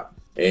lifestyle.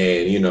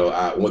 And,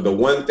 the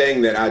one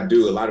thing that I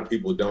do, a lot of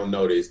people don't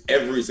notice,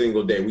 every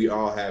single day, we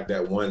all have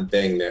that one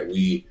thing that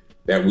we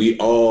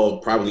all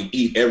probably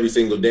eat every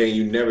single day and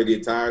you never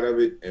get tired of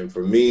it. And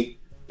for me,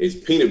 it's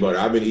peanut butter.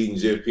 I've been eating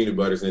Jif peanut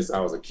butter since I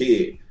was a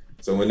kid.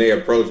 So when they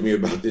approached me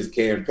about this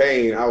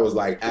campaign, I was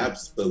like,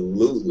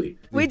 absolutely.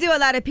 We do a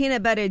lot of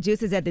peanut butter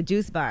juices at the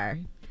juice bar,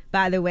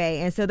 by the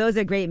way. And so those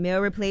are great meal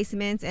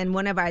replacements. And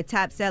one of our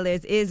top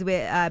sellers is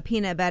with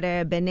peanut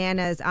butter,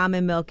 bananas,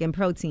 almond milk, and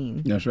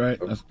protein. That's right.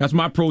 That's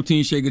my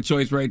protein shake of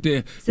choice right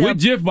there. So, with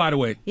Jif, by the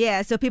way.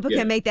 Yeah, so people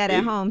can make that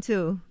at home,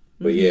 too.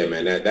 But yeah,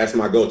 man, that's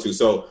my go-to.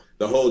 So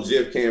the whole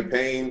Jif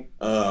campaign,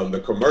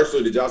 the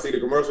commercial, did y'all see the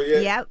commercial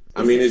yet? Yep.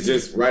 I mean, it's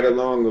just right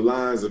along the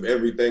lines of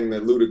everything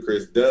that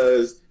Ludacris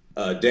does.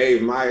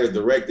 Dave Myers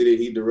directed it.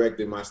 He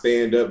directed my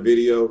stand-up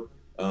video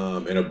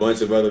and a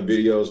bunch of other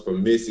videos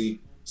from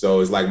Missy. So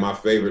it's like my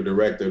favorite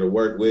director to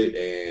work with.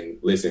 And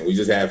listen, we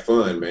just have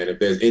fun, man. If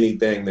there's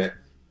anything that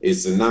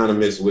is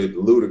synonymous with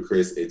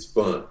Ludacris, it's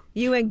fun.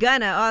 You and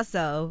Gunna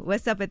also.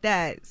 What's up with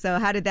that? So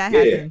how did that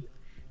happen? Yeah.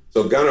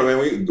 So Gunna,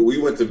 man,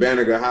 we went to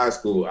Banneker High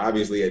School,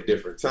 obviously at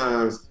different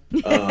times.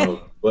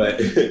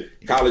 But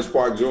College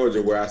Park,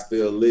 Georgia, where I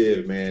still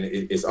live, man,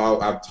 it's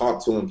all, I've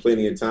talked to him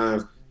plenty of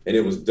times. And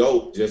it was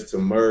dope just to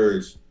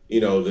merge,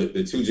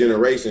 the 2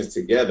 generations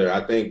together.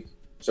 I think,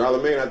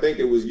 Charlamagne,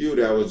 it was you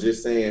that was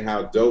just saying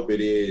how dope it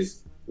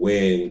is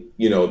when,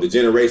 the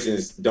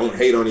generations don't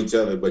hate on each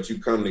other, but you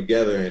come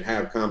together and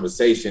have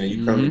conversation and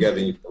you come together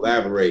and you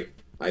collaborate.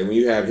 Like when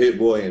you have Hit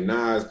Boy and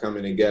Nas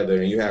coming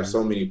together and you have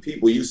so many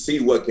people, you see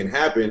what can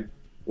happen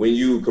when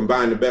you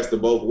combine the best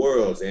of both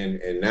worlds.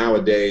 And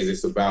nowadays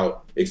it's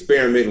about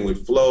experimenting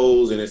with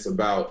flows and it's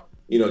about,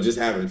 just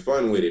having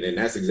fun with it. And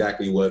that's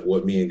exactly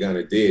what me and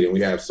Gunna did. And we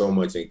have so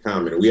much in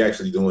common. And we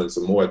actually doing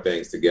some more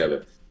things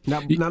together. Now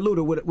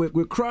Luda,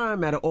 with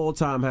crime at an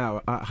all-time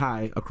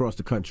high across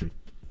the country,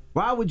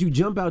 why would you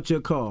jump out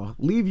your car,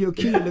 leave your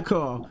key in the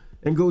car,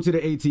 and go to the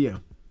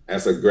ATM?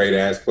 That's a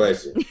great-ass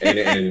question.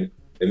 And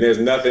there's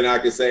nothing I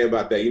can say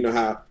about that. You know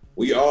how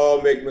we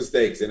all make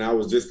mistakes. And I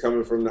was just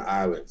coming from the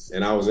islands.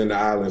 And I was in the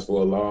islands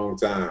for a long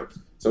time.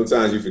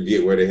 Sometimes you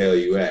forget where the hell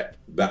you at.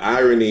 The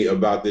irony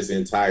about this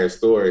entire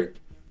story,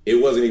 it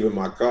wasn't even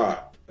my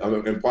car.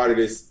 I'm part of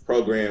this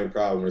program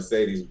called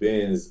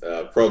Mercedes-Benz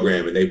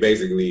program, and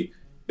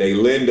they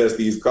lend us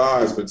these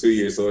cars for 2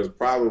 years. So it's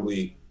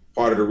probably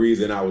part of the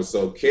reason I was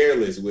so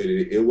careless with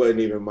it. It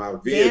wasn't even my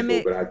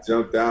vehicle, but I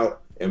jumped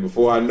out, and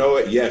before I know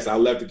it, yes, I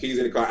left the keys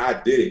in the car. I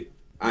did it.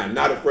 I am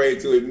not afraid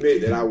to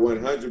admit that I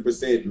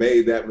 100%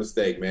 made that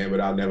mistake, man, but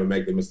I'll never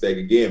make the mistake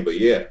again. But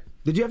yeah.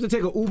 Did you have to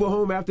take an Uber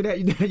home after that?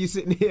 You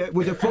sitting here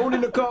with your phone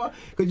in the car?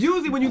 Because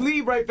usually when you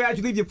leave right fast,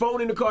 you leave your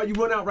phone in the car, you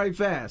run out right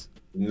fast.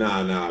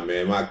 Nah,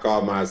 man. I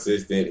called my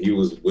assistant. He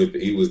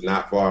was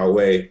not far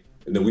away.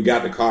 And then we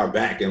got the car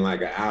back in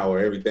like an hour.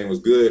 Everything was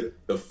good.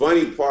 The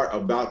funny part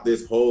about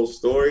this whole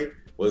story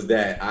was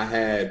that I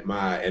had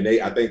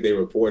I think they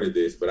reported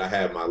this, but I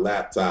had my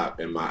laptop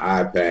and my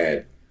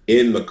iPad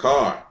in the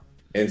car.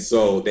 And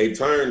so they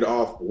turned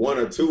off one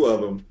or two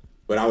of them,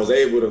 but I was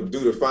able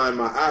to find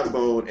my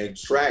iPhone and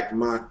track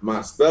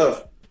my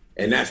stuff.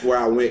 And that's where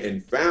I went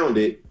and found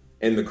it.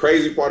 And the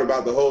crazy part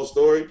about the whole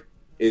story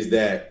is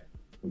that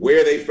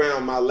where they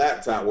found my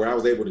laptop, where I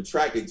was able to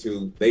track it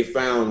to, they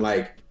found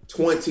like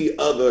 20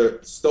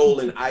 other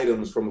stolen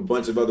items from a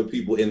bunch of other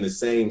people in the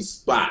same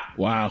spot.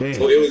 Wow.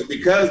 So it was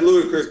because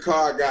Ludacris'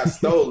 car got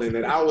stolen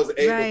that I was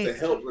able to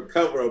help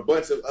recover a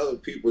bunch of other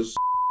people's shit.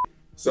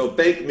 So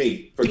thank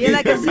me for being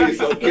so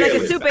fearless. You're like a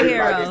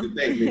superhero. Everybody gets to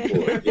thank me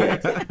for it.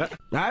 Yes. All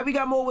right, we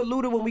got more with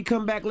Luda when we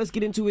come back. Let's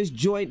get into his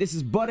joint. This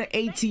is Butter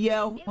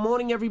ATL.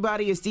 Morning,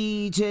 everybody. It's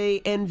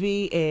DJ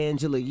Envy,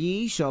 Angela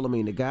Yee,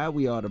 Charlamagne the Guy.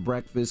 We are the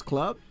Breakfast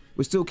Club.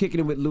 We're still kicking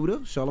it with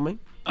Luda. Charlamagne.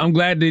 I'm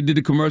glad they did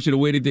the commercial the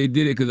way that they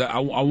did it, because I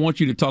want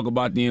you to talk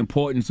about the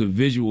importance of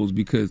visuals,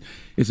 because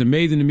it's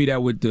amazing to me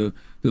that with the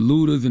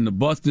Ludas and the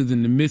Busters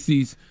and the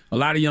Missies, a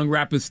lot of young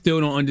rappers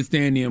still don't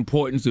understand the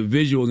importance of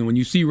visuals. And when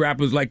you see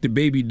rappers like the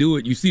Baby do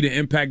it, you see the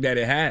impact that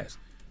it has.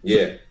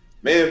 Yeah.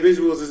 Man,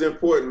 visuals is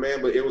important,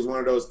 man, but it was one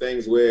of those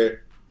things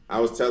where I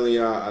was telling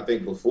y'all, I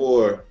think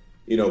before,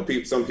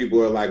 some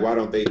people are like, why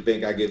don't they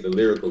think I get the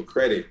lyrical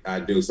credit I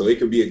do? So it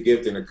could be a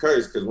gift and a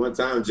curse, because one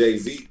time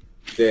Jay-Z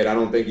said, I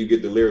don't think you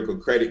get the lyrical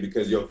credit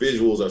because your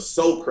visuals are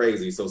so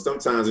crazy. So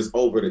sometimes it's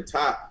over the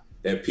top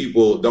that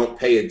people don't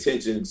pay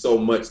attention so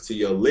much to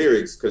your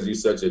lyrics because you're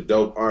such a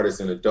dope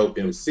artist and a dope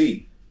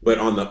MC. But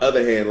on the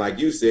other hand, like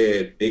you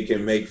said, it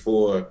can make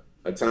for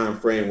a time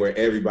frame where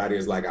everybody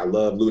is like, I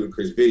love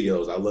Ludacris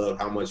videos. I love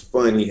how much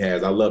fun he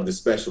has. I love the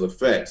special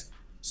effects.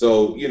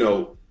 So,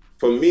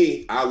 for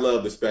me, I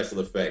love the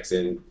special effects.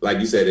 And like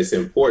you said, it's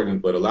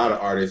important, but a lot of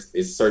artists,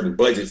 it's certain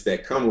budgets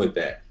that come with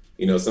that.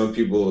 Some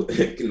people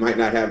might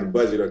not have the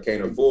budget or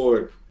can't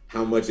afford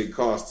how much it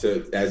costs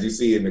to, as you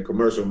see in the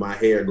commercial, my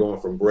hair going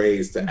from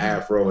braids to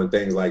afro and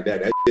things like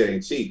that. That shit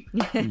ain't cheap.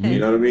 You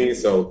know what I mean?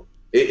 So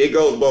it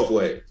goes both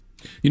ways.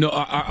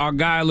 Our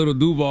guy, Little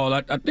Duval,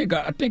 I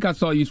think I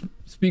saw you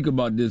speak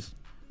about this,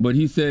 but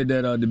he said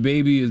that the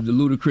Baby is the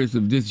Ludacris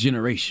of this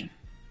generation.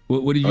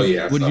 What did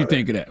you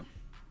think of that?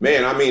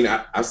 Man, I mean,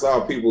 I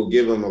saw people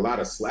give him a lot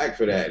of slack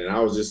for that. And I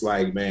was just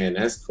like, man,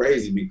 that's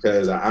crazy,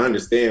 because I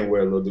understand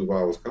where Lil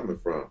Duval was coming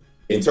from.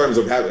 In terms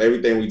of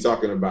everything we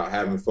talking about,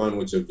 having fun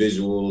with your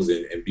visuals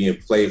and being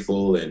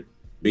playful and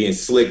being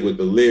slick with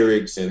the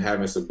lyrics and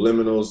having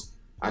subliminals,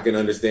 I can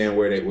understand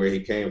where he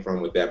came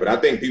from with that. But I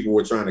think people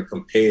were trying to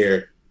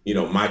compare,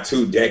 my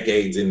 2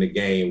 decades in the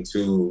game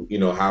to,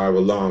 however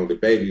long the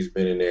Baby's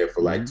been in there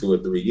for like 2 or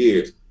 3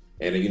 years.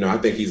 And, I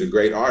think he's a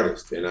great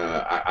artist. And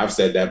I've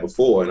said that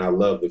before. And I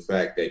love the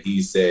fact that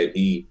he said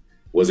he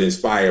was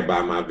inspired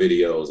by my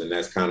videos. And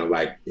that's kind of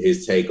like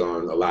his take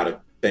on a lot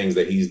of things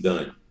that he's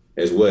done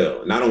as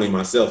well. Not only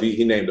myself,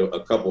 he named a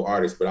couple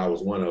artists, but I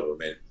was one of them.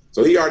 And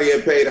so he already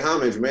had paid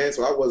homage, man.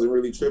 So I wasn't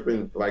really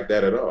tripping like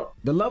that at all.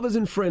 The Lovers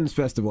and Friends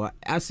Festival.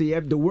 I see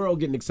the world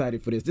getting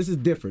excited for this. This is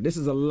different. This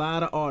is a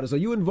lot of artists. Are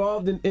you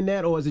involved in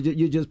that, or is it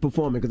you're just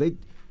performing? Because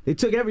they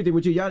took everything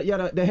with you.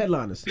 Y'all the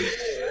headliners.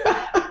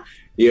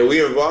 Yeah,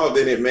 we involved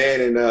in it, man,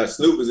 and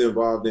Snoop is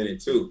involved in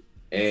it too.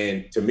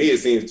 And to me, it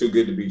seems too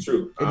good to be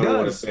true. I don't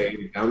want to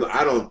say.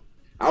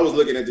 I was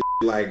looking at this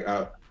like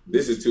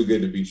this is too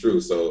good to be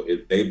true. So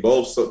they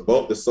both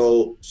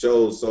the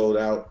shows sold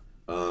out.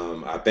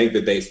 I think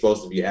that they're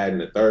supposed to be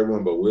adding a third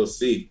one, but we'll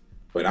see.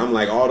 But I'm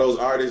like, all those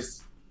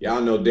artists, y'all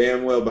know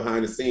damn well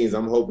behind the scenes,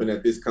 I'm hoping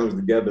that this comes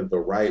together the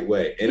right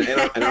way, and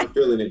I'm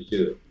feeling it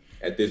should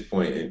at this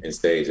point in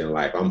stage in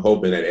life. I'm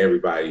hoping that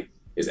everybody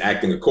is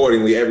acting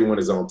accordingly. Everyone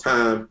is on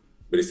time,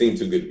 but it seemed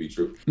too good to be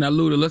true. Now,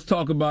 Luda, let's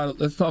talk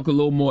a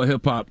little more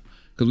hip hop,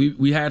 because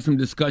we had some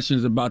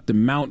discussions about the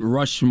Mount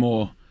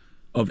Rushmore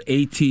of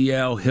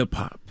ATL hip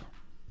hop.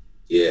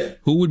 Yeah.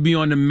 Who would be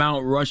on the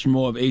Mount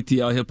Rushmore of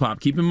ATL hip hop?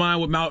 Keep in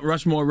mind what Mount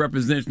Rushmore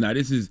represents. Now,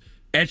 this is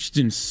etched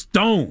in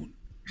stone.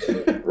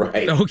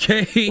 Right.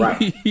 Okay.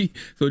 Right.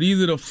 So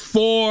these are the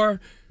 4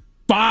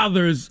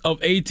 fathers of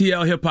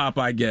ATL hip hop,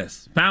 I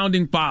guess.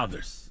 Founding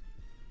fathers.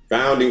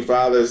 Founding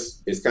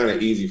fathers is kind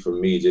of easy for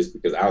me, just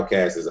because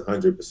Outkast is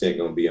 100%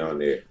 going to be on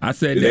there. I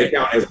said Do they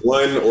count as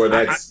one, or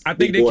that's I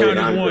think they count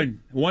as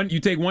one. You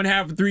take one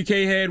half of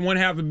 3K head, one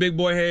half of Big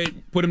Boy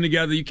head, put them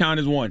together, you count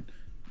as one.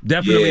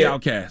 Definitely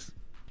Outkast.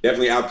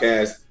 Definitely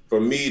Outkast.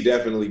 For me,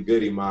 definitely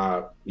Goody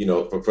Mob,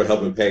 for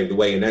helping pave the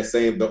way. And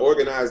the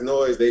Organized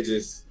Noise, that's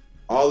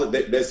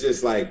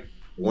just like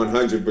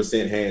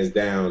 100% hands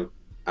down.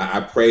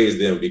 I praise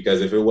them, because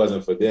if it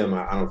wasn't for them,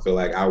 I don't feel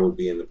like I would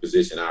be in the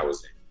position I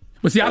was in.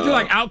 But see, I feel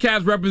like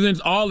Outkast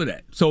represents all of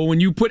that. So when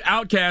you put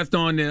Outkast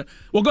on there,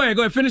 well, go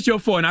ahead, finish your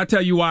 4, and I'll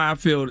tell you why I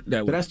feel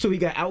that way. So that's 2. You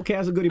got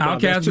Outkast and Goody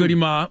Mob. Outkast, Goody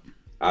Mob.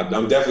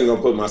 I'm definitely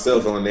gonna put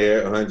myself on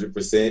there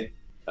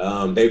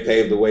 100%. They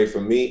paved the way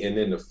for me. And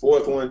then the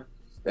 4th one,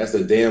 that's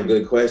a damn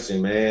good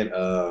question, man.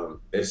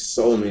 There's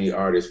so many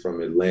artists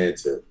from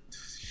Atlanta.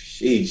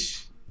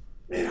 Sheesh.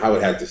 Man, I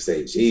would have to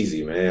say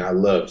Jeezy, man. I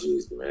love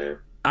Jeezy, man.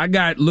 I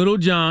got Lil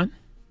Jon.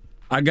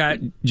 I got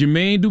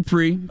Jermaine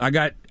Dupri. I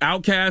got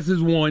Outkast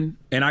as 1,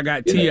 and I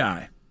got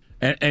T.I.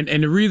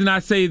 And the reason I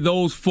say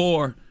those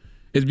 4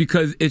 is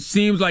because it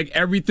seems like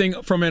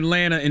everything from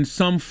Atlanta in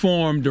some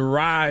form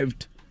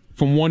derived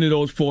from one of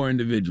those 4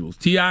 individuals.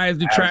 T.I. is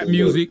the trap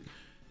music.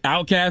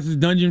 Outkast is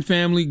Dungeon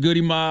Family,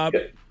 Goody Mob.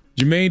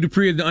 Jermaine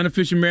Dupri is the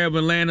unofficial mayor of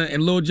Atlanta,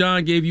 and Lil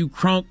Jon gave you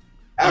Crunk.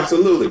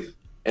 Absolutely.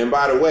 And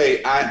by the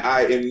way,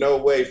 I in no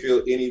way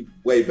feel any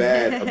way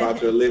bad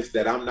about your list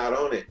that I'm not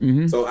on it.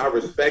 Mm-hmm. So I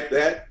respect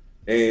that.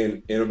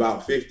 And in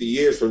about 50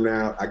 years from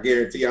now, I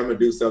guarantee I'm going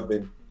to do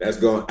something that's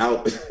going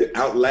to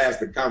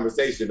outlast the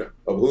conversation of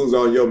who's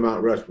on your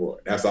Mount Rushmore.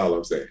 That's all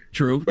I'm saying.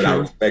 True. But true.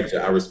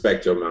 I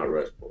respect your Mount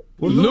Rushmore.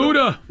 Well,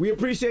 Luda, we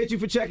appreciate you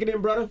for checking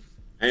in, brother.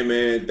 Hey,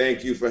 man,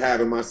 thank you for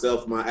having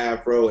myself, my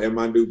afro, and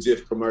my new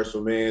Jif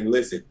commercial, man.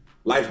 Listen,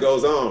 life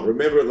goes on.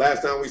 Remember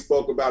last time we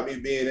spoke about me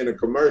being in a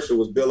commercial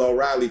was Bill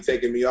O'Reilly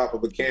taking me off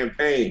of a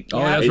campaign. Oh,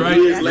 that's and right.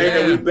 Years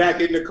later, we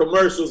back in the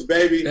commercials,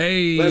 baby.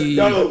 Hey. Let's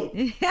go.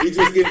 We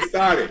just getting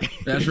started.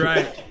 That's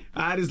right.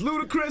 All right, it's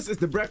Ludacris.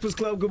 It's The Breakfast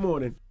Club. Good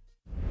morning.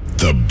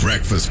 The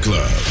Breakfast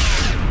Club.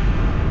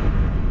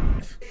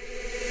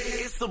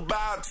 It's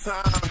about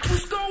time.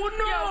 What's going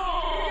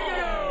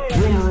on?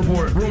 Rumor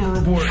Report. Rumor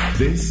Report.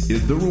 This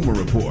is the Rumor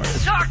Report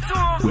Talk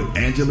to him. with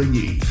Angela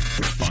Yee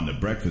on The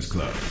Breakfast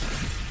Club.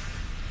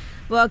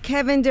 Well,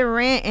 Kevin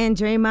Durant and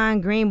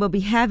Draymond Green will be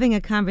having a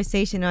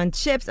conversation on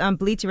Chips on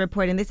Bleacher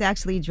Report, and this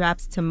actually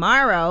drops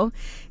tomorrow.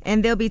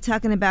 And they'll be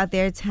talking about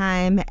their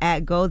time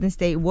at Golden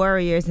State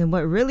Warriors and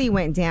what really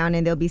went down,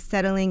 and they'll be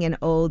settling an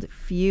old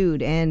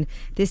feud. And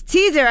this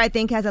teaser, I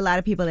think, has a lot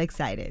of people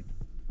excited.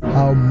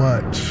 How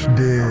much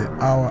did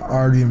our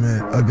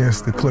argument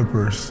against the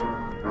Clippers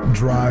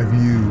drive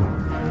you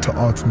to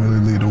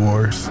ultimately lead the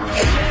Warriors?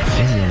 This is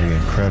going to be an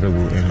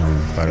incredible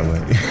interview, by the way.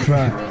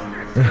 Right.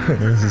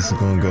 This is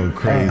going to go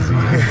crazy.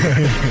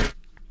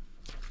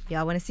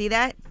 Y'all want to see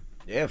that?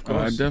 Yeah, of I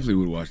course. definitely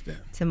would watch that.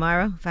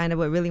 Tomorrow, find out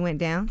what really went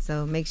down.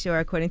 So make sure,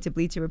 according to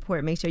Bleacher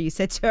Report, make sure you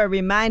set your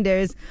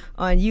reminders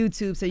on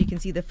YouTube so you can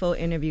see the full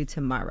interview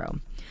tomorrow.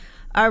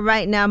 All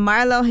right, now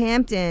Marlo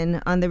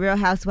Hampton on The Real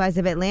Housewives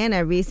of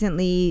Atlanta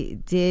recently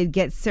did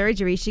get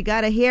surgery. She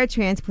got a hair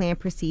transplant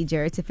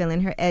procedure to fill in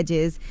her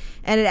edges,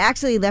 and it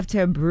actually left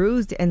her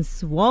bruised and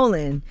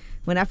swollen.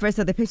 When I first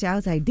saw the picture, I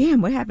was like,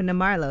 damn, what happened to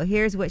Marlo?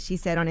 Here's what she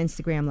said on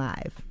Instagram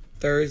Live.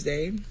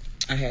 Thursday,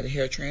 I had a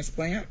hair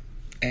transplant,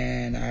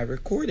 and I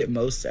recorded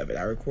most of it.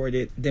 I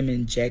recorded them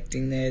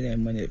injecting it,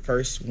 and when it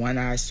first, one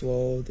eye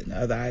swelled and the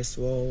other eye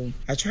swelled.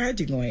 I tried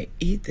to go and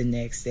eat the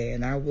next day,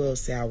 and I will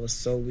say I was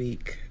so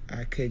weak,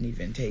 I couldn't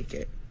even take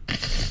it.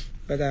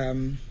 But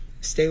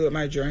stay with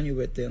my journey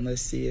with it, and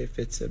let's see if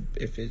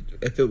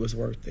it was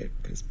worth it.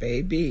 Because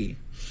baby,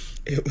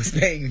 it was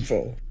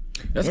painful.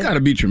 That's got to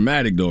be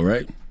traumatic, though,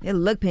 right? It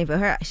looked painful.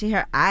 Her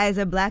eyes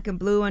are black and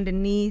blue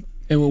underneath.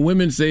 And when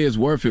women say it's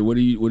worth it, what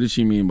does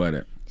she mean by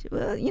that?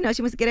 Well, she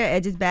wants to get her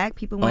edges back.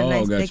 People want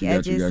nice, got thick you, got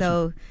edges, you, got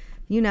so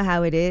you know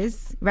how it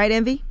is. Right,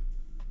 Envy?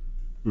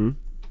 Don't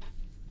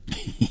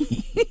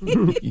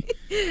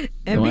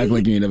act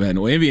like you ain't never had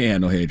no. Envy ain't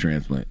had no hair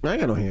transplant. I ain't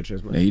got no hair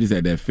transplant. Yeah, he just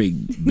had that fake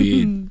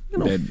beard.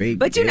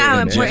 But you know how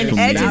important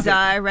edges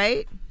are,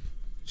 right?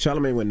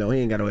 Charlamagne went, no, he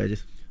ain't got no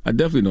edges. I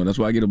definitely don't. That's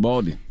why I get a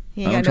baldy.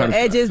 He ain't got no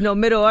edges, no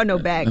middle, or no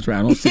back. That's right.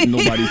 I don't sit in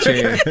nobody's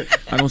chair.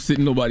 I don't sit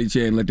in nobody's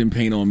chair and let them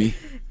paint on me.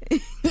 I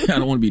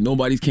don't want to be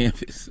nobody's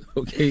canvas.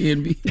 Okay,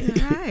 Envy?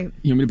 All right.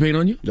 You want me to paint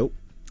on you? Nope.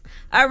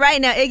 All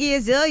right, now Iggy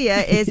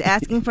Azalea is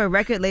asking for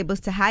record labels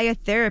to hire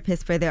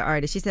therapists for their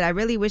artists. She said, I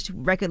really wish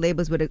record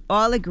labels would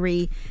all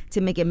agree to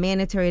make it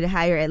mandatory to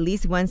hire at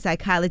least one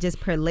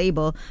psychologist per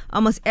label.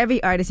 Almost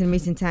every artist in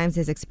recent times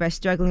has expressed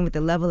struggling with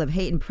the level of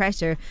hate and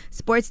pressure.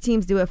 Sports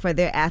teams do it for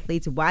their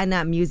athletes. Why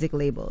not music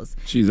labels?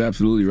 She's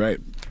absolutely right.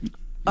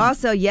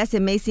 Also, yes,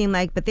 it may seem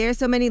like, but there are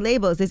so many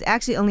labels. There's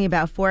actually only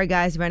about 4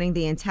 guys running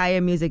the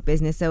entire music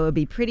business, so it would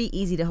be pretty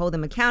easy to hold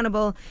them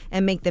accountable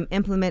and make them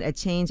implement a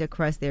change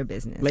across their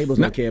business. Labels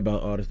don't care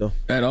about artists, though.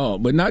 At all.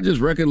 But not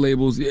just record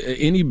labels.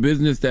 Any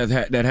business that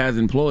has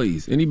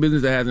employees. Any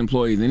business that has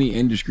employees, any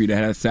industry that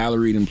has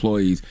salaried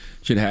employees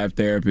should have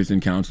therapists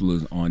and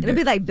counselors on It'll deck.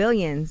 be like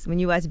Billions. When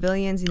you watch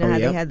Billions, you know how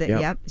they have the...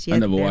 Yep. I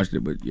never watched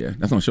it, but yeah.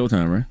 That's on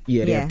Showtime, right?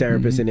 Yeah, they have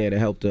therapists in there to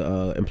help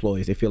the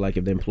employees. They feel like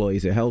if the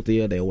employees are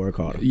healthier, they'll work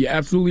harder. You're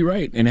absolutely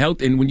right. And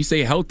health, and when you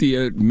say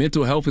healthier,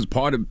 mental health is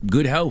part of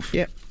good health.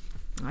 Yeah.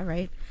 All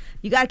right.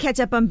 You got to catch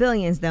up on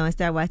Billions, though, and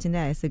start watching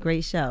that. It's a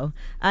great show.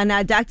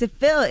 Now, Dr.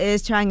 Phil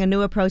is trying a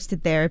new approach to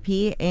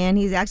therapy, and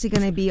he's actually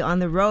going to be on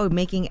the road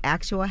making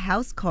actual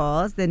house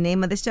calls. The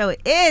name of the show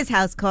is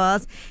House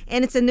Calls,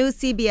 and it's a new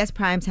CBS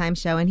primetime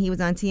show, and he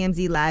was on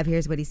TMZ Live.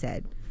 Here's what he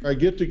said. I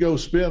get to go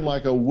spend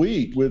like a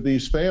week with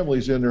these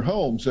families in their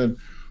homes, and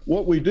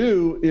what we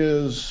do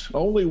is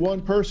only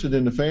one person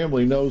in the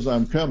family knows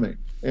I'm coming.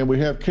 And we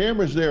have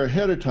cameras there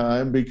ahead of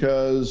time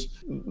because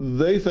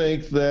they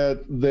think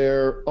that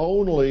they're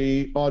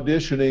only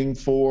auditioning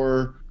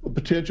for the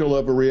potential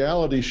of a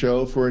reality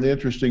show for an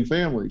interesting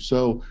family.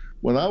 So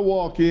when I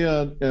walk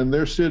in and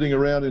they're sitting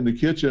around in the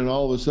kitchen and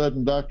all of a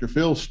sudden Dr.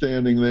 Phil's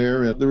standing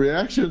there, and the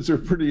reactions are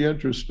pretty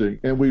interesting.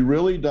 And we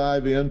really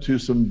dive into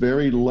some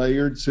very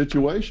layered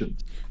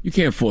situations. You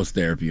can't force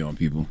therapy on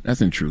people.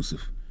 That's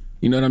intrusive.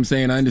 You know what I'm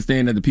saying? I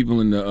understand that the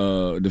people in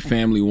the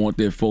family want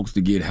their folks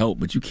to get help,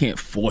 but you can't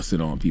force it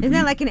on people. Isn't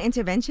that like an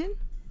intervention?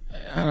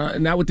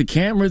 Not with the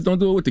cameras. Don't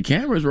do it with the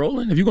cameras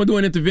rolling. If you're going to do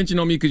an intervention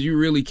on me because you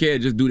really care,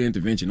 just do the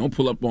intervention. Don't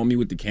pull up on me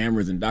with the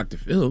cameras and Dr.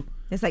 Phil.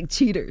 It's like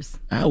cheaters.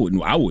 I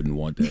wouldn't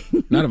want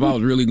that. Not if I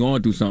was really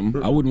going through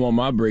something. I wouldn't want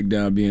my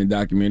breakdown being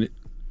documented.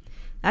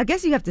 I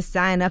guess you have to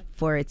sign up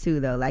for it, too,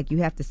 though. Like, you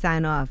have to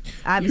sign off.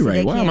 Obviously, You're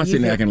right. Why am I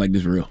sitting there acting like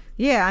this real?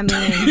 Yeah, I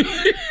mean...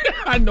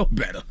 I know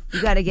better.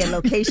 You got to get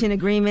location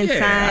agreements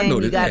signed.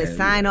 You got to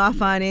sign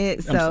off on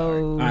it.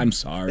 I'm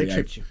sorry.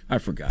 I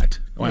forgot.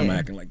 Why am I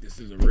acting like this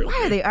is a real Why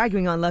thing? are they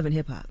arguing on Love and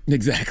Hip Hop?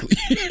 Exactly.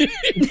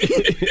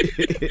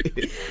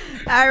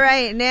 All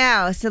right,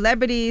 now,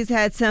 celebrities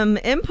had some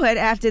input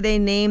after they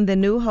named the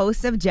new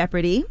hosts of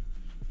Jeopardy!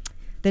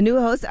 The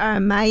new hosts are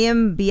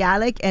Mayim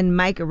Bialik and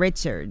Mike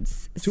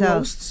Richards. Two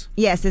hosts?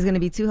 Yes, there's going to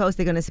be two hosts.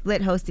 They're going to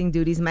split hosting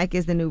duties. Mike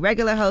is the new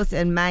regular host,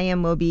 and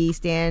Mayim will be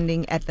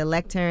standing at the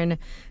lectern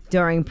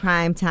during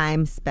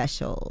primetime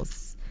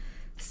specials.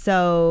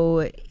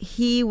 So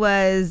he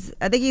was,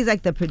 I think he's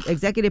like the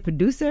executive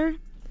producer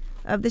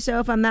of the show,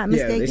 if I'm not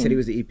mistaken. Yeah, they said he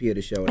was the EP of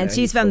the show. And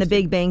she's from The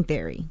Big Bang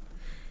Theory.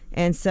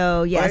 And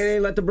so, yes. Why they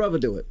didn't let the brother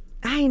do it?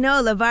 I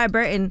know, LeVar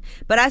Burton.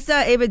 But I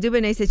saw Ava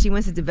DuVernay said she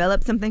wants to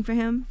develop something for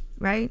him,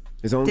 right?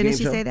 His own Didn't game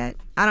she show? say that?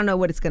 I don't know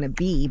what it's going to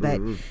be, but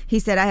he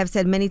said, I have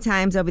said many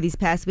times over these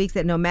past weeks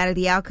that no matter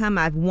the outcome,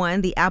 I've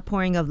won. The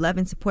outpouring of love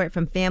and support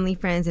from family,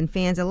 friends, and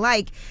fans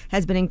alike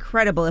has been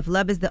incredible. If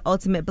love is the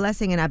ultimate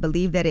blessing, and I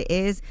believe that it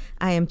is,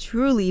 I am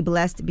truly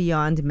blessed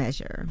beyond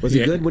measure. Was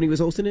he good when he was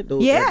hosting it?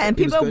 Yeah, and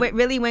people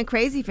really went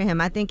crazy for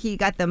him. I think he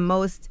got the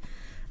most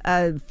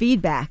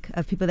feedback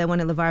of people that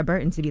wanted LeVar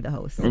Burton to be the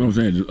host. What I'm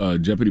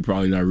saying, Jeopardy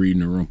probably not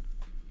reading the room.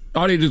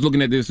 Or they just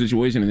looking at this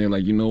situation and they're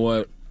like, you know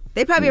what?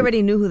 They probably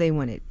already knew who they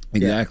wanted.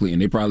 Exactly,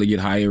 and they probably get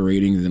higher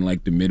ratings in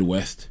like the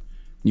Midwest.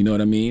 You know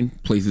what I mean?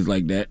 Places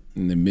like that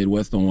in the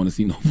Midwest don't want to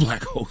see no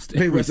black host.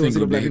 Midwest don't want to see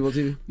no black people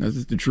too. That's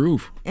just the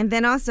truth. And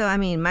then also, I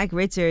mean, Mike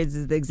Richards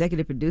is the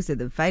executive producer.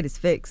 The fight is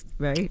fixed,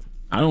 right?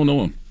 I don't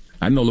know him.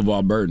 I know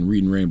LeVar Burton,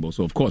 Reading Rainbow,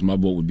 so of course my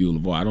vote would be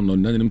LeVar. I don't know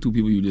none of them two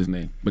people you just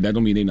named, but that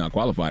don't mean they're not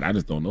qualified. I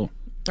just don't know.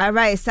 All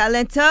right,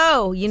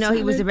 Salento. You know,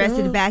 he was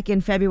arrested back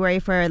in February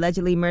for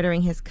allegedly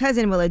murdering his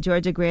cousin. Well, a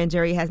Georgia grand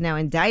jury has now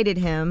indicted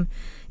him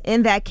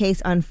in that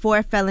case on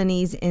 4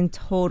 felonies in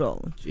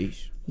total.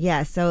 Jeez.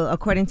 Yeah, so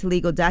according to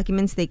legal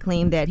documents, they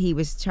claim that he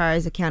was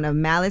charged a count of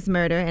malice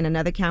murder and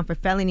another count for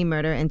felony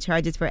murder and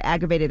charges for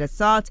aggravated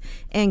assault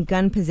and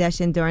gun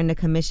possession during the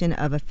commission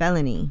of a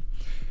felony.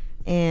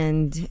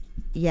 And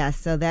yeah,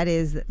 so that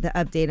is the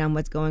update on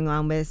what's going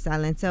on with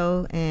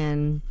Salento.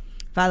 And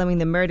following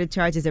the murder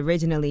charges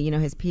originally, you know,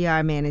 his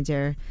PR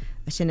manager,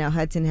 Chanel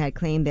Hudson, had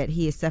claimed that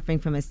he is suffering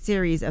from a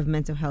series of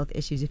mental health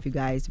issues, if you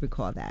guys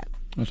recall that.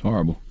 That's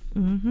horrible.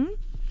 Mm-hmm.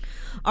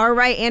 All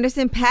right,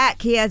 Anderson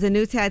 .Paak, he has a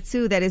new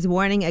tattoo that is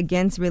warning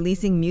against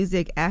releasing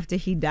music after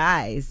he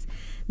dies.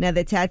 Now,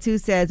 the tattoo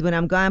says, when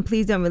I'm gone,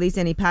 please don't release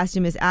any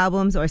posthumous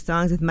albums or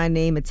songs with my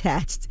name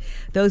attached.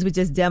 Those were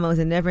just demos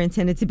and never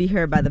intended to be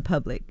heard by the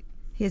public.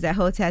 He has that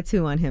whole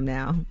tattoo on him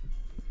now.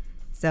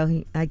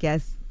 So I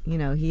guess, you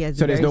know, he has.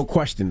 So there's no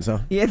questions, huh?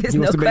 Yeah, there's he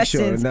wants no to make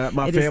questions. Sure. Nah,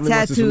 my It family is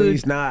wants to tattooed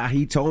release. Nah,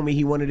 he told me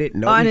he wanted it.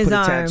 No, on he his put a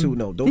arm. tattoo.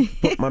 No, don't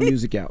put my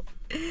music out.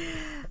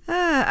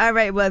 All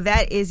right, well,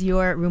 that is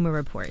your rumor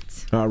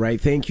report. All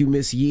right, thank you,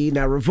 Miss Yee.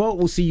 Now, Revolt,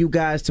 we'll see you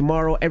guys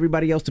tomorrow.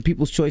 Everybody else, the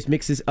People's Choice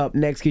Mix is up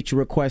next. Get your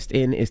request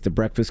in. It's The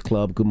Breakfast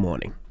Club. Good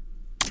morning.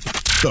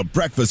 The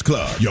Breakfast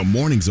Club. Your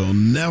mornings will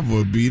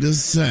never be the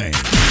same.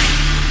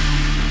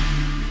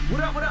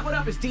 What up, what up, what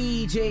up? It's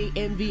DJ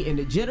Envy, and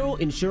the General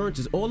Insurance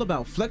is all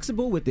about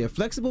flexible with their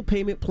flexible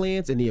payment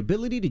plans and the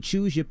ability to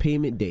choose your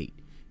payment date.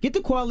 Get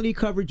the quality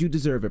coverage you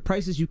deserve at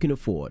prices you can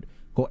afford.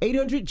 Call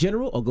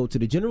 800-GENERAL or go to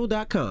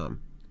thegeneral.com.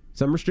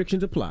 Some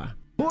restrictions apply.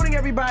 Morning,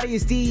 everybody.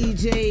 It's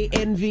DJ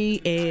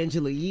Envy,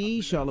 Angela Yee,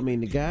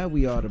 Charlamagne the Guy.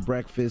 We are the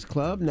Breakfast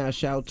Club. Now,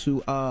 shout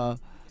to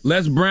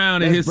Les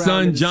Brown and his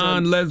son,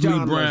 John Leslie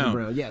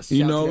Brown. Yes,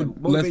 you know,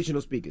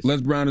 motivational speakers.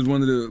 Les Brown is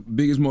one of the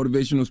biggest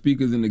motivational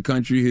speakers in the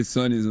country. His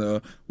son is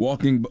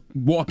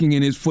walking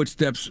in his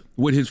footsteps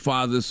with his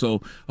father.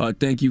 So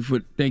thank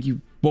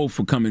you both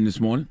for coming this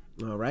morning.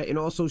 All right, and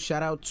also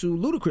shout out to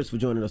Ludacris for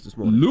joining us this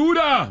morning.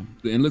 Luda!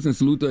 And listen,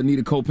 salute to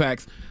Anita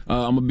Kopax.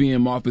 I'm going to be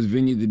in Martha's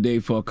Vineyard today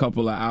for a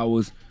couple of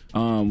hours.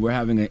 We're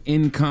having an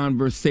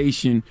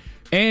in-conversation,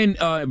 and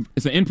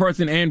it's an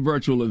in-person and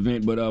virtual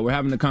event, but we're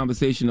having a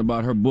conversation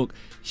about her book,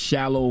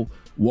 Shallow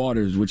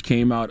Waters, which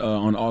came out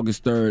on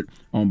August 3rd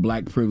on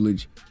Black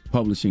Privilege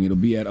Publishing. It'll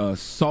be at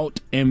Salt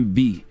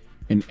MV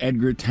in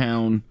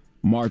Edgartown,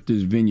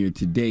 Martha's Vineyard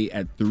today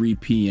at 3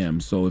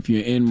 p.m. So if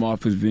you're in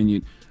Martha's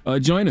Vineyard,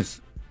 join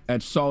us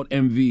at Salt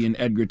MV in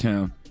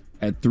Edgartown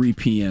at 3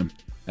 p.m.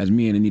 as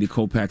me and Anita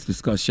Kopax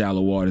discuss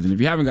Shallow Waters. And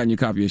if you haven't gotten your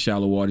copy of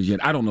Shallow Waters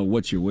yet, I don't know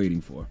what you're waiting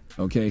for,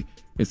 okay?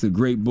 It's a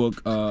great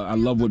book. I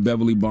love what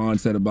Beverly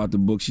Bond said about the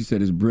book. She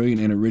said it's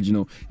brilliant and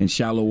original, and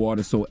Shallow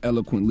Water so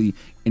eloquently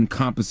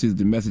encompasses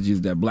the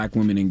messages that black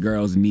women and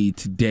girls need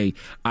today.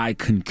 I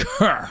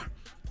concur.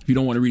 If you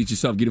don't want to read it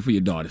yourself, get it for your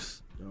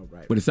daughters. All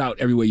right. But it's out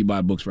everywhere you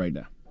buy books right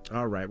now.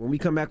 All right. When we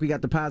come back, we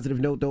got the positive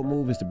note. Don't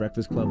move. It's the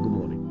Breakfast Club. Good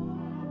morning.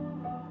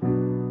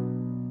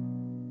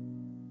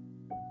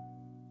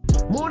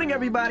 Morning,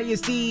 everybody.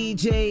 It's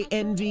DJ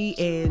Envy,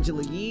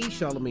 Angela Yee,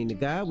 Charlamagne the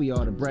Guy. We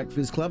are the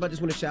Breakfast Club. I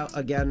just want to shout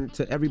again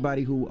to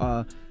everybody who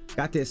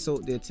got their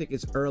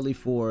tickets early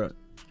for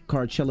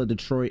Coachella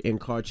Detroit and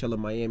Coachella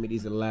Miami.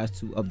 These are the last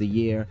two of the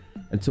year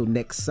until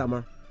next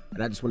summer.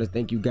 And I just want to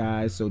thank you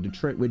guys. So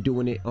Detroit, we're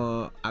doing it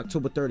on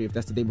October 30th.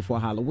 That's the day before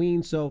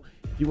Halloween. So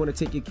if you want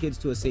to take your kids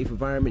to a safe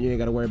environment, you ain't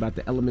got to worry about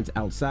the elements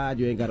outside.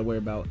 You ain't got to worry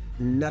about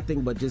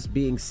nothing but just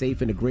being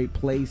safe in a great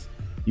place.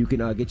 You can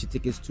get your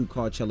tickets to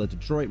Coachella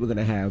Detroit. We're going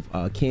to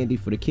have candy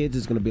for the kids.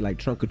 It's going to be like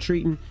trunk or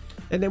treating.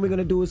 And then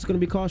it's going to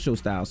be car show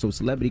style. So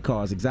celebrity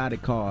cars,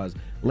 exotic cars,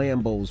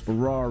 Lambos,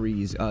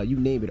 Ferraris, you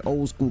name it,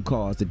 old school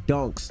cars, the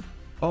Dunks,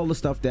 all the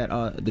stuff that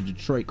the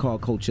Detroit car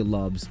culture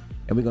loves.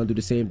 And we're going to do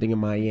the same thing in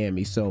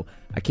Miami. So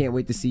I can't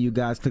wait to see you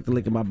guys. Click the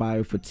link in my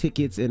bio for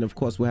tickets. And, of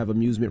course, we'll have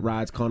amusement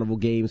rides, carnival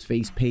games,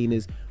 face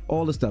painters,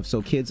 all the stuff.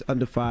 So kids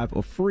under 5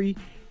 are free.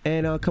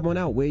 And come on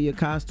out, wear your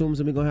costumes,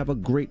 and we're going to have a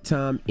great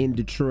time in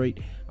Detroit.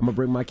 I'm going to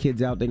bring my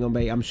kids out. They're going to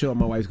be, I'm sure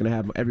my wife's going to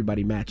have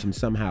everybody matching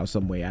somehow,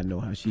 some way. I know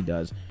how she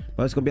does.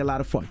 But it's going to be a lot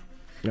of fun.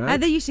 All right? I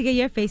think you should get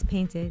your face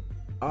painted.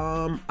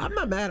 I'm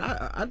not mad.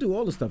 I do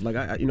all the stuff. Like,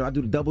 I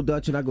do the double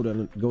dutch, and I go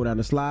down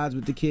the slides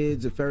with the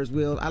kids, the Ferris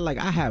wheel. I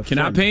have Can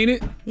fun. I paint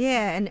it?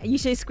 Yeah, and you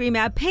should scream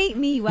out, "Paint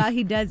me," while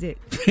he does it.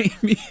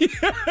 Paint me.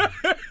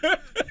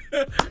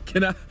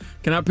 Can I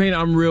paint it?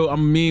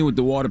 I'm mean with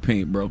the water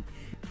paint, bro. All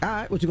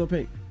right, what you going to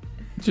paint?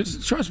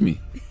 Just trust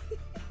me.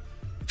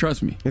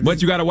 Trust me.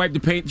 But you got to wipe the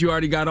paint you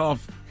already got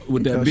off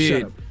with that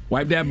beard.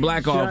 Wipe that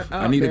black off.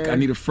 I need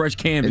a fresh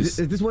canvas.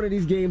 Is this one of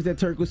these games that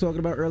Turk was talking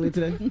about earlier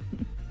today?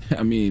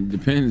 I mean,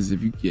 depends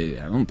if you.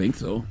 Yeah, I don't think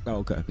so. Oh,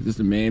 okay. It's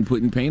just a man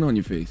putting paint on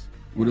your face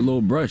with a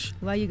little brush.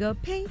 While you go,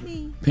 paint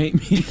me.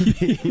 Paint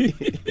me.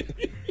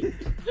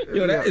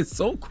 Yo, that is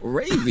so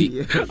crazy.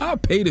 Yeah. I'll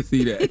pay to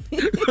see that.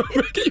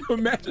 Can you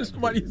imagine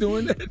somebody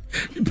doing that?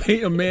 You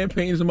paint a man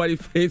painting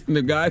somebody's face, and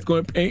the guy's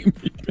going to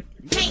paint me.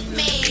 Paint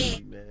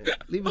me. Man,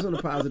 leave us on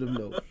a positive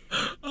note.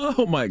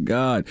 Oh my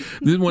God.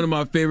 This is one of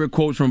my favorite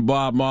quotes from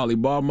Bob Marley.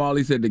 Bob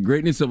Marley said, "The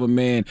greatness of a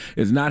man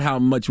is not how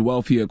much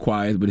wealth he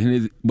acquires, but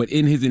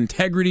in his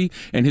integrity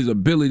and his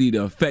ability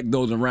to affect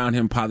those around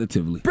him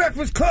positively."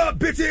 Breakfast Club,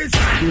 bitches!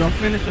 Y'all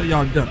finished or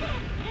y'all done?